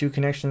 I have two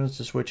connections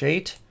to switch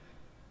 8,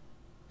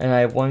 and I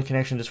have one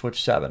connection to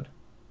switch 7.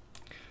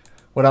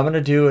 What I'm going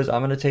to do is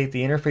I'm going to take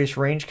the interface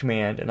range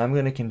command, and I'm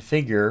going to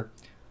configure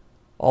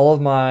all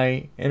of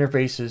my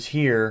interfaces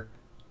here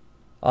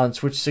on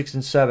switch 6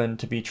 and 7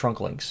 to be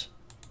trunk links.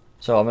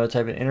 So I'm going to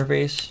type in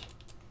interface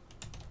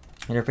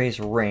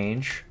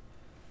range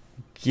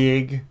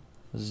gig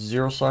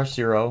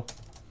 0/0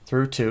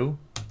 through 2,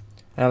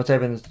 and I'll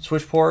type in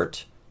switch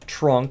port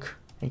trunk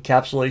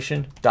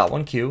encapsulation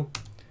 .1q,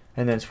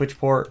 and then switch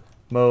port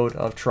mode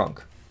of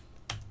trunk.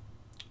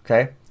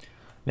 Okay,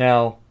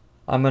 now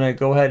I'm going to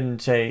go ahead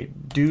and say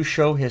do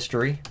show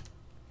history,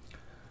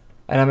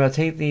 and I'm going to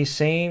take these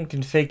same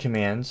config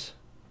commands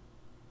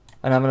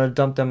and I'm going to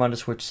dump them onto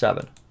switch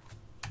 7.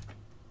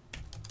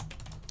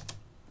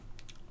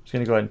 Just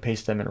going to go ahead and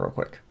paste them in real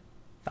quick.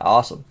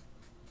 Awesome.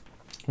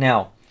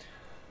 Now,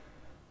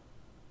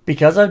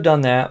 because I've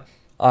done that,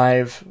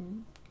 I've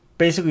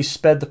basically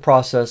sped the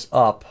process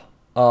up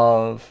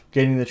of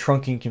getting the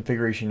trunking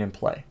configuration in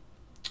play.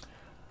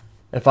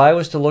 If I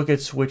was to look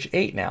at switch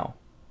 8 now,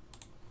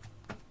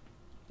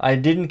 I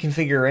didn't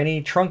configure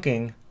any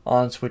trunking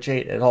on switch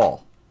 8 at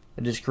all.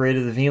 I just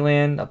created the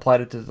VLAN,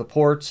 applied it to the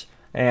ports,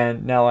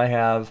 and now I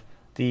have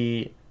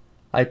the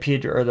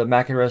IP or the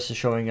MAC addresses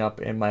showing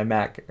up in my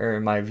MAC or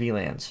in my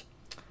VLANs.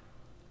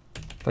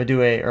 if I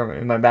do or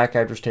in my MAC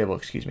address table,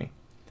 excuse me.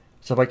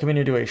 So if I come in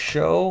and do a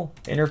show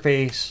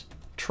interface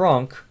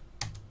trunk,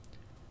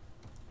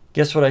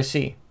 guess what I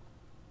see?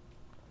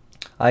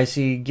 I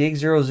see gig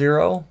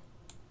 00,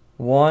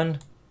 1,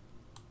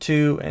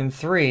 2, and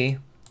 3.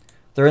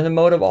 They're in the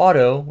mode of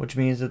auto, which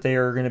means that they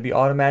are going to be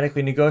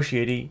automatically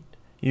negotiated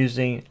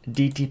using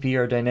DTP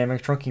or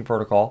Dynamic Trunking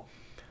Protocol.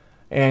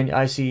 And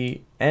I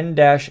see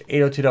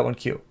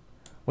N-802.1Q,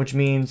 which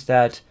means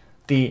that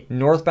the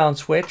northbound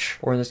switch,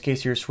 or in this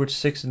case here switch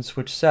 6 and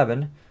switch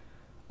 7,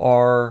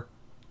 are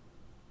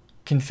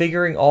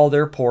configuring all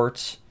their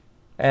ports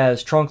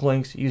as trunk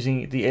links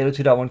using the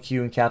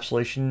 802.1Q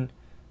encapsulation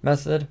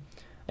method,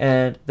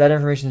 and that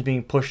information is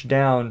being pushed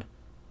down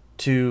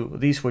to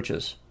these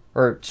switches,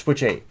 or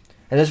switch 8.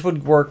 And this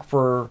would work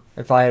for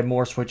if I had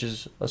more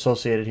switches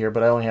associated here,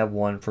 but I only have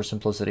one for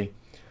simplicity.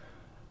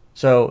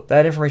 So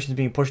that information is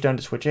being pushed down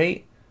to switch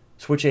 8.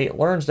 Switch 8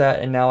 learns that,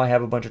 and now I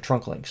have a bunch of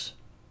trunk links.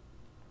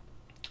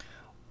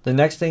 The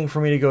next thing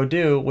for me to go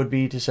do would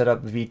be to set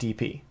up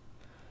VTP.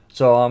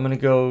 So I'm going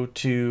to go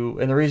to,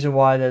 and the reason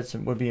why that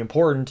would be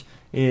important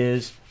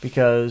is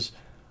because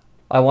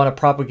I want to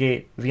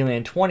propagate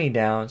VLAN 20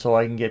 down so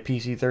I can get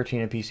PC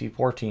 13 and PC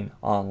 14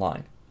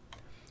 online.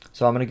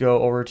 So I'm going to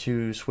go over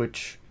to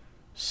switch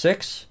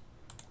 6.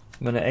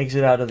 I'm going to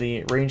exit out of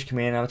the range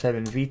command. I'm going to type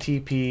in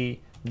VTP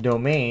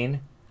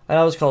domain, and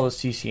I'll just call this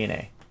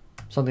CCNA.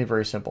 Something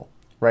very simple.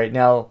 Right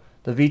now,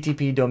 the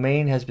VTP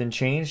domain has been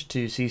changed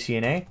to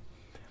CCNA.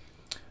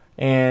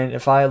 And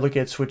if I look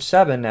at switch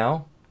 7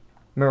 now,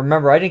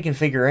 remember I didn't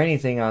configure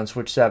anything on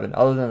switch 7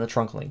 other than the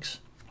trunk links.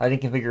 I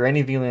didn't configure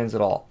any VLANs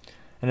at all.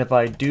 And if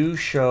I do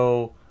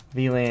show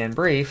VLAN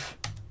brief,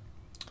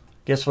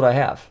 guess what I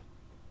have?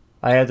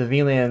 I have the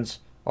VLANs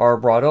are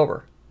brought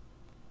over.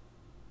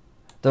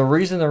 The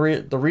reason the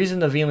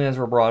VLANs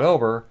were brought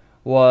over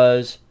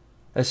was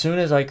as soon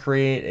as I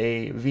create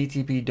a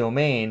VTP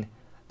domain,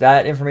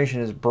 that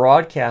information is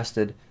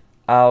broadcasted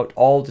out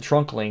all the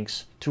trunk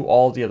links to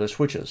all the other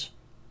switches.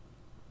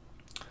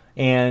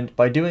 And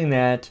by doing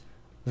that,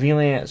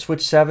 VLAN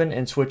switch 7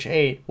 and switch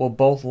 8 will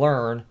both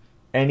learn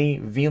any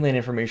VLAN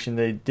information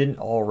they didn't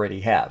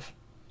already have.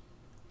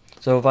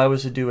 So if I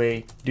was to do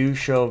a do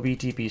show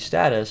VTP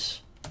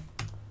status,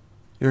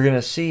 you're going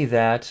to see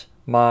that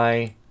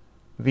my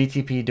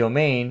VTP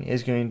domain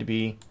is going to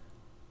be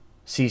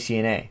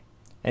CCNA.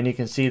 And you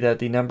can see that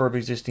the number of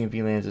existing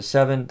VLANs is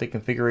 7, the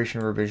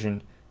configuration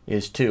revision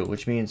is 2,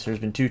 which means there's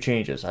been 2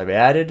 changes. I've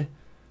added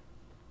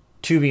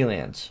 2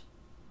 VLANs,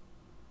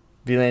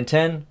 VLAN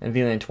 10 and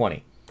VLAN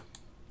 20.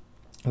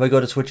 If I go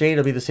to switch 8,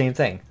 it'll be the same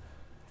thing.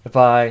 If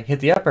I hit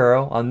the up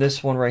arrow on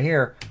this one right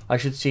here, I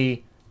should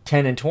see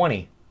 10 and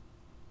 20.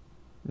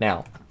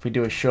 Now, if we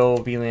do a show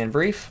VLAN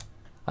brief,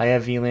 I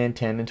have VLAN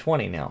 10 and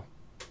 20 now,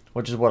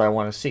 which is what I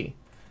want to see.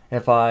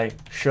 If I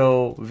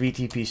show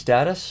VTP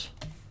status,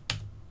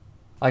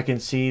 I can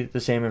see the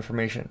same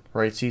information,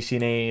 right?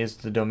 CCNA is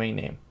the domain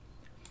name.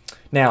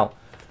 Now,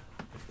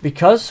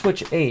 because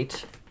switch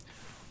 8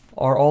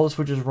 are all the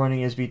switches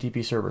running as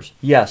VTP servers?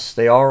 Yes,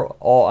 they are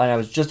all, and I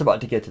was just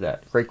about to get to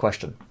that. Great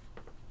question.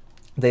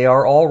 They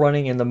are all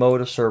running in the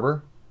mode of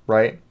server,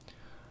 right?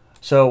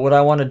 So what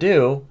I want to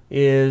do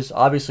is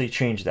obviously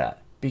change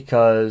that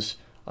because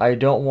I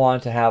don't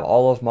want to have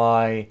all of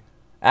my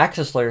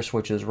access layer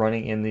switches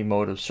running in the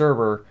mode of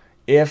server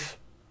if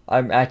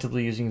I'm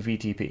actively using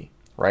VTP,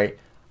 right?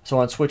 So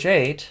on switch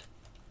 8,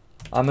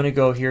 I'm going to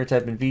go here,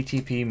 type in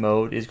VTP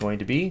mode is going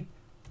to be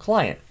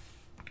client,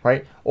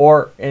 right?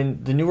 Or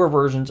in the newer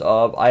versions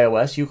of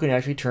iOS, you can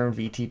actually turn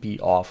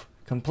VTP off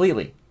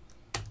completely.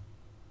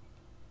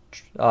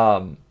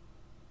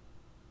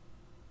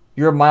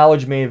 Your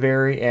mileage may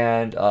vary,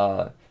 and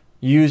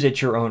use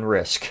at your own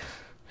risk.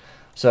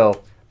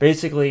 So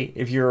basically,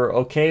 if you're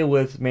okay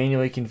with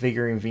manually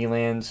configuring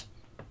VLANs,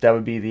 that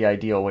would be the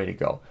ideal way to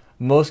go.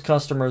 Most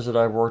customers that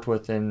I've worked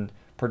with in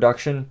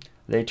production,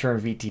 they turn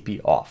VTP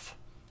off.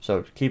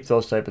 So keep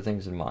those type of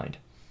things in mind.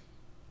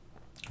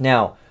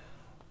 Now,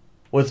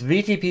 with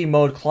VTP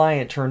mode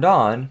client turned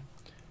on,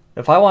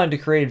 if I wanted to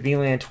create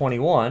VLAN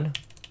 21,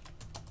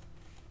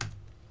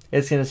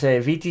 it's going to say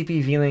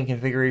VTP VLAN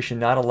configuration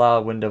not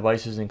allowed when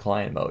devices in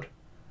client mode.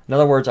 In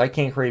other words, I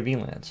can't create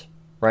VLANs,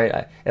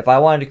 right? If I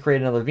wanted to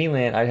create another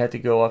VLAN, I'd have to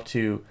go up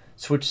to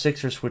switch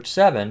 6 or switch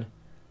 7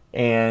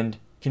 and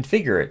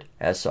configure it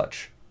as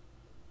such,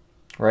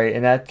 right?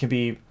 And that can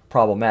be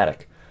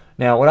problematic.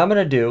 Now, what I'm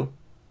going to do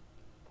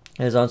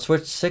is on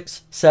switch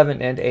 6,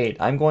 7, and 8,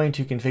 I'm going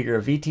to configure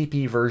a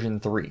VTP version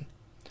 3.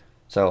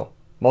 So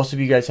most of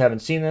you guys haven't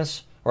seen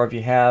this, or if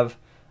you have,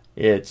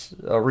 it's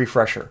a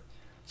refresher.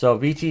 So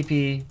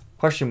VTP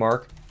question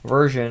mark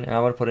version, and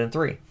I'm going to put in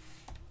 3.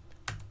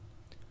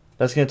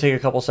 That's going to take a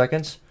couple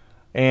seconds,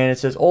 and it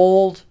says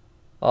old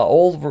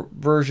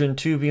version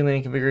 2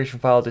 VLAN configuration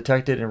file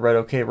detected and read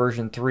OK.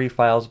 Version 3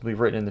 files will be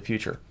written in the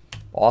future.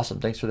 Awesome,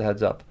 thanks for the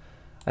heads up.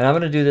 And I'm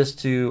going to do this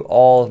to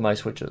all of my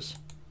switches.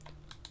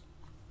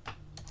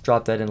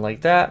 Drop that in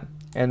like that,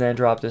 and then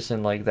drop this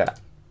in like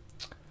that.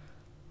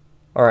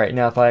 All right,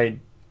 now if I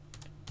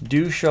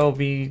do show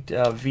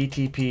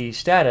VTP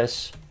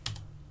status,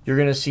 you're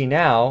going to see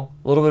now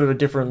a little bit of a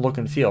different look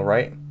and feel,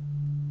 right?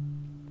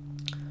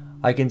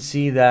 I can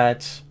see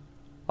that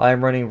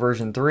I'm running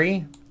version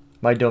 3.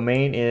 My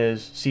domain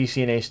is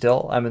CCNA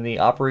still. I'm in the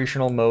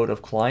operational mode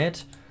of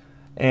client.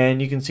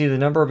 And you can see the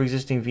number of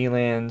existing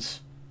VLANs,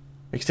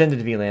 extended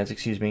VLANs,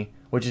 excuse me,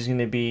 which is going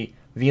to be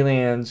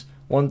VLANs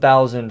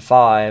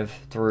 1005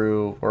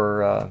 through,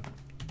 or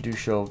do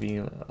show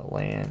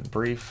VLAN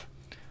brief,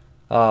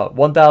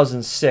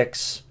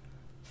 1006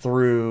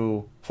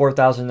 through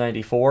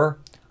 4094.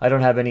 I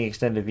don't have any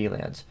extended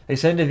VLANs.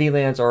 Extended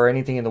VLANs are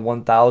anything in the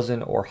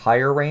 1000 or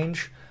higher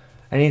range.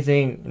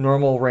 Anything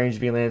normal range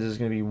VLANs is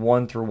going to be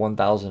 1 through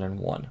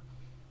 1001.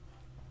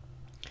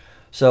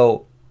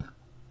 So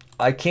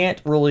I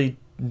can't really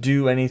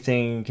do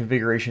anything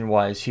configuration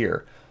wise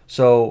here.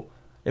 So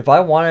if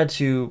I wanted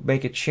to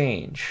make a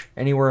change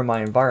anywhere in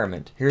my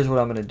environment, here's what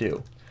I'm going to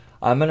do.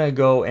 I'm going to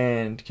go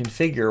and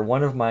configure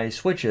one of my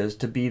switches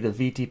to be the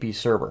VTP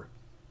server,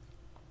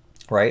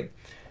 right?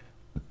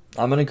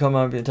 I'm going to come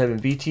up and type in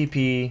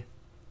VTP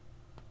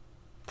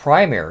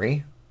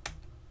primary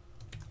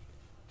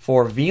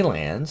for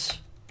VLANs,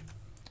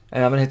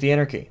 and I'm going to hit the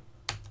enter key.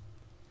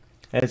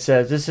 And it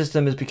says this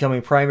system is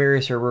becoming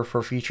primary server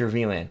for future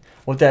VLAN.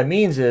 What that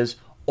means is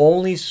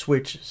only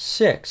switch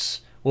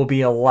 6 will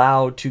be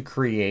allowed to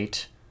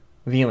create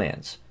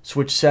VLANs.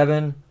 Switch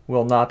 7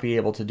 will not be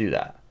able to do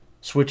that.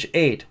 Switch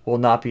 8 will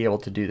not be able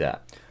to do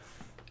that.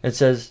 It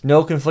says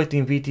no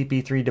conflicting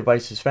VTP3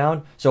 devices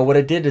found. So what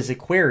it did is it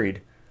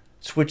queried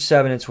switch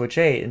 7 and switch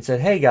 8 and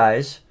said, hey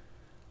guys,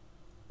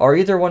 are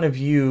either one of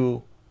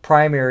you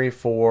primary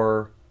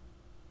for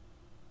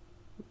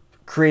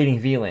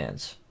creating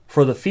VLANs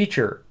for the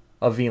feature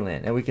of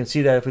VLAN? And we can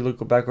see that if we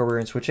look back over here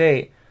in switch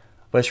 8,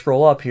 if I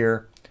scroll up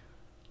here,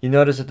 you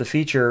notice that the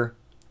feature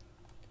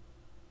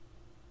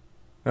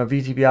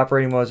VTP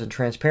operating modes and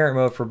transparent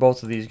mode for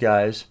both of these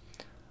guys,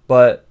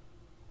 but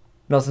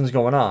nothing's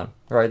going on,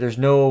 right? There's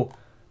no,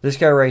 this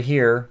guy right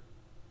here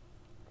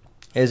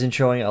isn't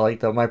showing,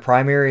 like my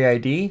primary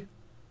ID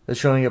is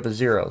showing up as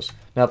zeros.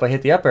 Now if I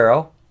hit the up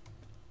arrow,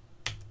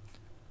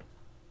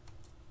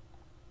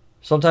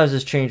 sometimes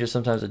this changes,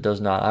 sometimes it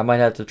does not. I might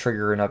have to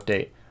trigger an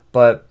update,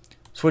 but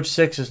switch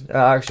 6 is,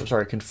 actually,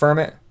 sorry, confirm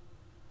it,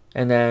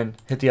 and then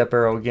hit the up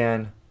arrow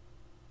again.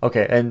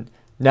 Okay, and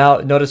now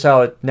notice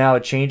how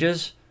it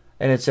changes,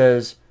 and it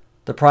says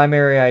the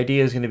primary ID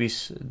is going to be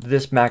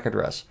this MAC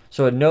address.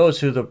 So it knows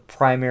who the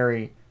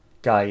primary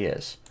guy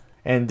is.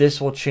 And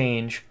this will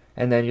change,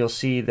 and then you'll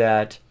see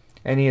that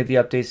any of the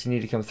updates that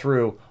need to come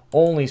through,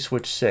 only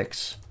switch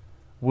 6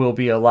 will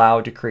be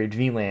allowed to create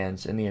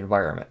VLANs in the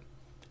environment.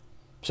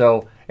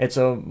 So it's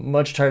a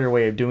much tighter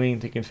way of doing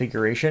the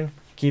configuration.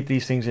 Keep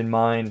these things in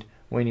mind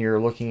when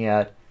you're looking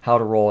at how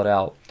to roll it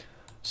out.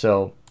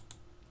 So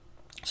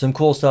some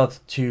cool stuff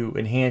to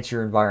enhance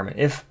your environment.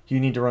 If you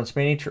need to run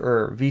spanning tree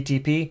or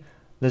VTP,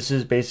 this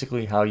is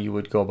basically how you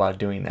would go about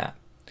doing that.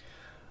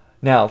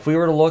 Now, if we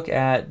were to look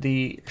at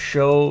the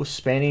show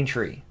spanning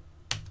tree,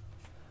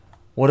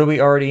 what are we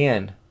already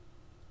in?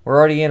 We're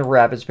already in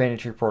rapid spanning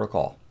tree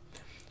protocol.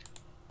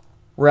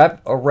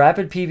 A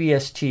rapid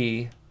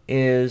PBST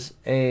is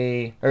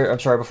I'm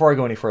sorry, before I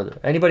go any further,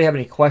 anybody have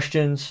any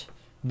questions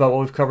about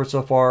what we've covered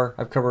so far?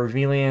 I've covered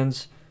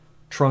VLANs,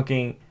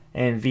 trunking,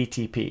 and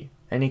VTP.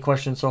 Any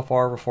questions so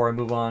far before I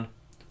move on?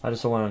 I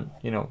just don't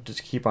want to,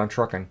 just keep on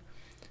trucking.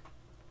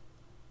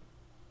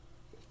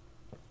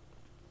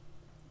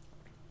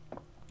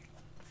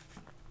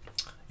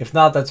 If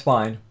not, that's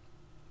fine.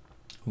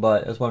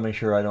 But I just want to make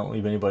sure I don't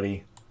leave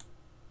anybody.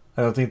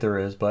 I don't think there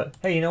is, but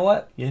hey, you know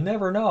what? You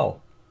never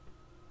know.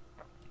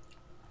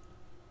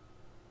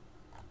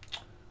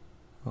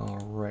 All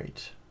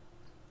right.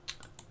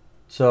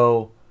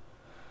 So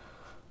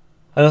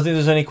I don't think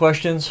there's any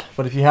questions,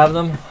 but if you have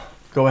them,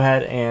 go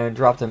ahead and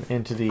drop them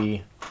into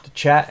the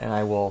chat, and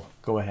I will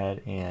go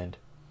ahead and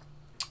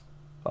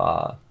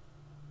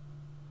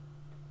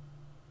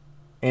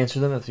answer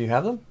them if you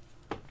have them.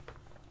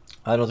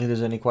 I don't think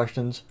there's any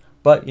questions,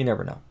 but you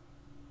never know.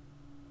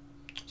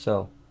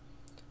 So,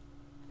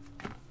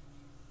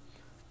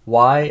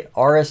 why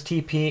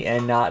RSTP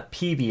and not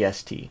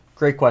PBST?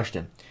 Great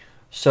question.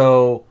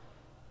 So,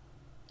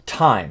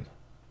 time.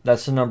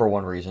 That's the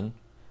 #1 reason.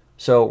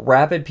 So,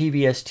 rapid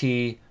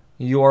PBST,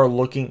 you are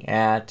looking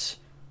at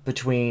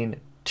between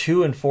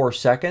 2 and 4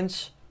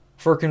 seconds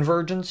for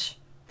convergence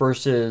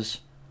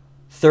versus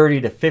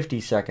 30 to 50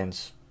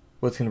 seconds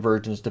with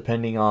convergence,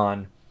 depending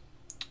on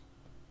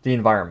the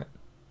environment.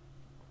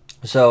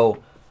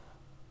 So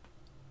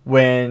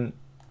when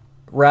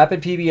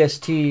rapid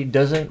PBST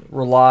doesn't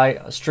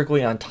rely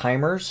strictly on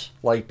timers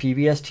like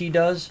PBST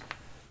does,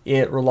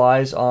 it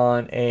relies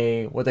on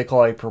what they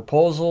call a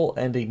proposal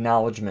and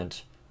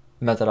acknowledgement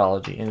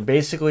methodology. And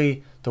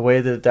basically the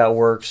way that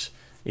works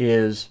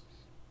is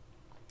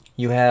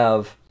you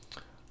have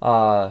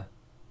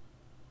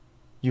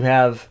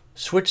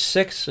switch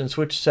 6 and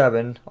switch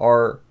 7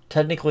 are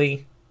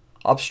technically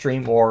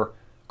upstream or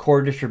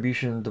core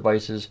distribution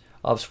devices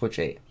of switch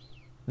 8.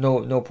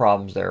 No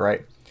problems there,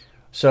 right?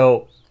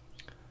 So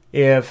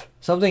if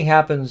something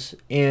happens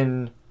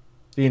in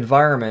the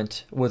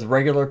environment with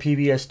regular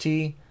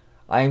PBST,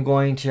 I'm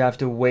going to have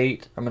to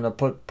wait. I'm going to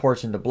put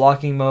ports into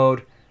blocking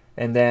mode,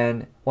 and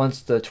then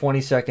once the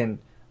 20-second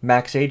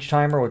max age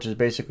timer, which is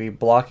basically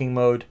blocking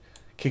mode,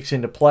 kicks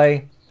into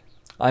play,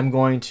 I'm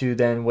going to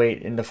then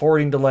wait in the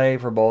forwarding delay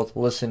for both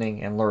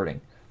listening and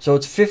learning. So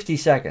it's 50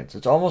 seconds.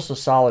 It's almost a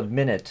solid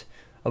minute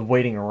of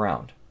waiting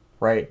around,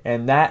 right?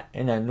 And that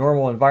in a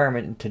normal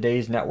environment in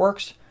today's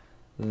networks,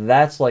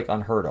 that's like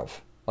unheard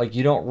of. Like,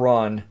 you don't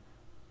run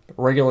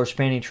regular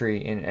spanning tree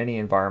in any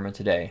environment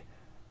today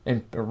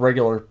in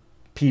regular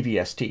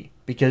PBST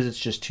because it's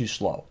just too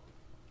slow.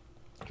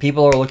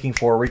 People are looking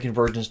for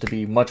reconvergence to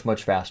be much,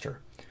 much faster.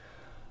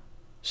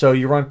 So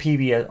you run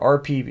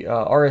RSTP.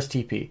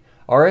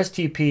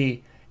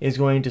 RSTP is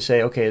going to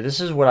say, okay, this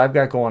is what I've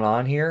got going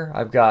on here.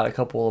 I've got a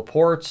couple of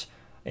ports,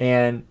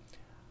 and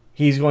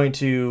he's going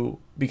to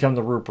become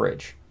the root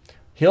bridge.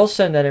 He'll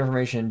send that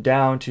information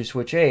down to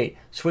switch 8.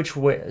 Switch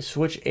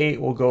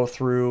 8 will go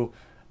through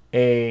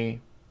a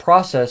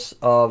process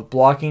of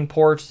blocking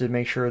ports to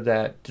make sure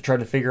that, to try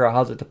to figure out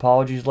how the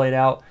topology is laid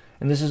out.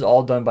 And this is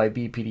all done by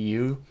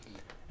BPDU.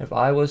 If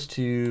I was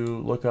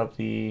to look up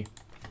the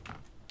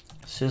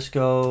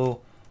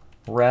Cisco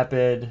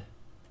Rapid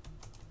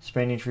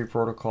Spanning Tree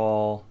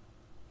Protocol,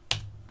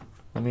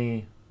 let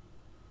me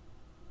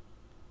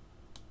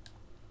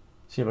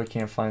see if I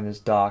can't find this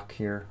doc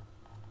here.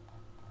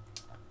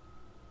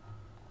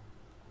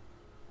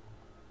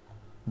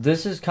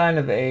 This is kind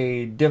of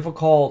a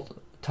difficult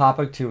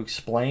topic to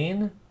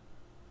explain,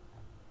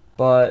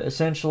 but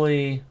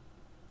essentially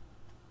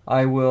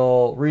I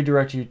will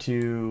redirect you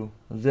to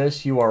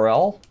this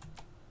URL.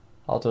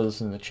 I'll throw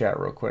this in the chat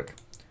real quick.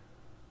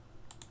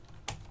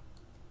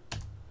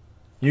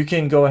 You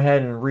can go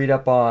ahead and read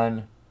up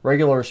on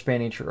regular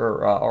spanning tree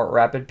or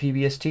rapid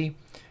PBST,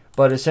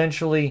 but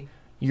essentially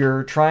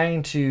you're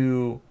trying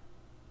to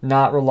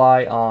not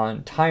rely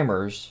on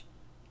timers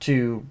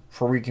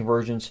for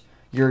reconvergence.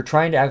 You're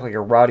trying to act like a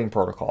routing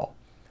protocol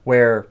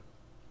where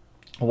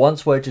one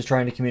switch is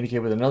trying to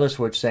communicate with another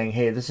switch saying,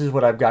 hey, this is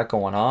what I've got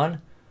going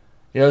on.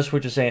 The other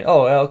switch is saying,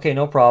 oh, okay,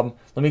 no problem.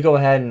 Let me go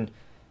ahead and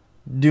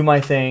do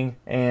my thing,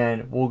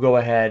 and we'll go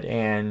ahead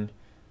and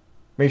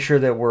make sure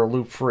that we're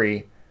loop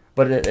free.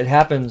 But it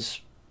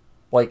happens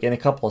like in a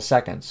couple of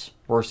seconds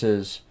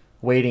versus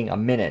waiting a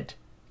minute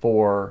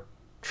for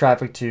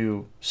traffic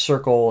to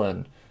circle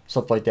and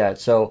stuff like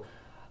that. So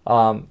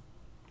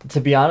to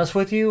be honest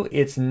with you,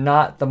 it's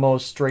not the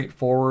most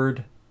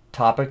straightforward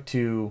topic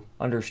to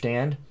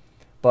understand,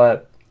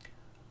 and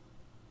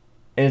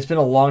it's been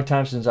a long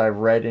time since I've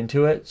read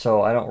into it,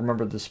 so I don't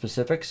remember the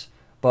specifics,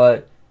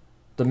 but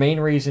the main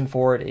reason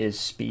for it is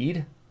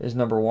speed is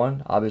number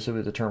one, obviously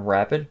with the term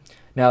rapid.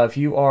 Now, if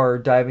you are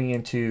diving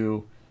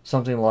into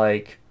something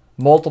like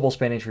multiple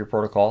spanning tree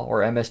protocol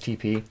or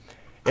MSTP,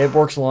 it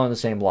works along the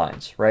same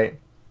lines, right?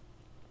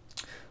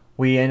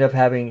 We end up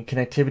having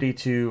connectivity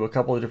to a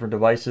couple of different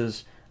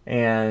devices,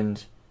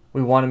 and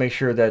we want to make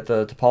sure that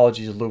the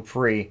topology is loop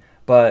free,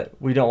 but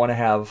we don't want to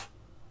have,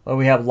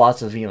 we have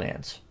lots of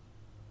VLANs.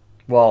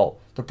 Well,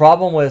 the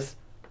problem with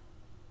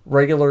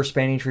regular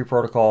spanning tree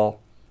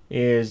protocol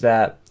is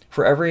that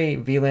for every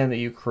VLAN that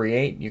you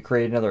create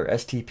another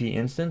STP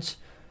instance,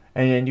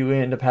 and then you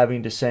end up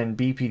having to send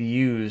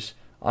BPDUs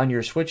on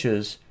your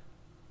switches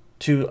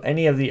to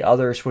any of the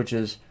other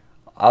switches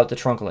out the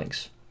trunk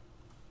links.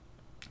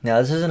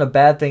 Now, this isn't a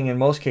bad thing in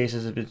most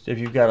cases. If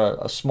you've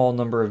got a small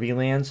number of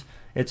VLANs,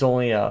 it's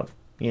only 10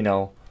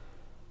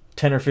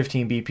 or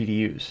 15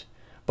 BPDUs.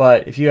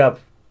 But if you have a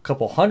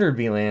couple hundred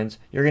VLANs,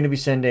 you're going to be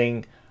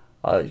sending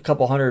a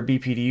couple hundred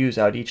BPDUs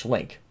out each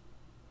link.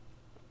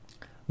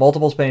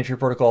 Multiple spanning tree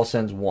protocol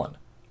sends one,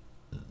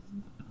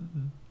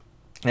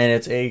 and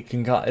it's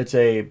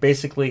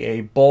basically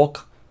a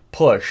bulk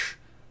push.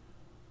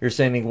 You're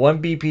sending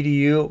one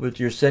BPDU, but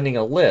you're sending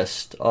a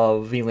list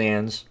of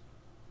VLANs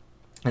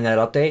in that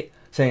update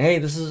saying, hey,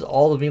 this is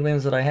all the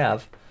VLANs that I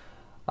have.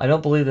 I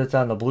don't believe that's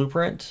on the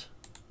blueprint.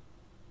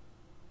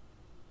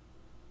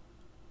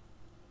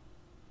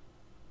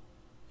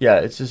 Yeah,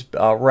 it's just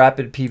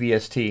rapid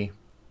PBST.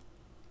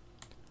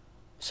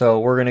 So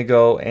we're going to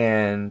go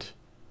and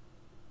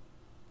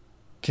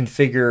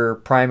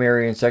configure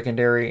primary and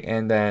secondary,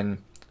 and then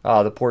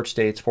the port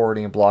states,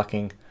 forwarding and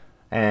blocking,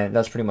 and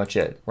that's pretty much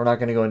it. We're not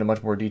going to go into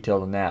much more detail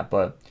than that,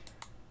 but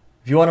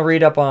if you want to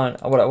read up on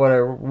what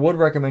I would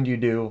recommend you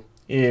do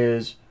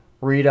is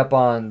read up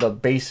on the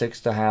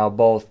basics to how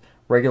both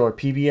regular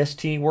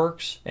PBST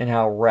works and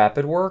how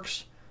rapid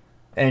works,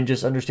 and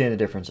just understand the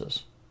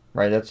differences,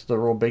 right? That's the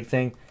real big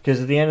thing,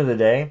 because at the end of the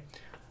day,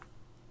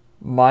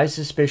 my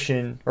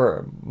suspicion,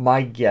 or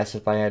my guess,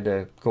 if I had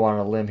to go on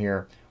a limb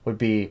here, would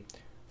be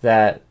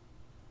that,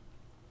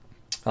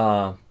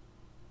 yeah,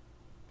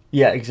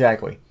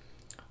 exactly.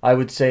 I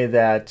would say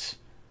that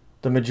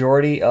the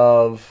majority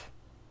of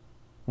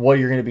what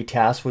you're going to be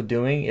tasked with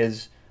doing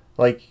is,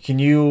 like, can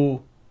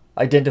you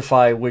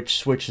identify which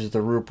switch is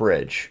the root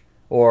bridge?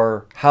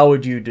 Or how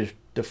would you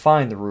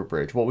define the root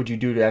bridge? What would you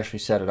do to actually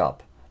set it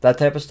up? That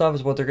type of stuff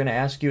is what they're going to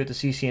ask you at the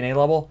CCNA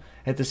level.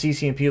 At the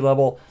CCNP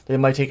level, they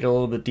might take it a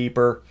little bit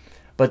deeper.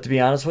 But to be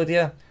honest with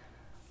you,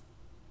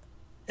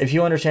 if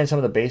you understand some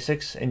of the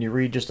basics and you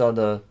read just on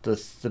the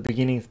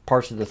beginning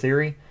parts of the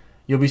theory,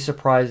 you'll be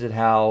surprised at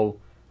how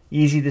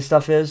easy this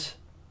stuff is.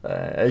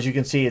 As you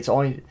can see, it's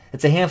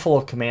a handful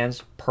of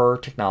commands per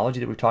technology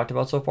that we've talked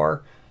about so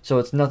far. So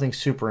it's nothing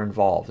super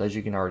involved, as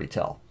you can already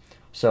tell.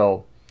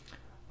 So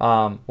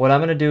what I'm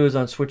going to do is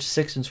on switch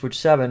 6 and switch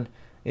 7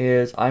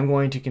 is I'm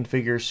going to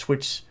configure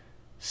switch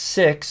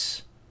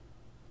 6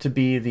 to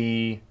be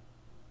the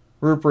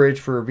root bridge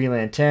for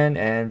VLAN 10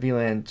 and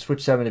VLAN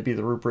switch 7 to be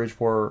the root bridge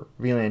for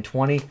VLAN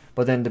 20,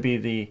 but then to be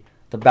the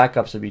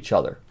backups of each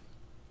other.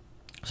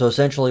 So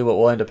essentially what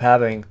we'll end up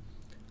having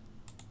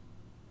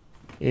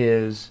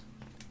is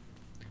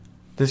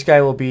this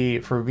guy will be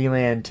for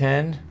VLAN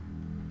 10,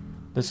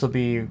 this will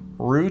be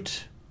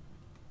root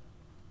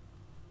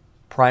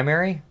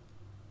primary,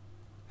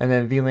 and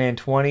then VLAN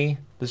 20,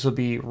 this will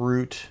be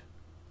root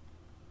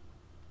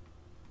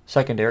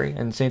secondary,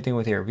 and same thing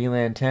with here,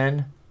 VLAN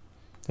 10,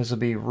 this will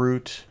be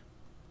root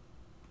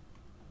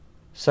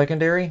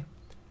secondary,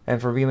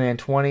 and for VLAN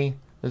 20,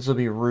 this will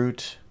be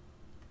root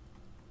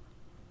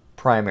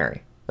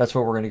primary. That's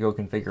what we're going to go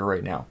configure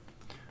right now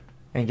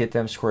and get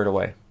them squared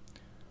away.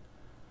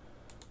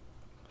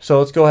 So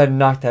let's go ahead and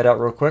knock that out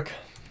real quick.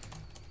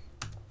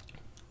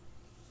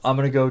 I'm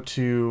going to go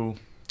to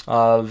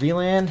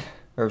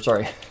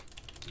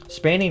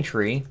spanning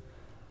tree,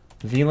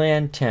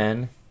 VLAN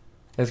 10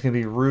 is going to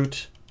be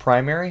root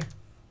primary,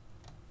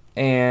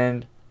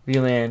 and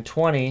VLAN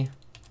 20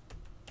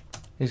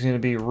 is going to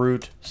be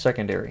root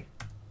secondary.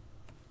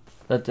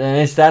 And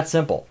it's that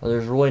simple.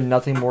 There's really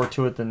nothing more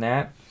to it than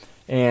that.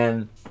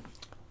 And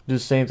do the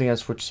same thing as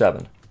switch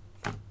 7.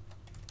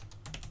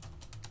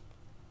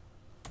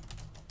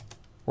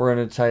 We're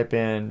going to type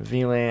in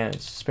VLAN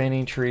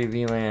spanning tree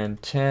VLAN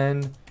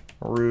 10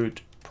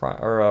 root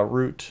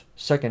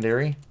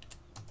secondary,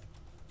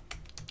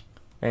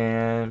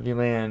 and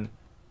VLAN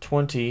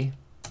 20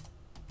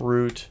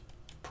 root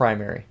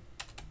primary.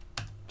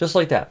 Just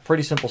like that.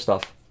 Pretty simple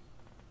stuff.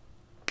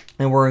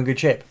 And we're in good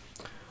shape.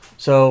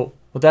 So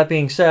with that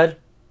being said,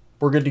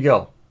 we're good to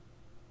go.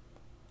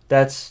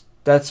 That's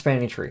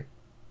spanning tree.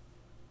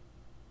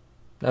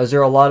 Now, is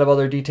there a lot of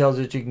other details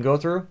that you can go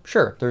through?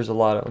 Sure, there's a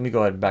lot of, let me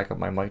go ahead and back up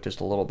my mic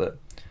just a little bit.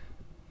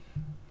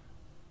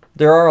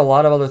 There are a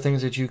lot of other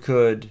things that you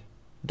could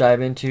dive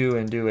into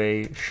and do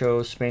a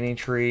show spanning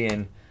tree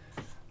and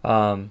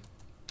all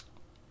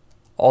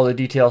the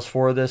details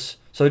for this.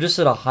 So just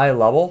at a high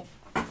level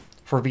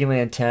for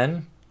VLAN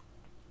 10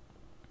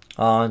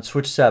 on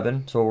switch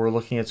 7, so we're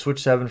looking at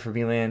switch 7 for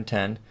VLAN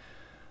 10,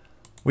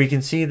 we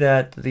can see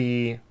that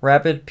the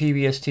rapid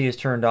PBST is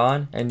turned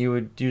on, and you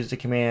would use the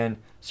command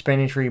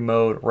spanning tree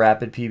mode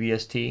rapid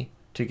PBST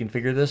to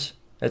configure this.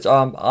 It's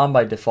on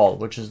by default,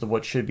 which is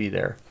what should be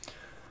there.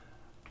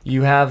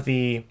 You have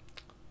the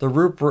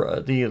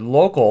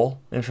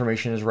local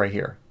information is right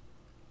here,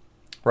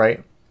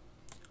 right?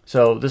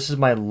 So this is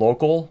my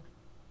local,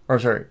 or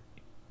sorry,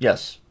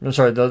 yes, I'm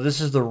sorry, though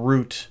this is the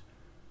root.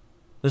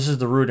 This is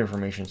the root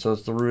information, so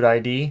it's the root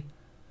ID,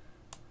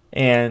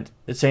 and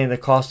it's saying the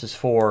cost is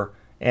 4,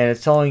 and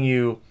it's telling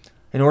you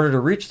in order to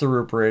reach the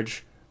root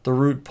bridge, the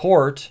root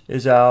port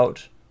is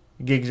out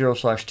gig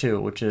 0/2,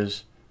 which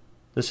is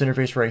this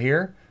interface right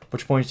here,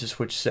 which points to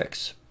switch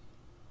 6.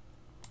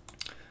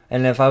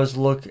 And if I was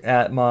to look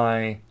at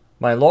my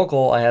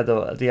local, I had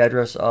the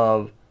address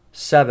of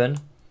 7,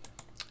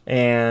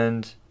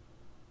 and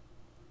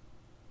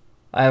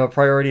I have a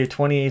priority of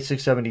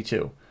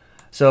 28,672.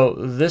 So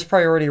this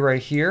priority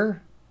right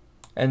here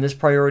and this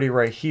priority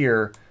right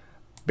here,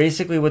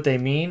 basically what they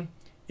mean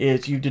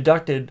is you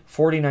deducted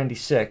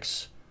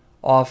 4096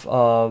 off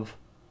of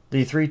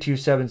the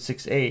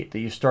 32768 that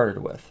you started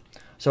with.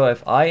 So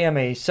if I am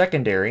a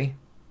secondary,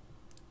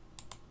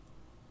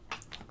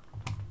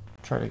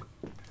 if I'm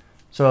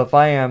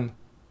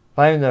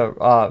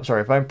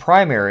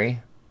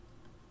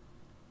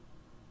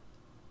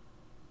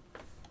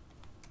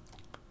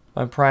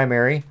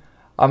primary,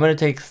 I'm going to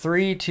take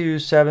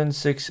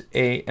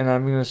 32768 and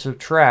I'm going to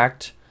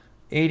subtract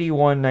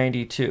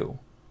 8192.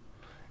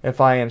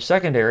 If I am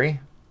secondary,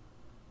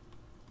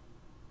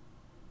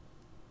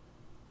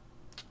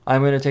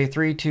 I'm going to take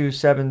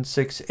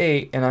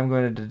 32768 and I'm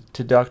going to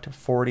deduct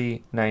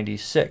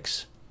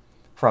 4096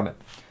 from it.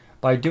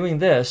 By doing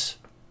this,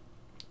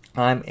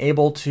 I'm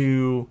able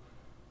to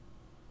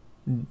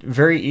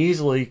very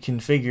easily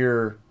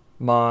configure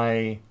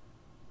my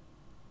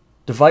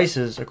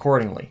devices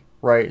accordingly,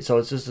 right? So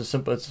it's just a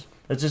simple, it's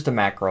just a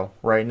macro,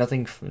 right?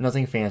 Nothing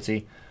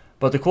fancy.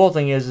 But the cool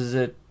thing is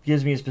it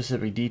gives me a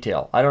specific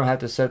detail. I don't have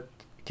to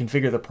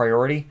configure the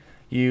priority.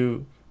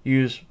 You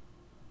use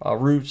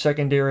root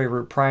secondary,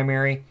 root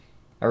primary,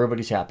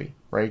 everybody's happy,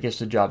 right? It gets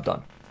the job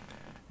done.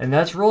 And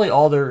that's really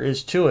all there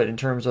is to it in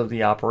terms of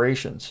the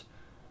operations.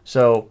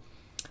 So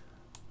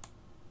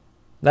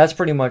that's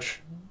pretty much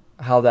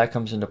how that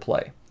comes into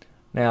play.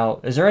 Now,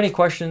 is there any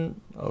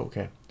question?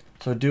 Okay.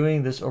 So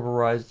doing this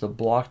overrides the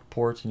blocked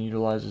ports and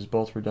utilizes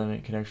both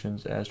redundant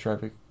connections as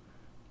traffic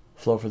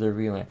flow for their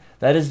VLAN.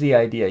 That is the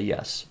idea,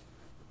 yes.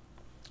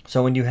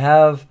 So when you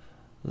have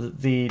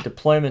the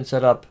deployment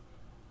set up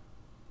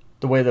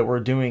the way that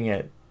we're doing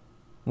it,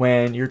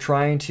 when you're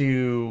trying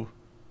to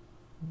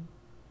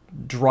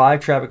drive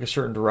traffic a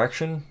certain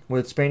direction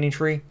with spanning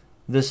tree,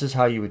 this is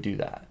how you would do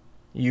that.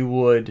 You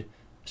would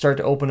start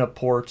to open up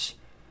ports,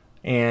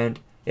 and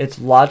it's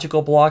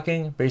logical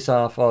blocking based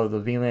off of the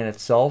VLAN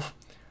itself.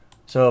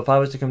 So if I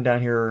was to come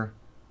down here,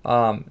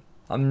 I'm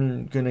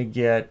going to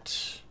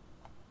get,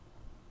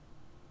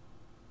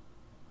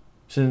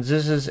 since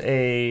this is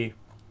a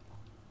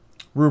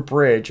root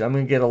bridge, I'm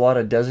going to get a lot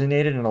of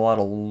designated and a lot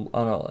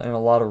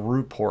of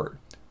root port.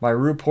 My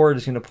root port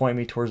is going to point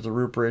me towards the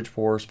root bridge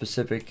for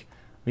specific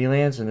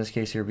VLANs, in this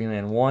case here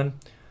VLAN 1.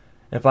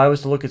 If I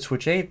was to look at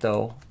switch 8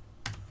 though,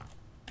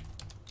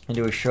 and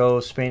do a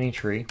show spanning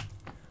tree,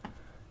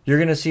 you're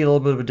going to see a little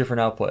bit of a different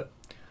output.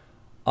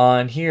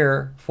 On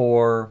here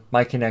for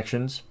my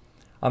connections,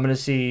 I'm going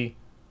to see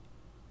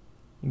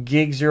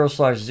gig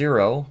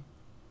 0/0,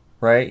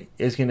 right,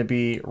 is going to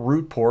be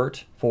root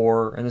port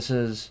for, and this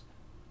is,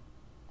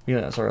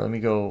 sorry, let me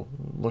go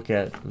look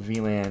at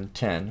VLAN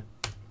 10.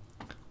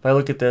 If I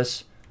look at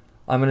this,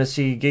 I'm going to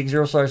see gig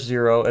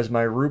 0/0 as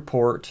my root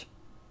port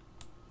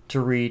to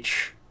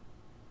reach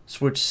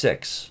switch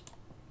 6,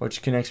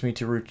 which connects me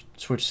to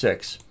switch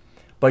 6.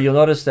 But you'll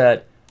notice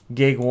that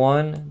gig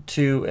 1,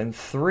 2, and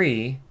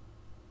 3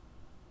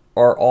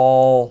 are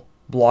all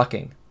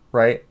blocking,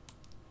 right?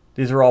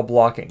 These are all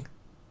blocking.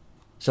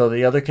 So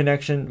the other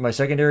connection, my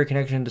secondary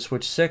connection to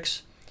switch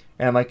 6,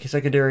 and my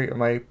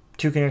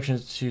two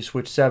connections to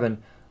switch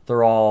 7,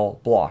 they're all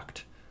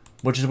blocked,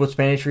 which is what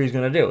spanning tree is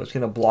going to do. It's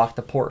going to block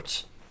the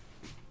ports.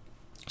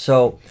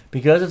 So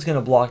because it's going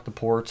to block the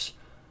ports,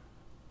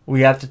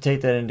 we have to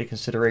take that into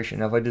consideration.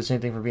 Now if I do the same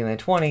thing for VLAN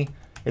 20,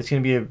 it's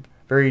going to be a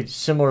very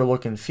similar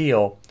look and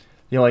feel.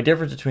 The only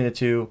difference between the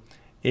two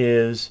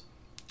is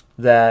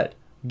that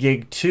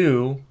gig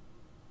 2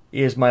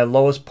 is my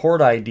lowest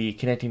port ID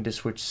connecting to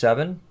switch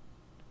 7.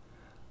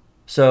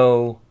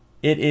 So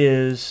it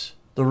is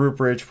the root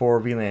bridge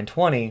for VLAN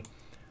 20.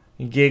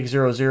 Gig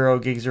 00,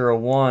 gig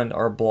 01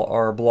 are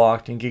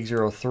blocked, and gig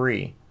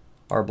 03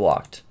 are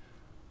blocked.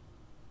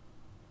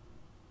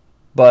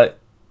 But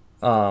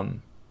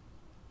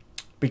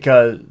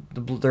because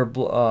they're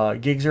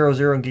gig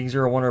 00 and gig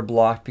 01 are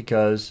blocked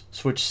because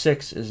switch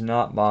 6 is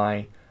not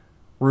my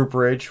root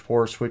bridge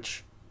for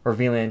switch or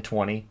VLAN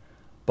 20,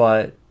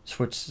 but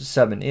switch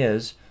 7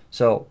 is.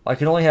 So I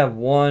can only have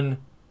one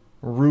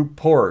root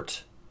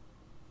port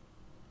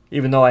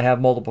even though I have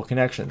multiple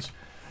connections.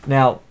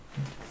 Now,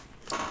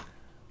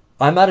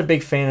 I'm not a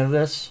big fan of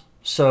this,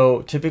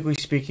 so typically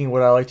speaking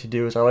what I like to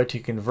do is I like to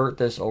convert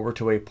this over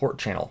to a port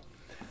channel.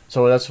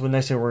 So that's the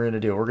next thing we're going to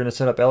do. We're going to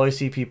set up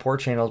LACP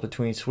port channels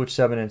between switch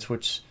 7 and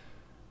switch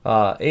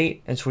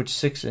 8 and switch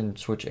 6 and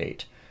switch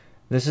 8.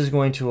 This is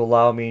going to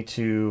allow me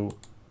to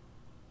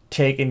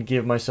take and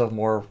give myself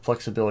more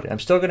flexibility. I'm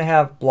still going to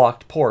have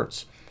blocked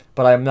ports,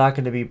 but I'm not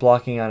going to be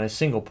blocking on a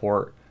single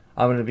port.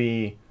 I'm going to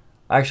be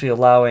actually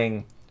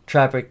allowing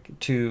traffic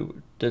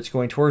that's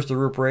going towards the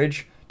root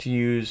bridge to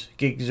use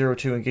gig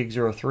 02 and gig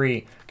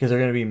 03 because they're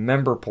going to be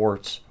member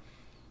ports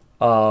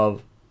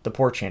of the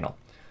port channel.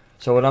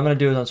 So what I'm going to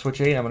do is on switch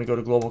 8, I'm going to go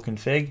to global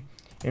config,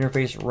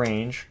 interface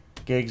range,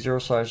 gig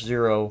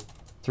 0/0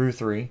 through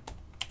 3,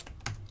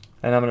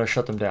 and I'm going to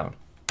shut them down.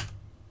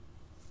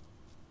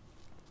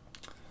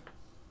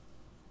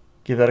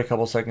 Give that a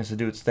couple seconds to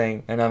do its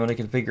thing, and I'm going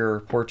to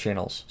configure port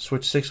channels.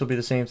 Switch 6 will be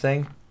the same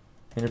thing.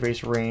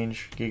 Interface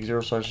range, gig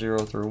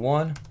 0/0 through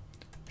 1.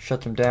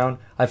 Shut them down.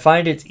 I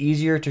find it's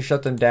easier to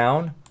shut them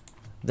down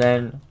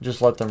than just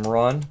let them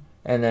run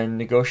and then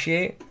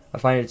negotiate. I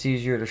find it's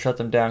easier to shut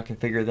them down,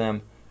 configure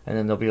them, and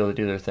then they'll be able to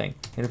do their thing.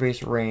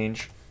 Interface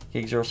range,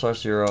 gig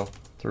 0/0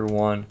 through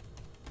 1,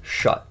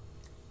 shut.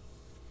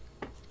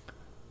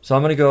 So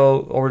I'm going to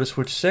go over to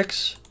switch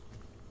 6,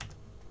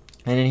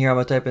 and in here I'm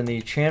going to type in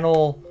the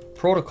channel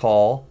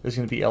protocol is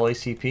going to be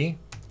LACP,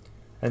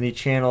 and the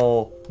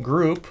channel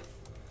group,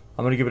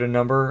 I'm going to give it a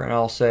number, and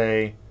I'll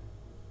say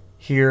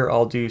here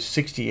I'll do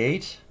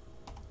 68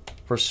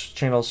 for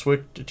channel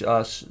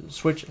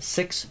switch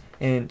 6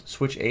 and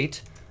switch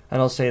 8,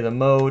 and I'll say the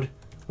mode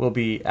will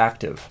be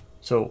active.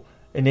 So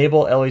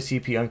enable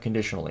LACP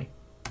unconditionally.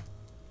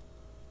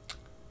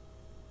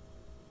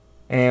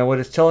 And what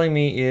it's telling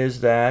me is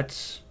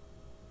that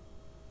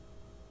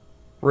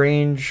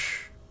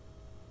range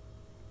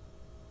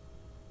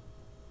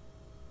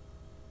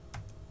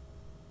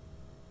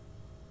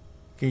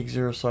gig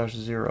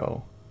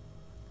 0/0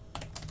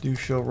 do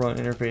show run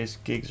interface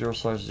gig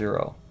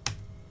 0/0.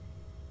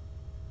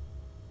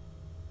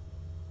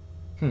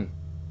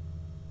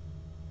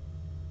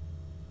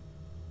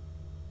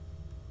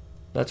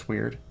 That's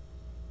weird.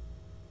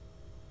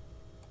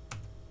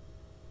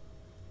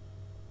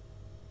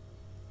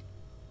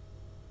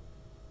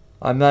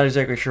 I'm not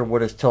exactly sure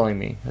what it's telling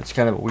me. It's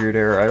kind of a weird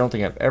error. I don't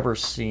think I've ever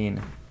seen.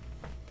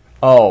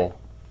 Oh.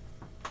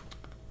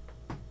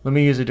 Let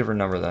me use a different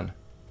number then.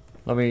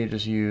 Let me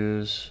just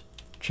use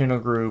channel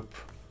group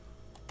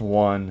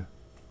 1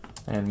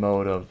 and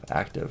mode of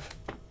active.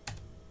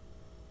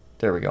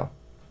 There we go.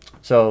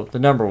 So the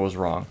number was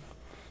wrong.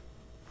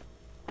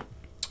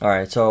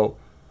 Alright, so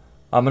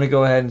I'm going to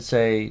go ahead and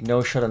say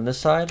no shut on this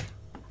side.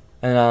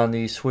 And on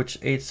the switch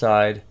 8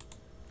 side,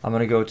 I'm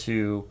going to go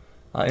to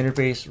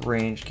interface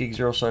range gig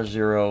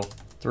 0/0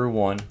 through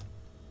 1.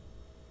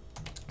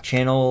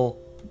 Channel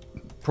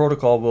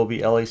protocol will be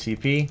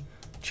LACP.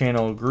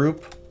 Channel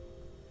group,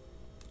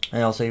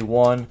 and I'll say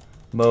 1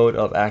 mode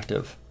of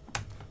active.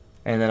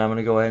 And then I'm going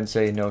to go ahead and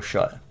say no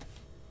shut.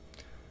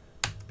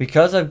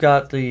 Because I've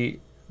got the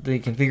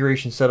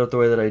configuration set up the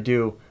way that I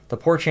do, the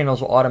port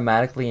channels will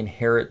automatically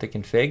inherit the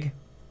config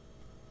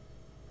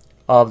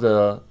of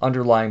the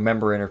underlying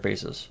member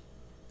interfaces.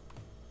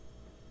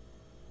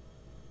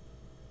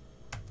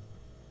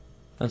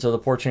 And so the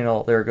port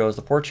channel, there goes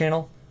the port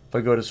channel. If I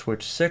go to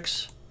switch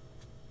 6,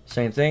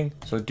 same thing.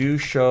 So do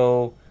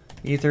show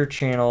Ether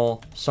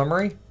channel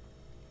summary,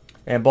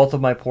 and both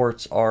of my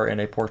ports are in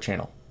a port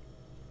channel.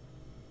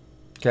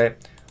 Okay,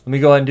 let me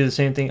go ahead and do the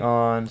same thing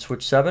on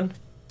switch 7.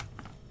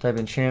 Type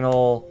in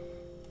channel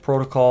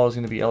protocol is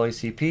going to be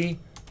LACP.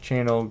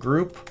 Channel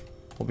group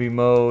will be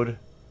mode,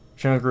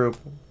 channel group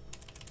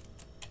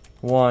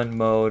 1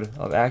 mode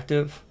of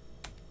active,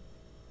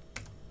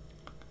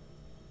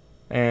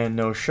 and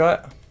no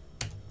shut.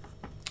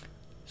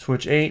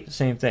 Switch 8,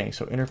 same thing.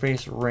 So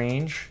interface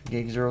range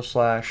gig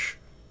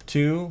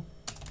 0/2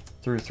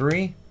 through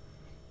 3.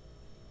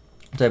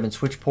 Type in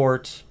switch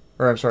port,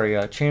 or I'm sorry,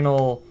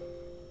 channel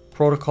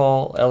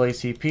protocol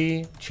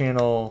LACP,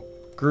 channel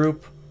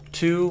group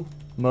 2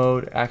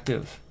 mode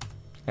active,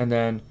 and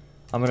then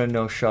I'm going to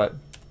no shut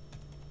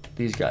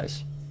these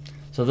guys.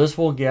 So this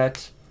will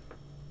get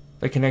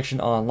the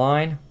connection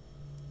online.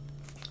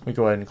 Let me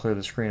go ahead and clear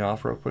the screen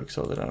off real quick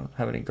so that I don't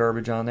have any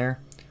garbage on there.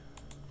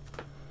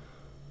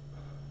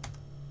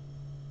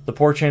 The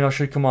port channel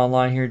should come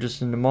online here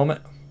just in a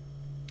moment.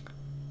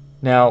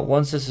 Now,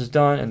 once this is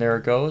done, and there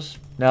it goes.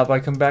 Now, if I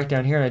come back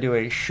down here and I do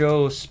a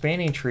show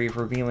spanning tree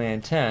for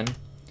VLAN 10,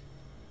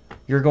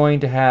 you're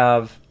going to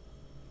have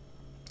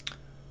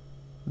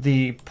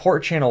the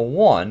port channel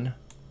 1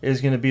 is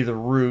going to be the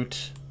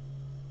root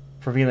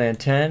for VLAN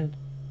 10,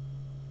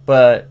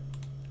 but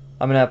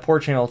I'm going to have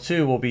port channel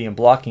 2 will be in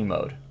blocking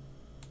mode.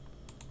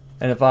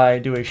 And if I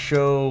do a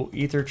show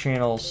Ether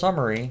channel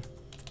summary,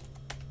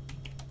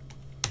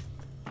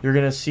 you're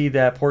going to see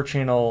that port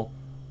channel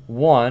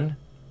 1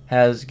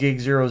 has gig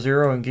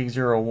 00 and gig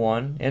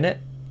 01 in it,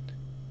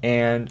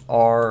 and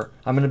I'm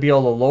going to be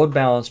able to load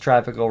balance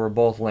traffic over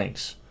both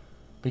links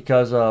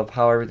because of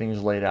how everything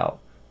is laid out.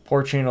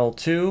 Port channel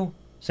 2,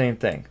 same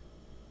thing.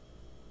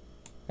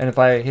 And if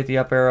I hit the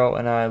up arrow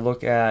and I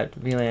look at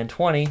VLAN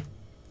 20,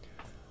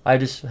 I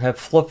just have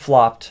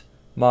flip-flopped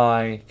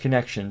my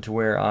connection to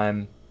where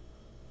I'm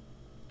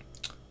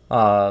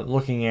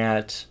looking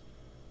at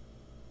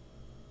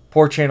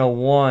port channel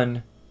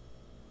 1.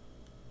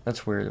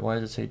 That's weird. Why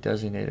does it say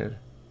designated?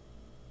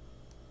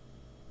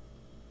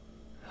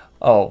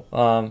 Oh,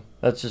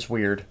 that's just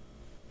weird.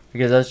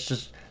 Because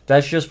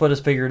that's just what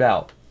is figured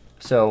out.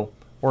 So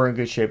we're in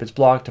good shape. It's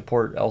blocked to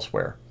port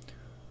elsewhere.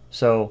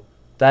 So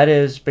that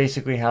is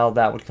basically how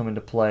that would come into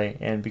play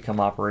and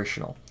become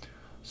operational.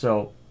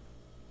 So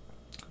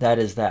that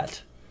is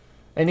that.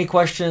 Any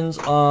questions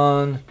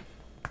on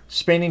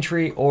spanning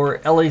tree or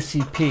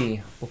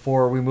LACP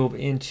before we move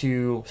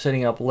into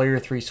setting up layer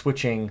 3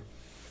 switching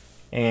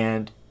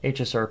and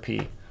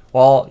HSRP?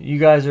 While you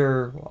guys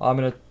are, I'm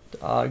going to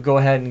go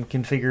ahead and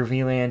configure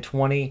VLAN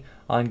 20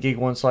 on gig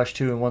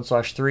 1/2 and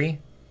 1/3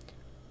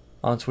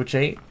 on switch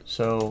 8.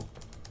 So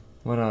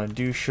I'm going to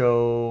do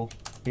show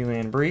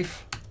VLAN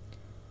brief,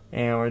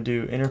 and we're going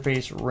to do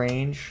interface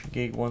range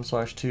gig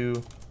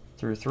 1/2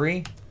 through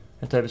 3,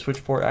 and type of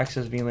switch port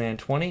access VLAN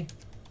 20,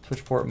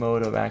 switch port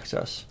mode of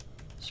access,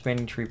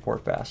 spanning tree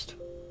port fast.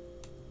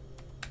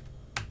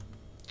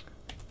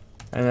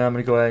 And then I'm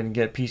going to go ahead and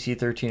get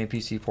PC13 and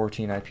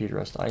PC14 IP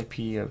address.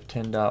 IP of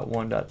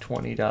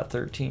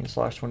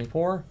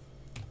 10.1.20.13/24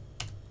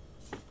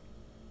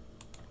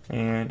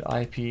 and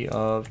IP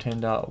of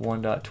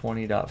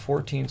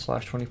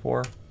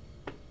 10.1.20.14/24,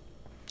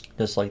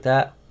 just like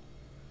that.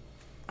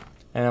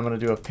 And I'm going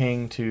to do a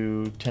ping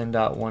to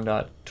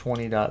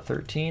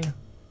 10.1.20.13.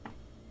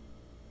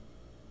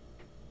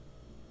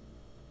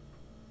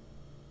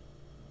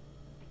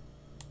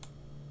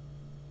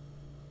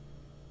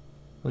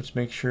 Let's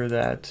make sure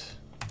that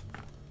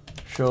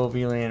show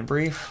VLAN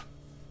brief,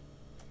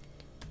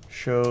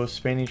 show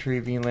spanning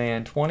tree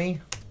VLAN 20.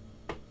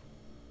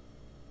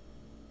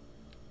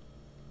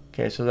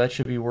 Okay, so that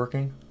should be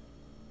working.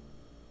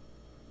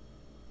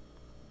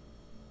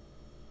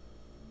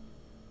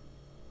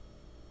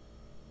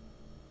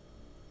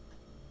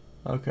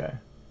 Okay.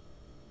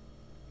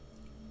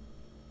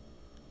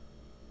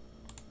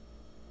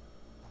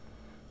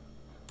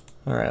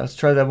 All right, let's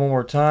try that one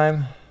more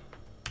time.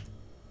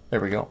 There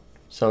we go.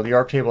 So the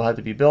ARP table had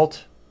to be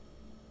built.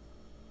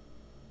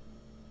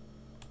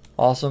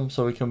 Awesome.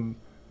 So we can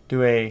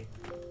do a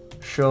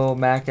show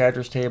MAC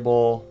address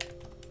table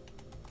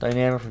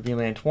dynamic for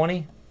VLAN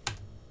 20.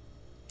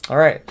 All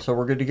right, so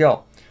we're good to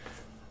go.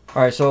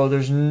 All right, so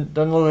doesn't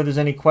look like there's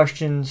any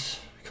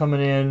questions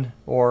coming in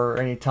or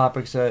any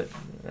topics that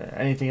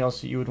anything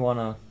else that you would want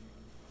to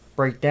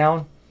break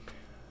down.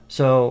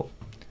 So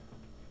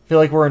I feel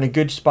like we're in a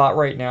good spot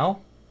right now.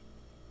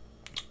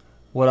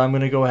 What I'm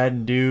going to go ahead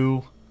and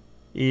do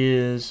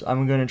is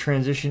I'm going to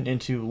transition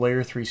into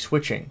layer 3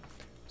 switching.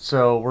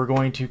 So we're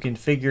going to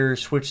configure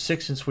switch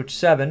 6 and switch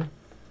 7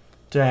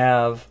 to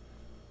have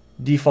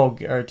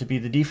default, or to be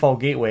the default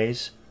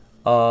gateways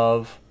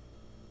of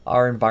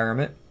our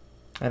environment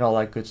and all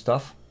that good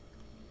stuff.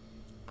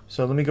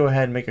 So let me go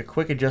ahead and make a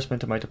quick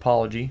adjustment to my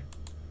topology.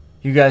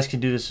 You guys can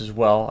do this as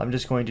well. I'm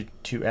just going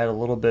to add a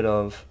little bit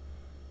of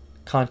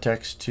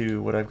context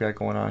to what I've got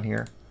going on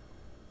here.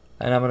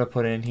 And I'm going to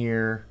put in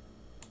here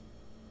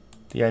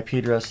the IP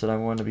address that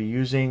I'm going to be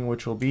using,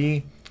 which will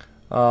be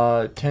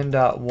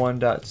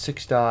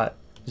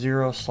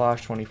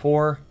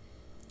 10.1.6.0/24.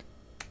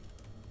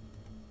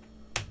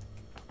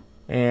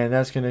 And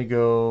that's going to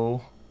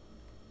go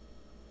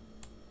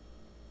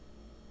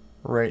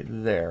right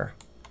there.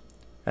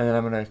 And then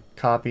I'm going to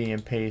copy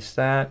and paste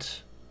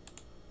that,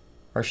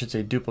 or I should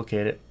say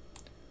duplicate it.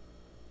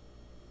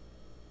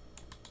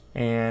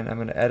 And I'm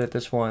going to edit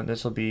this one.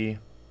 This will be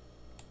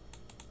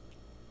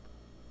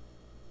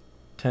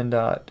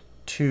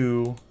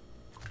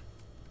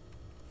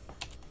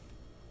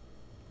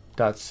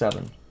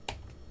 10.2.7.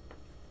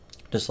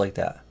 Just like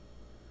that.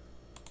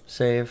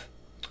 Save.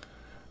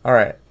 All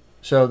right.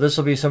 So this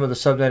will be some of the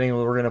subnetting that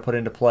we're going to put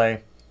into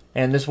play.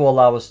 And this will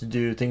allow us to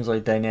do things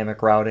like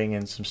dynamic routing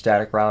and some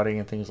static routing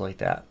and things like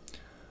that.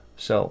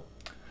 So,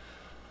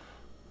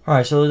 all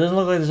right, so it doesn't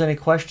look like there's any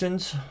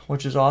questions,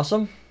 which is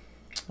awesome.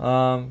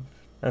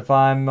 If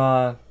I'm,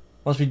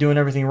 must be doing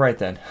everything right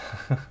then.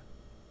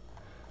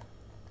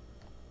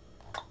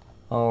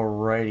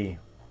 Alrighty.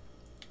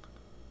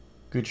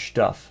 Good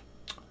stuff.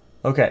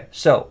 Okay,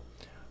 so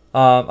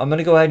I'm going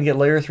to go ahead and get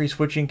layer 3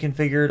 switching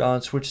configured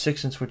on switch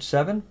 6 and switch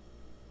 7.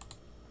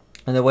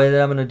 And the way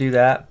that I'm going to do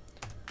that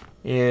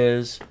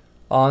is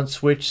on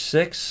switch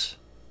 6,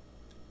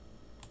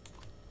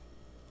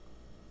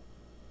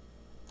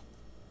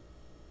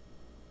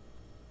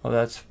 oh,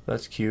 that's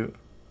cute.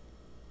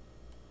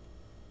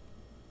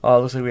 Oh,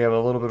 it looks like we have a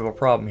little bit of a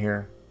problem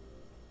here.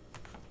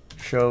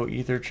 Show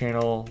ether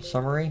channel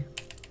summary.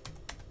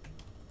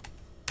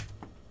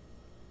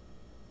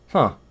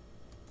 Huh.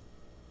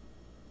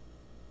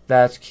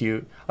 That's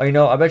cute. Oh, you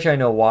know, I bet you I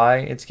know why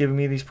it's giving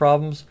me these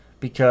problems,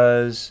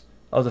 because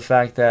of the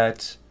fact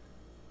that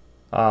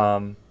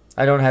I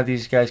don't have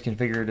these guys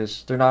configured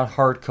as, they're not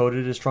hard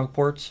coded as trunk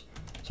ports.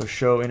 So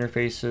show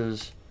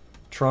interfaces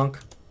trunk.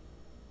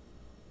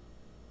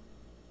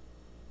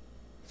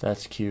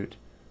 That's cute.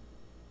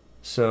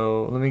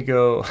 So let me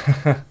go.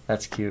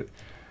 That's cute.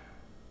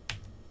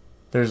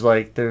 There's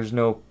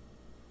no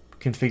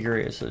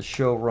configuration. It says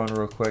show run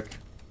real quick.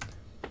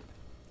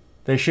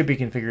 They should be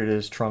configured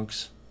as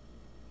trunks,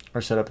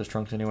 or set up as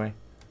trunks anyway.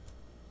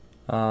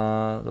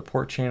 The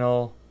port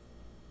channel.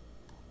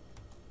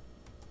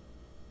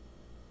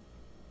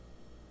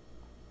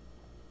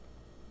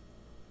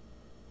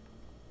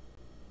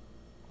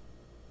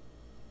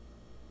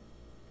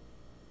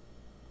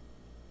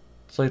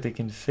 It's like the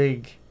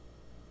config.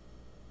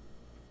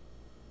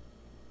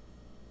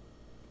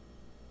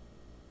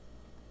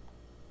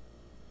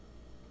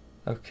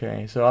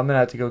 Okay, so I'm gonna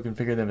have to go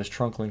configure them as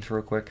trunk links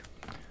real quick.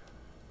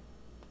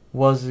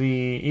 Was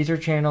the ether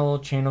channel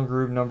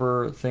group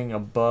number thing a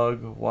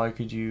bug? Why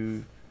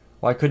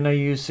couldn't I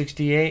use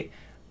 68?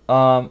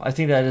 I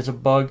think that is a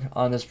bug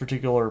on this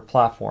particular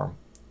platform.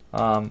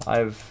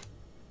 I've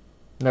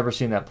never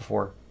seen that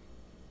before.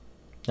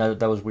 That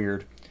was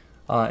weird.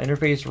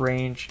 Interface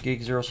range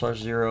gig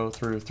 0/0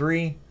 through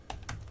 3.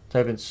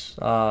 Type in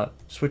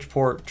switch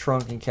port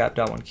trunk and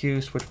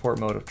cap.1q, switch port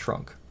mode of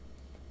trunk.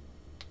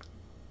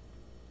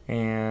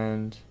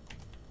 And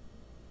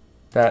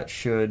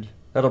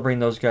that'll bring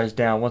those guys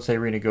down. Once they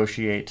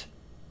renegotiate,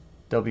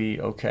 they'll be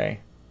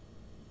okay.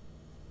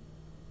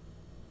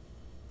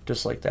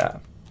 Just like that.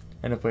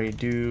 And if we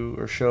do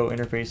or show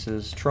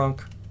interfaces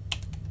trunk,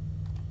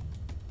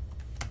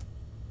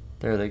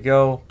 there they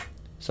go.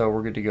 So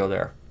we're good to go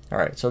there. All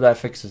right, so that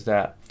fixes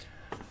that.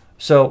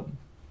 So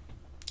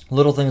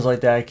little things like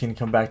that can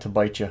come back to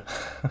bite you.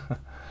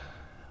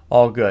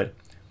 All good.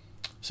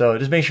 So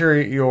just make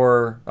sure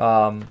your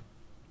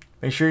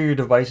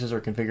devices are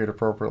configured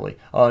appropriately.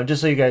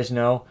 Just so you guys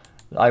know,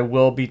 I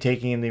will be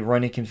taking the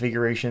running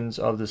configurations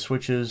of the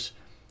switches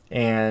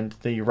and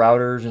the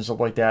routers and stuff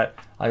like that.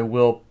 I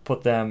will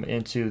put them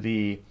into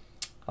the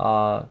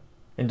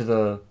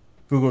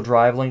Google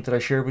Drive link that I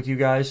shared with you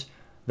guys.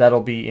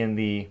 That'll be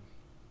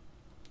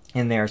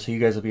in there, so you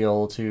guys will be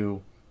able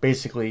to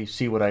basically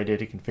see what I did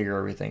to configure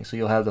everything. So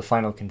you'll have the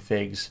final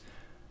configs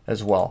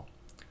as well.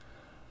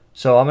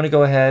 So I'm going to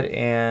go ahead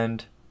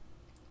and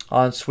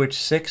on switch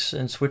 6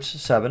 and switch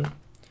 7,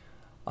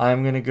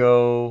 I'm going to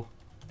go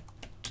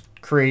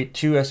create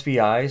 2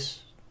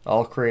 SVIs.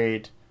 I'll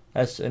create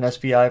an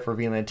SPI for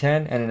VLAN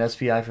 10 and an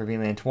SPI for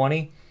VLAN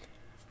 20.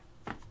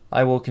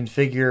 I will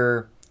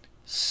configure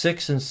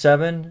 6 and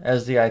 7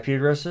 as the IP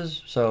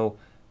addresses, so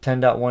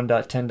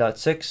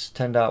 10.1.10.6,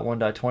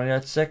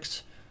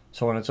 10.1.20.6,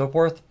 so on and so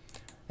forth.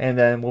 And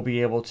then we'll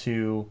be able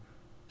to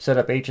set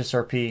up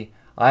HSRP.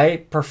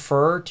 I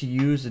prefer to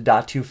use the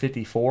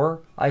 .254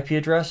 IP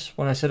address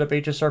when I set up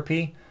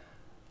HSRP.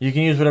 You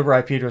can use whatever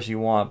IP address you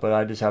want, but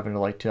I just happen to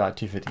like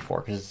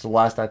 .254 because it's the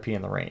last IP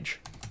in the range.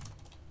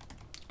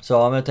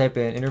 So I'm going to type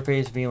in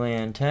interface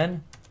VLAN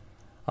 10.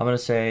 I'm going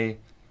to say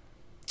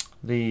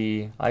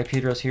the IP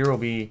address here will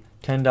be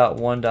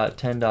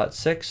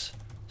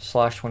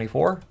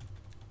 10.1.10.6/24.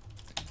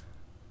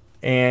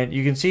 And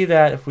you can see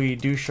that if we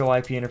do show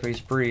IP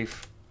interface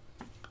brief,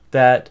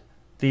 that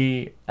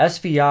the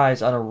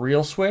SVIs on a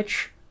real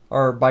switch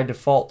are by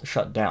default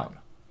shut down,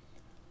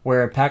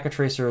 where in Packet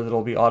Tracer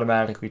it'll be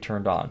automatically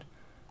turned on.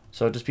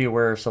 So just be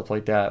aware of stuff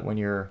like that when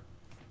you're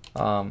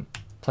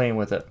playing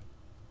with it.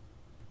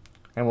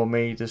 And we'll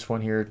make this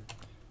one here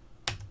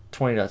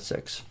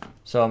 20.6.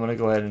 So I'm going to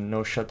go ahead and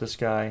no shut this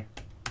guy.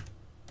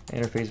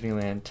 Interface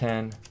VLAN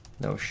 10,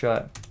 no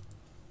shut.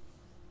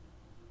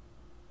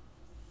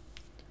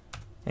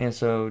 And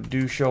so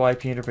do show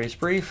IP interface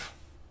brief.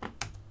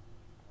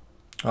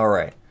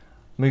 Alright,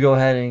 let me go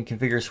ahead and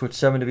configure switch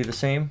 7 to be the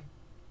same.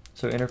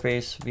 So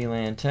interface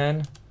VLAN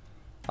 10,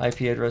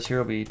 IP address here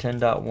will be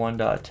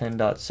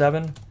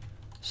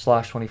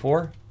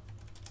 10.1.10.7/24.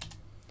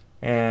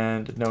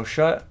 And no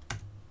shut.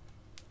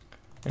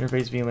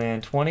 Interface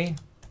VLAN 20,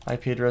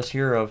 IP address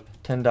here of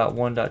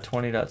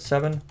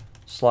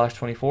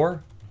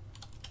 10.1.20.7/24.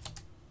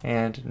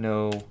 And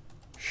no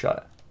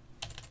shut.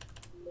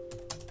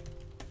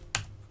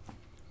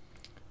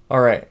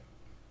 Alright,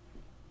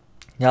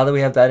 now that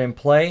we have that in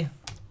play,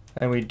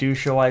 and we do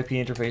show IP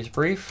interface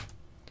brief,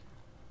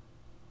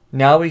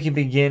 now we can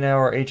begin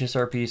our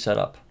HSRP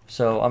setup.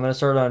 So I'm going to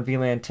start on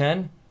VLAN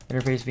 10,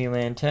 interface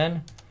VLAN 10.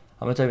 I'm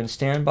going to type in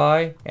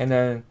standby, and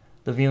then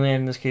the VLAN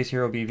in this case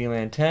here will be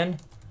VLAN 10.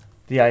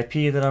 The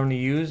IP that I'm going to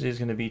use is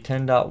going to be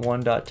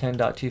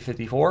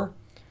 10.1.10.254.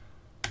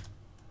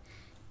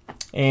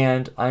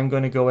 And I'm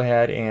going to go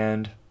ahead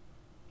and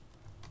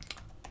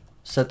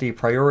set the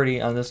priority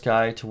on this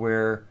guy to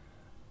where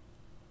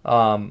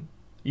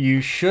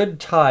you should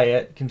tie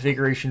it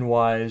configuration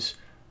wise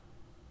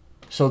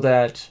so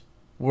that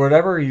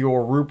whatever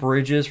your root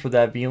bridge is for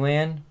that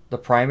VLAN, the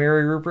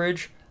primary root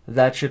bridge,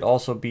 that should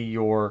also be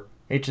your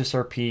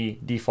HSRP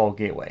default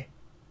gateway.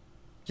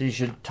 So you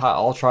should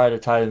I'll try to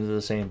tie them to the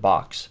same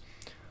box.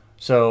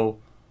 So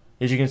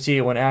as you can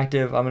see, when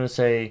active, I'm going to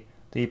say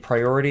the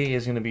priority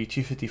is going to be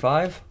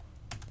 255,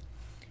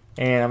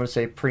 and I'm going to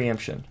say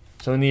preemption.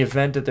 So in the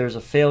event that there's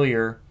a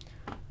failure,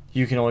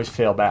 you can always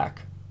fail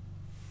back.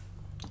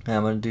 And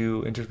I'm going to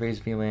do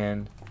interface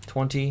VLAN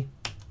 20,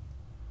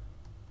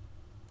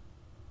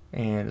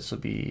 and this will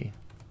be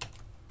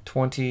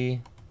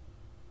 20,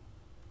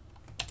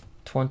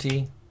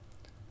 20,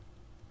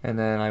 and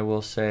then I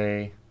will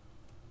say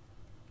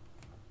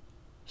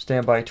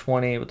standby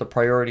 20 with the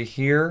priority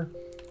here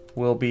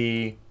will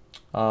be,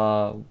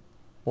 we'll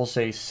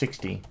say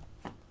 60.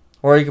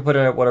 Or you can put it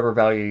at whatever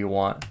value you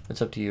want.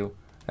 It's up to you.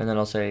 And then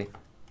I'll say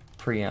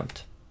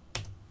preempt.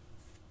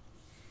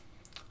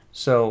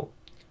 So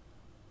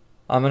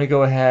I'm going to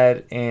go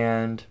ahead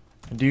and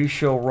do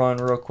show run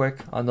real quick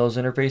on those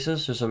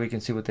interfaces just so we can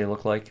see what they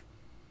look like.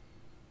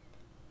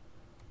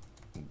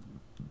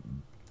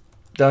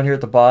 Down here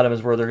at the bottom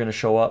is where they're going to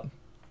show up.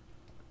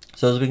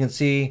 So as we can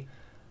see,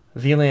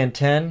 VLAN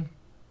 10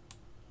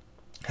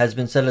 has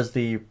been set as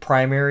the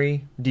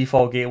primary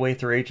default gateway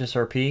through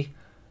HSRP.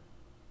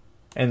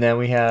 And then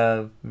we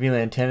have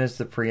VLAN 10 as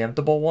the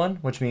preemptible one,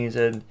 which means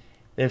that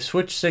if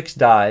switch 6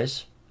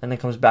 dies and then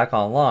comes back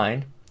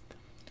online,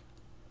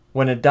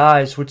 when it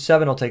dies, switch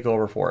 7 will take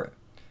over for it.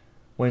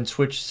 When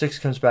switch 6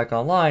 comes back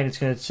online, it's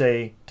going to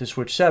say to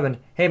switch 7,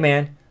 hey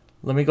man,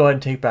 let me go ahead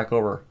and take back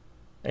over.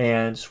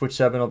 And switch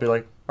 7 will be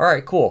like,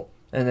 alright, cool.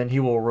 And then he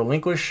will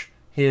relinquish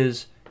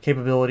his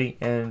capability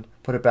and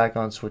put it back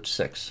on switch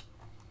 6.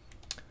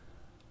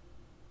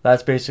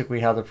 That's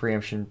basically how the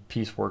preemption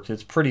piece works.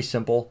 It's pretty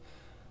simple.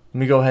 Let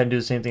me go ahead and do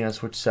the same thing on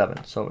switch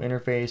 7. So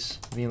interface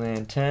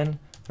VLAN 10,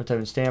 we're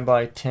typing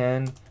standby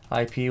 10,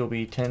 IP will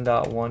be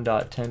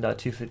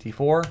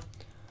 10.1.10.254. I'm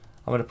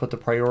going to put the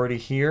priority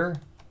here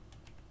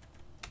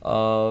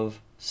of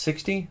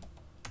 60,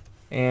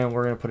 and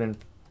we're going to put in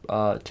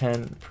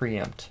 10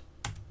 preempt.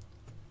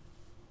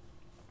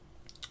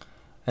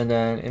 And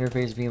then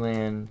interface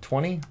VLAN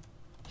 20,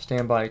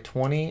 standby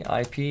 20,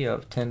 IP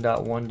of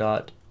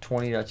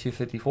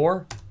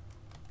 10.1.20.254.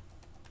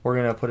 We're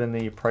going to put in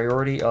the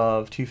priority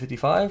of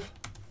 255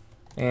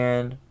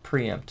 and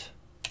preempt.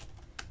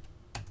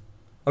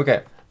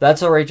 Okay,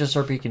 that's our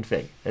HSRP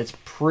config. It's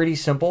pretty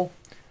simple.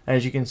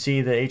 As you can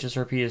see, the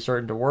HSRP is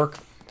starting to work.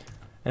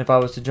 And if I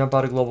was to jump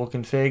out of global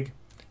config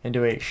and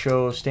do a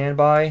show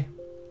standby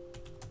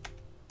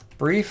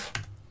brief,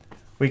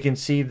 we can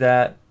see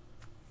that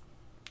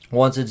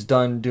once it's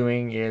done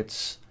doing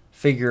its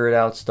figure it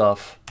out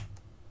stuff,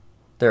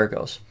 there it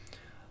goes.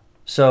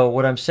 So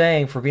what I'm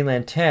saying for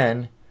VLAN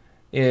 10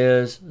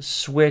 is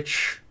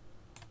switch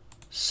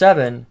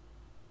 7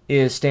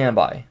 is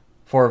standby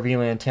for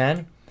VLAN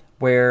 10,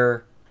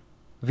 where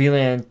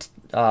VLAN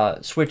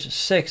switch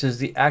 6 is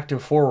the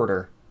active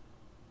forwarder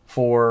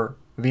for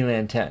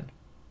VLAN 10.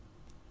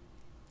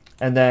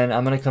 And then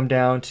I'm going to come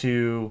down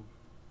to,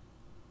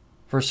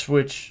 for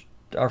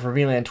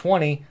VLAN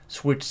 20,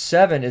 switch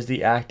 7 is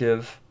the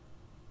active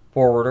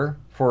forwarder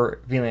for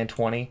VLAN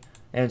 20,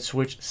 and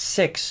switch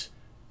 6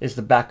 is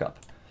the backup.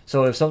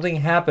 So if something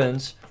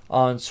happens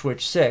on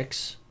switch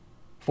 6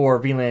 for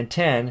VLAN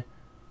 10,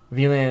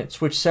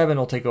 switch 7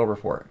 will take over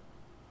for it.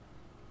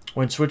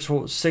 When switch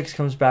 6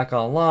 comes back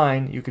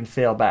online, you can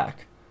fail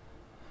back.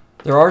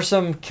 There are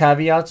some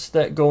caveats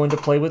that go into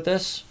play with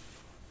this,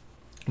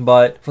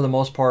 but for the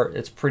most part,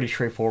 it's pretty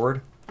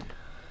straightforward.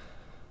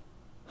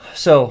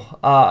 So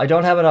I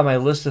don't have it on my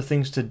list of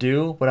things to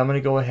do, but I'm going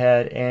to go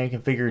ahead and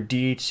configure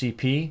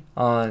DHCP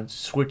on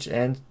switch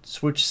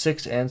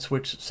 6 and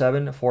switch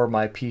 7 for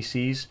my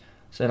PCs.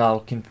 So, and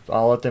I'll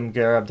let them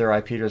grab their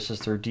IP addresses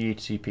through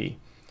DHCP.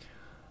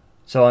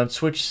 So on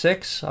switch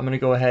 6, I'm going to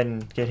go ahead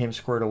and get him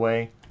squared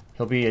away.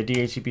 He'll be a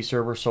DHCP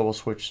server, so we'll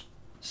switch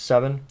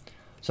 7.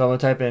 So I'm going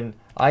to type in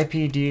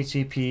IP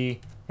DHCP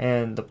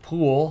and the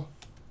pool.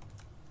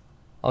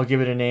 I'll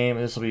give it a name,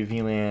 and this will be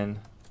VLAN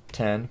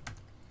 10.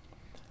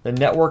 The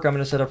network I'm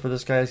going to set up for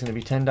this guy is going to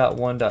be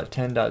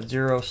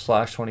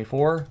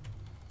 10.1.10.0/24.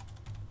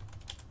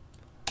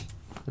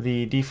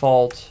 The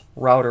default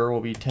router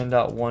will be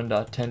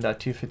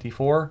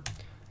 10.1.10.254,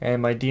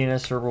 and my DNS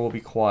server will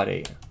be quad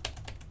 8.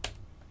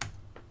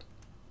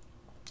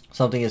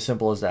 Something as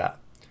simple as that.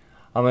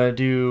 I'm going to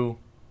do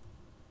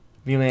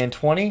VLAN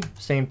 20,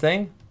 same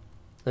thing.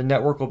 The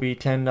network will be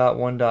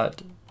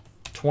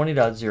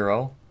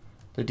 10.1.20.0.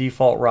 The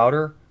default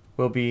router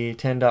will be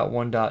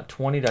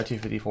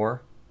 10.1.20.254.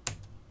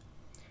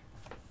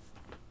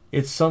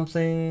 It's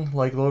something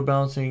like load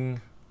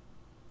balancing.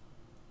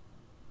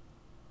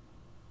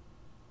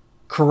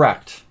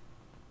 Correct.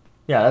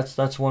 Yeah,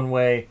 that's one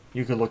way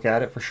you could look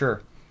at it for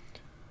sure.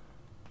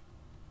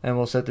 And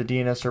we'll set the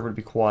DNS server to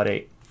be quad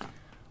 8.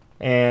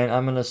 And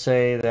I'm going to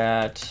say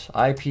that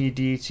IP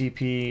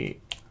DHCP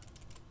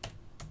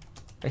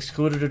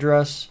excluded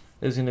address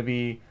is going to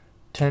be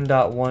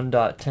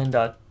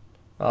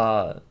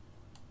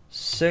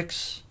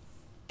 10.1.10.6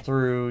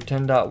 through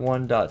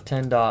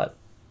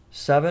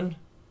 10.1.10.7.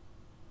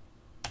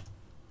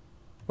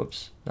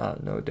 Whoops,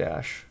 no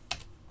dash.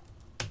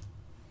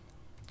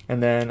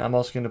 And then I'm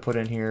also going to put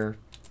in here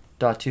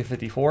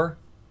 .254,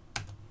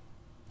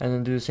 and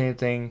then do the same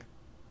thing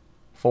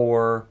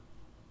for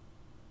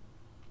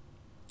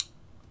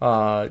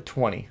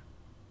 20.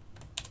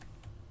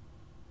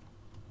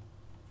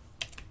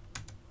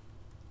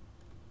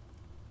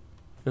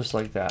 Just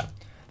like that.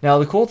 Now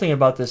the cool thing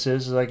about this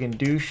is I can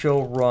do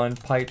show run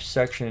pipe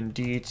section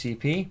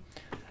DHCP,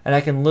 and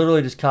I can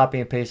literally just copy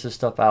and paste this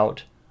stuff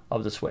out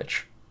of the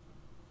switch.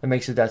 It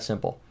makes it that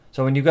simple.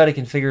 So when you've got it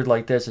configured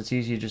like this, it's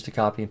easy just to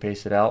copy and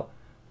paste it out.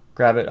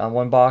 Grab it on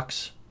one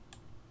box,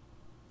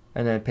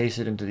 and then paste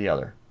it into the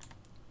other.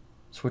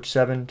 Switch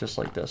 7, just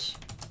like this.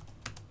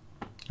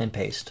 And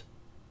paste.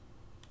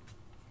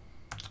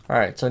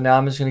 Alright, so now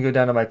I'm just going to go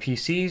down to my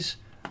PCs,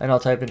 and I'll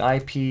type in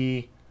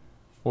IP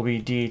will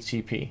be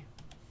DHCP.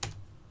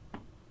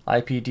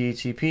 IP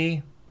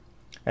DHCP,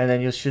 and then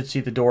you should see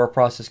the DORA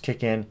process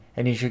kick in,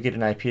 and you should get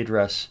an IP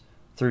address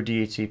through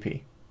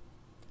DHCP.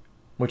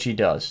 Which he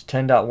does,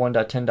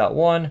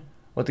 10.1.10.1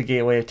 with the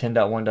gateway of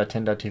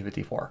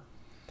 10.1.10.254.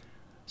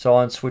 So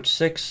on switch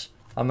 6,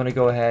 I'm going to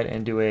go ahead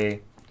and do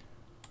a,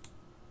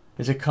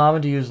 is it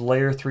common to use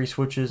layer 3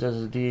 switches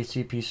as a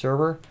DHCP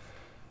server?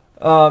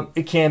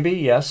 It can be,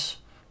 yes.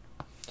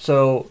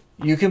 So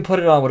you can put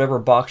it on whatever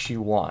box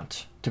you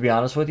want, to be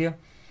honest with you.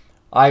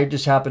 I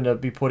just happen to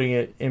be putting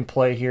it in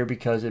play here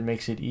because it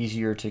makes it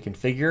easier to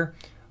configure,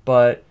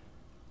 but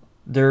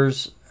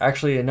there's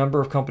actually a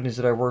number of companies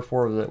that I work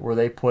for where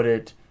they put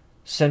it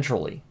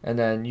centrally, and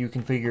then you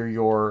configure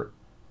your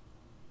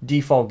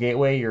default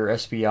gateway, your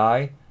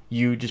SPI.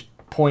 You just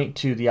point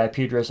to the IP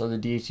address of the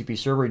DHCP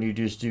server, and you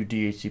just do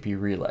DHCP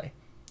relay.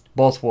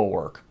 Both will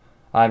work.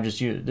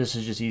 This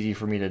is just easy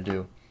for me to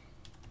do.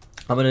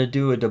 I'm going to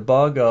do a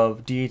debug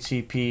of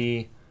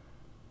DHCP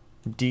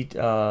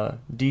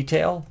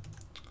detail.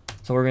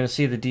 So we're going to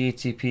see the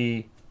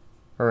DHCP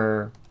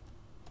or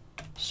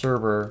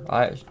server,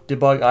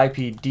 debug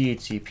IP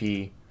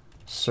DHCP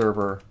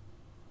server,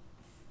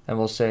 and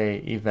we'll say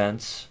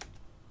events.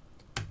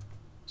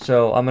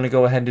 So I'm going to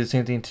go ahead and do the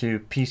same thing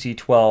to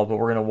PC12, but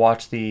we're going to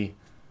watch the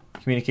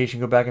communication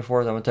go back and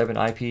forth. I'm going to type in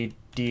IP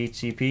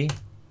DHCP,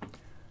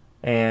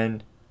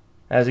 and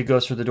as it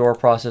goes through the DORA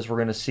process, we're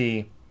going to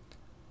see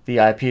the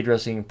IP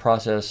addressing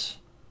process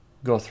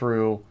go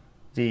through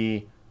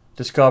the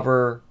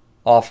discover,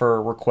 offer,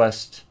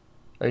 request,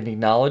 and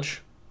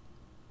acknowledge.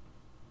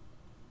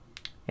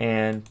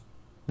 And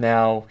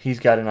now he's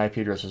got an IP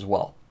address as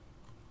well.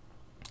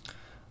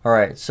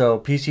 Alright, so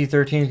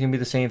PC13 is going to be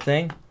the same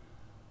thing.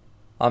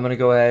 I'm going to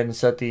go ahead and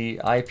set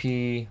the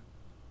IP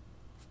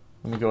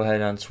Let me go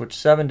ahead on switch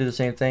 7, do the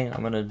same thing.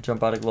 I'm going to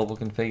jump out of global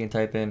config and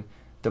type in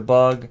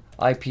debug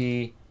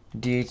IP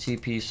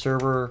DHCP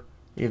server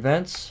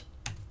events.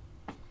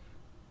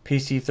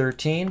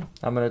 PC13,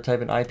 I'm going to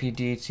type in IP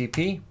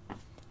DHCP.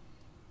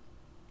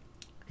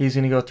 He's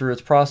going to go through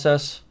its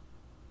process.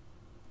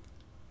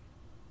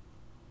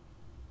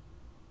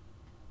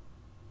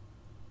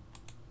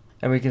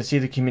 And we can see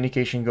the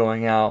communication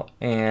going out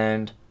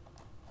and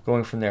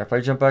going from there. If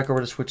I jump back over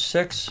to switch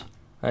 6,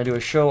 I do a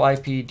show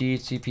IP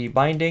DHCP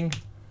binding,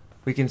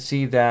 we can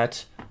see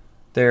that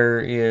there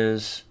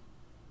is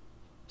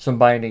some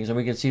bindings, and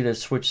we can see that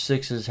switch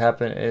 6 is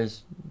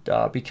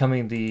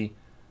becoming the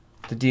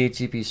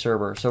DHCP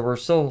server. So we're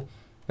still,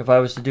 if I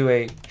was to do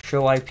a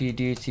show IP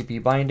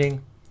DHCP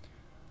binding,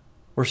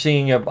 we're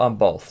seeing it on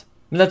both.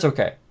 And that's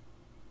okay.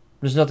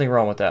 There's nothing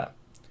wrong with that.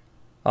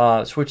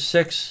 Switch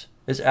 6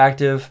 is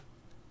active.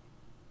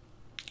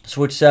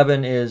 Switch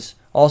 7 is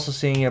also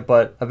seeing it,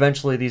 but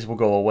eventually these will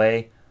go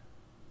away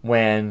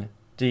when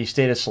the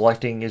status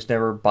selecting is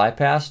never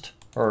bypassed,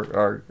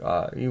 or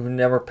you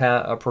never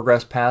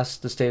progress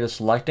past the status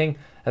selecting.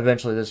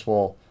 Eventually this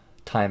will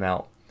time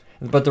out.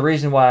 But the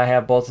reason why I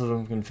have both of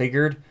them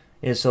configured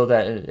is so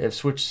that if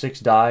switch 6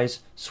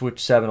 dies, switch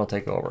 7 will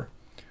take over.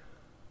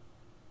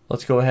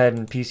 Let's go ahead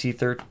and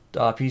PC14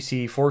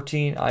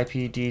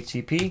 IP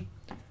DHCP,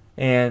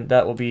 and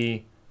that will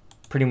be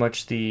pretty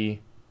much the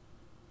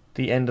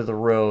end of the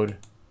road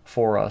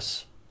for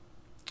us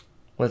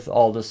with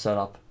all this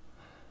setup.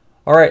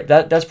 All right,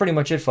 that's pretty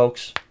much it,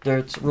 folks.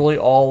 That's really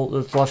all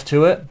that's left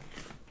to it.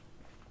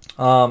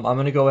 I'm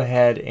going to go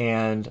ahead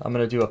and I'm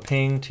going to do a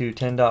ping to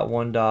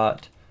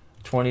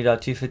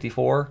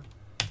 10.1.20.254,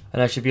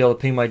 and I should be able to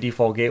ping my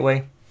default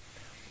gateway.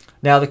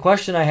 Now, the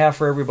question I have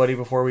for everybody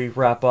before we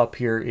wrap up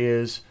here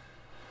is,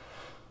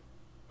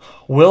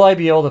 will I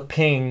be able to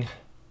ping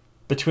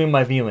between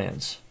my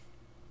VLANs?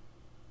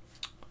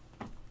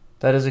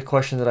 That is a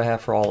question that I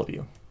have for all of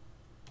you.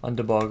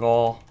 Undebug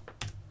all,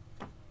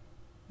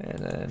 and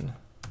then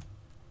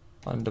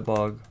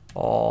undebug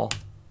all.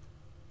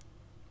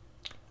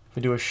 If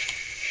we do a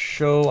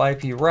show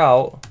IP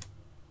route,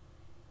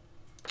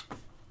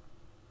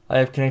 I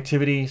have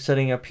connectivity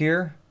setting up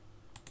here.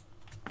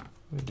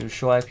 We do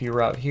show IP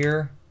route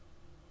here.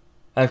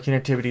 I have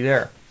connectivity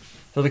there.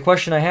 So the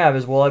question I have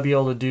is, will I be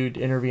able to do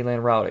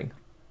inter-VLAN routing?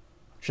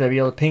 Should I be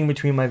able to ping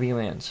between my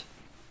VLANs?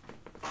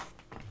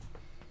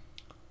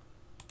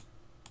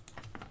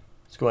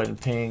 Let's go ahead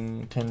and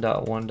ping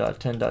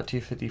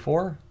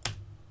 10.1.10.254.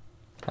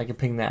 I can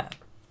ping that.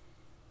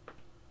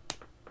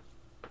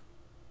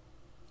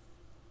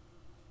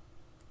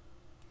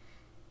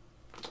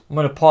 I'm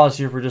going to pause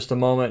here for just a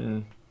moment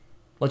and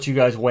let you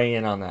guys weigh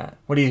in on that.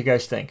 What do you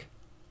guys think?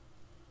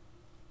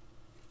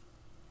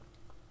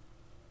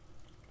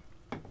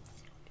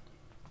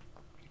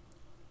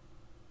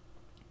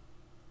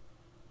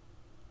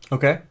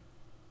 Okay.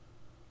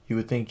 You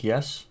would think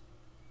yes.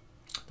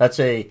 That's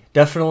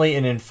definitely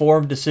an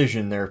informed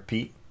decision there,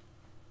 Pete.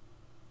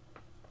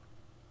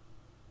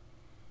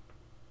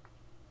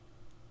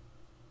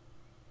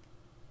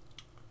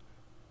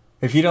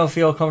 If you don't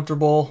feel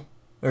comfortable,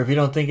 or if you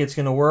don't think it's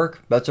going to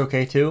work, that's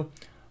okay too.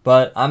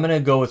 But I'm going to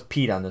go with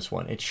Pete on this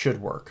one. It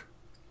should work.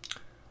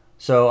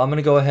 So I'm going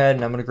to go ahead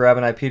and I'm going to grab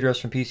an IP address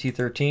from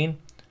PC13.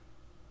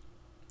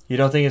 You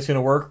don't think it's going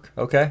to work?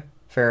 Okay,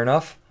 fair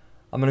enough.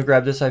 I'm going to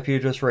grab this IP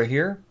address right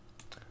here.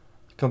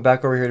 Come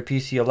back over here to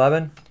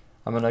PC11.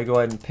 I'm going to go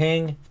ahead and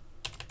ping.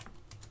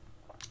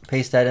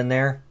 Paste that in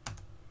there.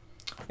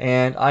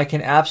 And I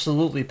can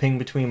absolutely ping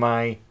between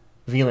my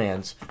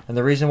VLANs. And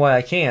the reason why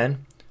I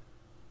can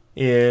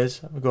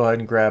is, I'll go ahead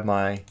and grab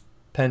my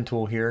pen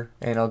tool here,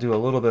 and I'll do a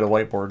little bit of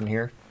whiteboarding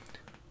here.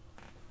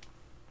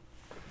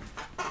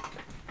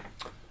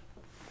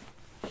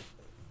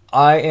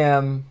 I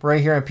am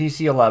right here on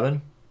PC11.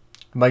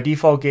 My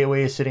default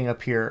gateway is sitting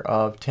up here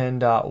of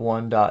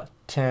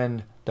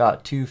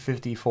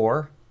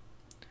 10.1.10.254.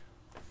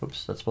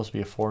 Oops, that's supposed to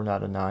be a 4,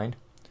 not a 9.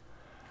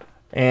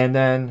 And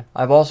then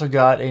I've also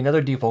got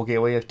another default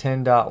gateway of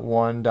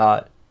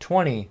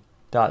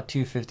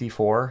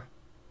 10.1.20.254,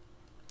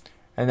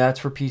 and that's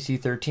for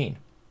PC13.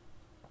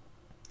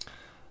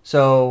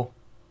 So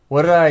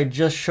what did I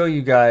just show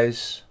you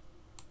guys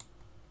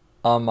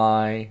on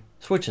my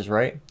switches,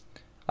 right?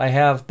 I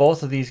have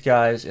both of these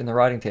guys in the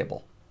routing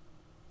table,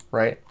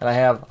 right? And I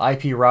have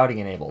IP routing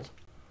enabled.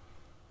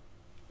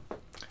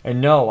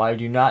 And no, I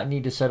do not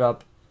need to set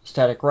up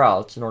static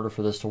routes in order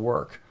for this to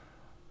work.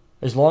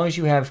 As long as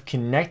you have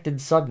connected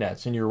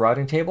subnets in your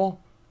routing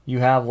table, you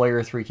have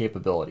layer 3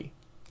 capability.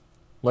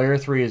 Layer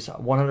 3 is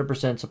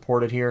 100%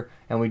 supported here,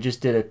 and we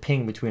just did a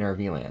ping between our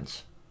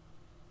VLANs.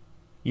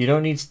 You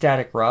don't need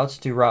static routes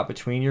to route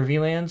between your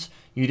VLANs.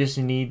 You just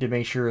need to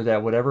make sure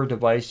that whatever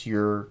device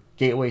your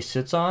gateway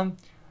sits on,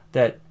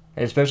 that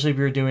especially if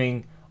you're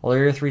doing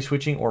layer 3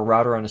 switching or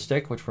router on a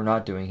stick, which we're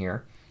not doing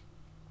here,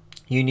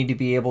 you need to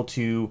be able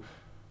to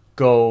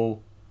go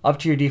up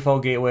to your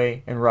default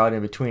gateway and route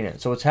in between it.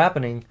 So what's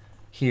happening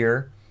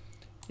here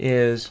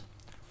is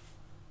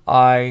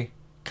I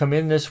come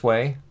in this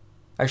way,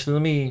 Actually,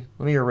 let me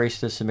erase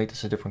this and make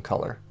this a different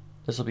color.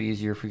 This will be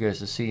easier for you guys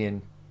to see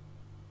and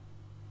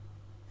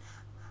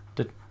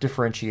to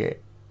differentiate.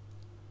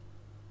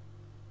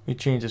 Let me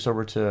change this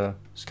over to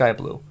sky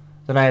blue.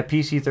 Then I have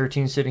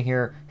PC13 sitting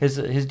here. His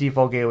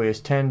default gateway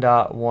is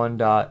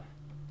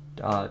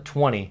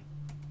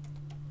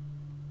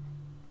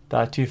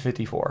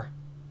 10.1.20.254.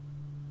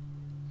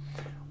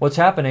 What's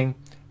happening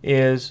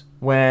is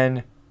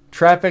when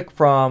traffic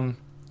from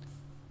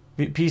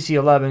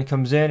PC11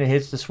 comes in, it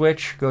hits the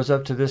switch, goes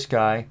up to this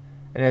guy,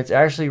 and it's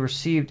actually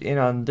received in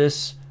on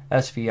this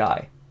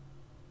SVI.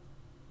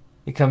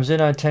 It comes in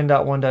on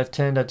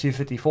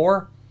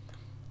 10.1.10.254,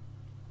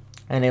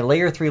 and a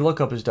layer 3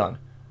 lookup is done.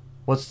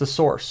 What's the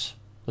source?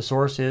 The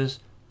source is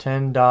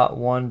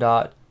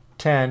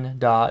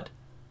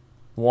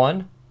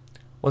 10.1.10.1.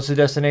 What's the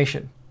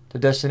destination? The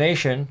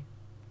destination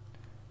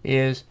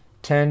is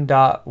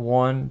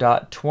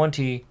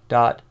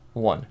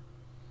 10.1.20.1.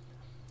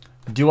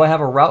 Do I have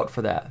a route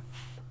for that?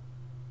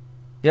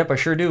 Yep, I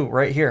sure do,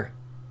 right here.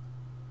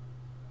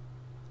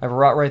 I have a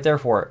route right there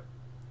for it.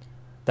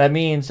 That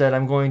means that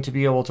I'm going to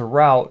be able to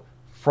route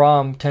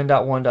from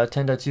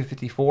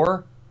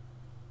 10.1.10.254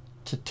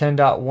 to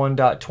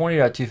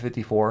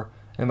 10.1.20.254,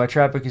 and my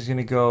traffic is going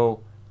to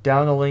go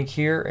down the link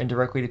here and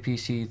directly to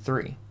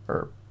PC3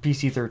 or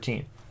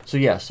PC13. So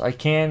yes, I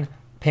can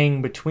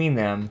ping between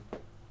them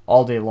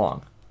all day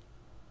long.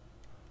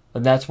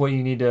 And that's what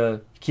you need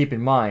to keep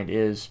in mind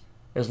is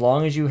as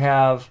long as you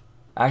have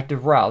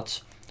active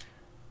routes,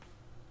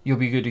 you'll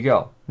be good to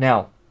go.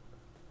 Now,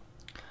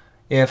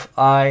 if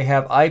I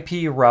have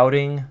IP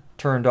routing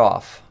turned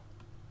off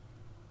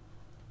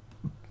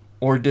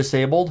or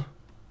disabled,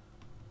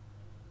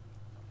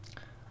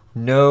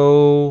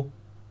 no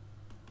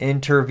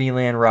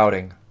inter-VLAN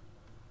routing.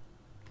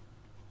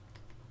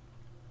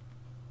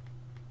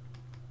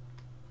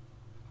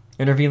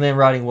 Inter-VLAN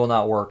routing will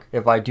not work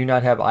if I do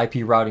not have IP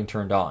routing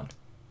turned on.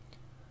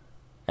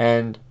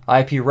 And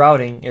IP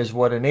routing is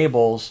what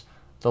enables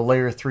the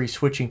layer 3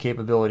 switching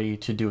capability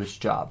to do its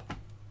job.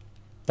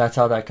 That's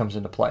how that comes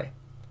into play.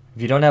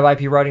 If you don't have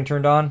IP routing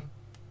turned on,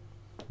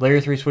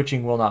 layer 3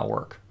 switching will not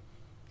work.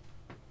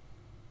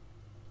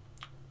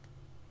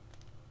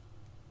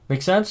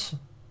 Make sense?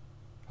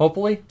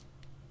 Hopefully?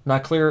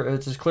 Not clear?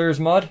 It's as clear as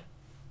mud?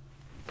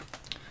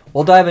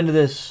 We'll dive into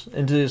this,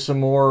 into some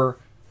more.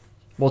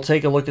 We'll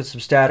take a look at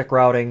some static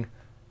routing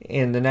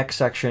in the next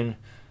section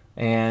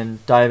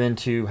and dive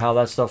into how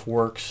that stuff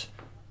works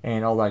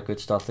and all that good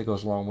stuff that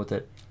goes along with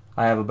it.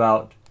 I have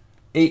about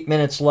 8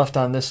 minutes left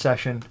on this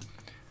session,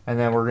 and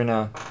then we're going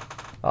to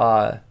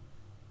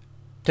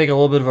take a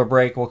little bit of a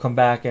break. We'll come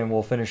back and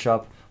we'll finish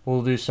up.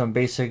 We'll do some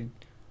basic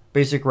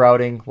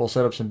routing. We'll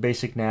set up some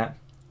basic NAT.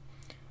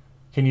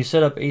 Can you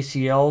set up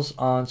ACLs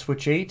on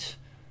switch 8?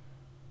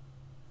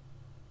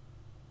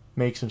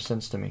 Makes some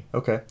sense to me.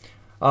 Okay.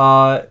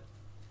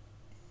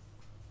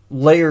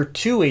 Layer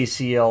 2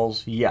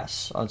 ACLs,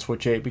 yes, on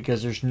switch 8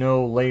 because there's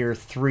no layer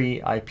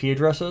 3 IP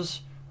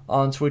addresses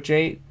on switch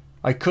 8.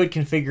 I could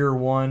configure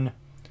one.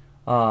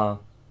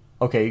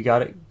 Okay, you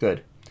got it?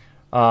 Good.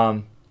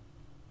 That's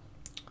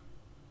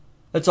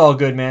all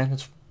good, man.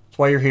 That's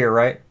why you're here,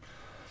 right?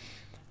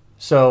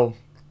 So,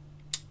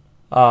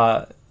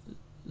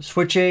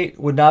 switch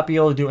 8 would not be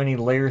able to do any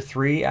layer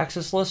 3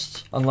 access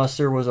lists unless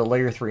there was a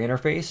layer 3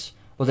 interface.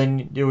 Well,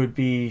 then there would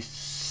be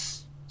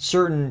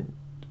certain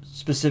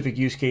specific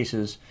use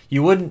cases.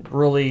 You wouldn't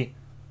really...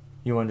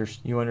 You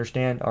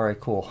understand? All right,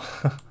 cool.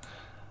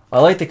 I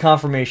like the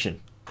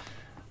confirmation.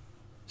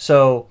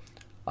 So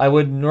I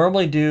would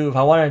normally do, if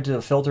I wanted to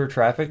filter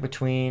traffic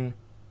between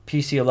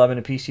PC11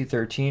 and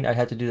PC13, I'd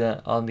have to do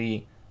that on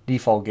the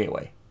default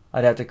gateway.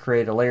 I'd have to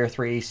create a layer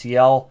 3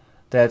 ACL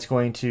that's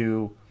going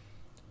to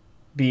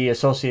be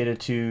associated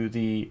to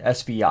the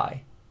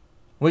SVI.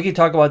 We can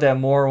talk about that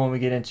more when we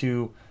get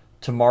into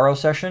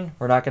tomorrow's session.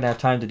 We're not going to have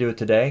time to do it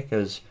today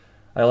because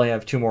I only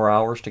have 2 more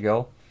hours to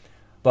go.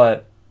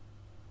 But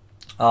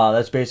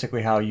that's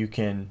basically how you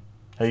can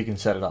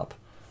set it up.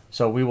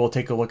 So we will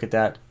take a look at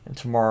that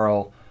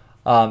tomorrow.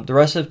 The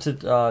rest of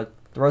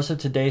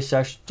today's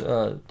session,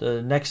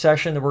 the next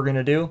session that we're going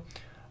to do,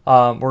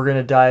 we're going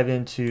to dive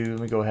into. Let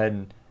me go ahead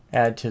and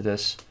add to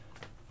this.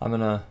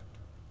 We're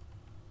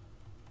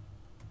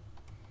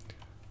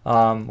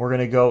going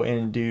to go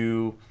and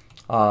do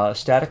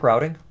static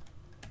routing,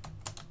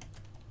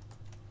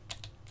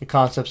 the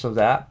concepts of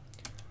that.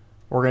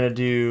 We're going to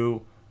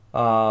do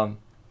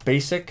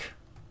basic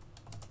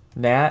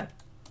NAT,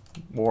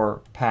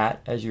 or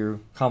PAT as you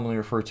commonly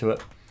refer to it.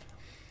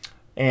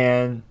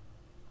 And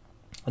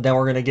then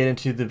we're going to get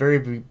into the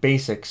very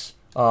basics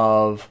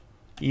of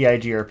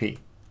EIGRP.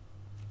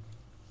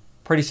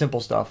 Pretty simple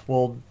stuff.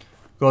 We'll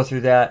go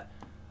through that.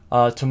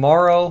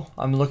 Tomorrow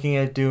I'm looking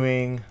at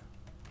doing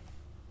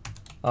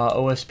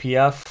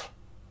OSPF.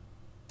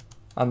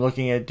 I'm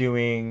looking at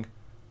doing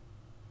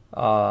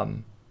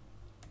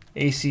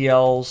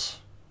ACLs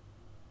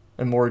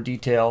in more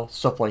detail,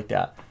 stuff like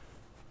that.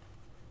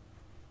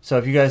 So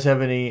if you guys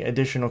have any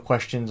additional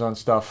questions on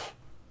stuff,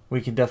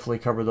 we can definitely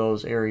cover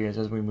those areas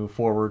as we move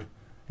forward.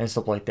 and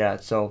stuff like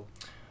that. So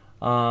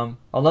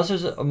unless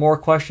there's more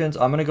questions,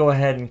 I'm going to go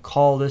ahead and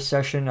call this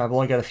session. I've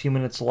only got a few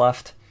minutes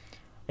left,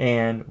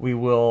 and we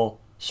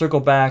will circle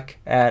back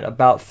at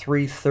about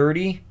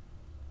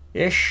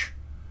 3:30-ish.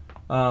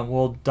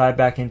 We'll dive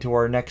back into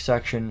our next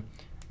section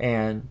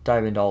and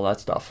dive into all that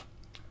stuff.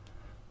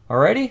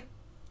 Alrighty?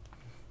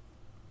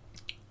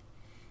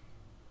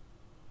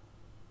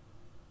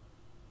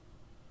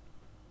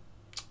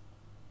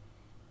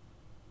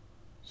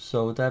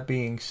 So with that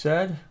being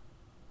said,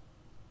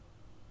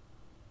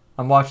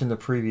 I'm watching the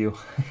preview.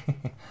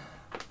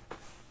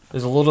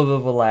 There's a little bit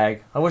of a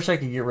lag. I wish I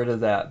could get rid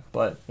of that,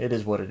 but it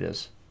is what it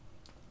is.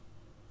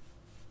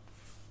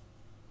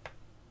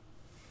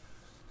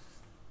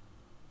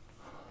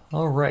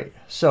 All right,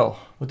 so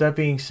with that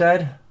being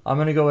said, I'm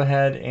going to go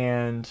ahead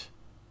and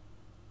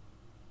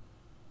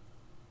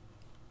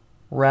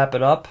wrap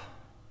it up,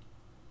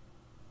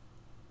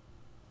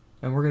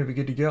 and we're going to be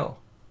good to go.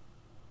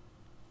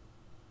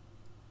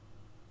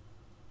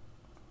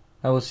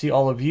 I will see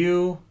all of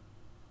you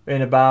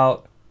in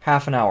about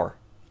half an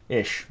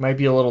hour-ish. Might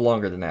be a little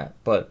longer than that,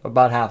 but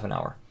about half an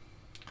hour.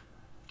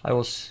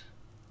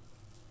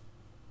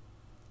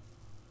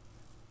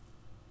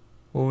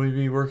 Will we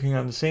be working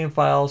on the same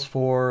files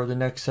for the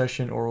next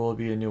session, or will it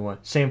be a new one?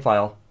 Same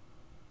file.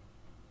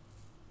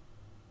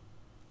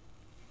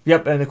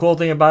 Yep, and the cool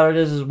thing about it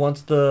is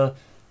once the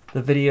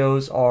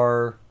videos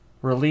are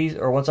released,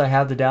 or once I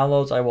have the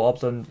downloads, I will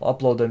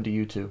upload them to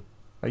YouTube.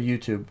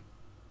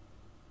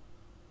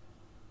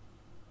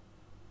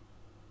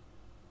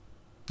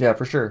 Yeah,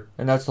 for sure.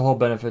 And that's the whole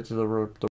benefit to the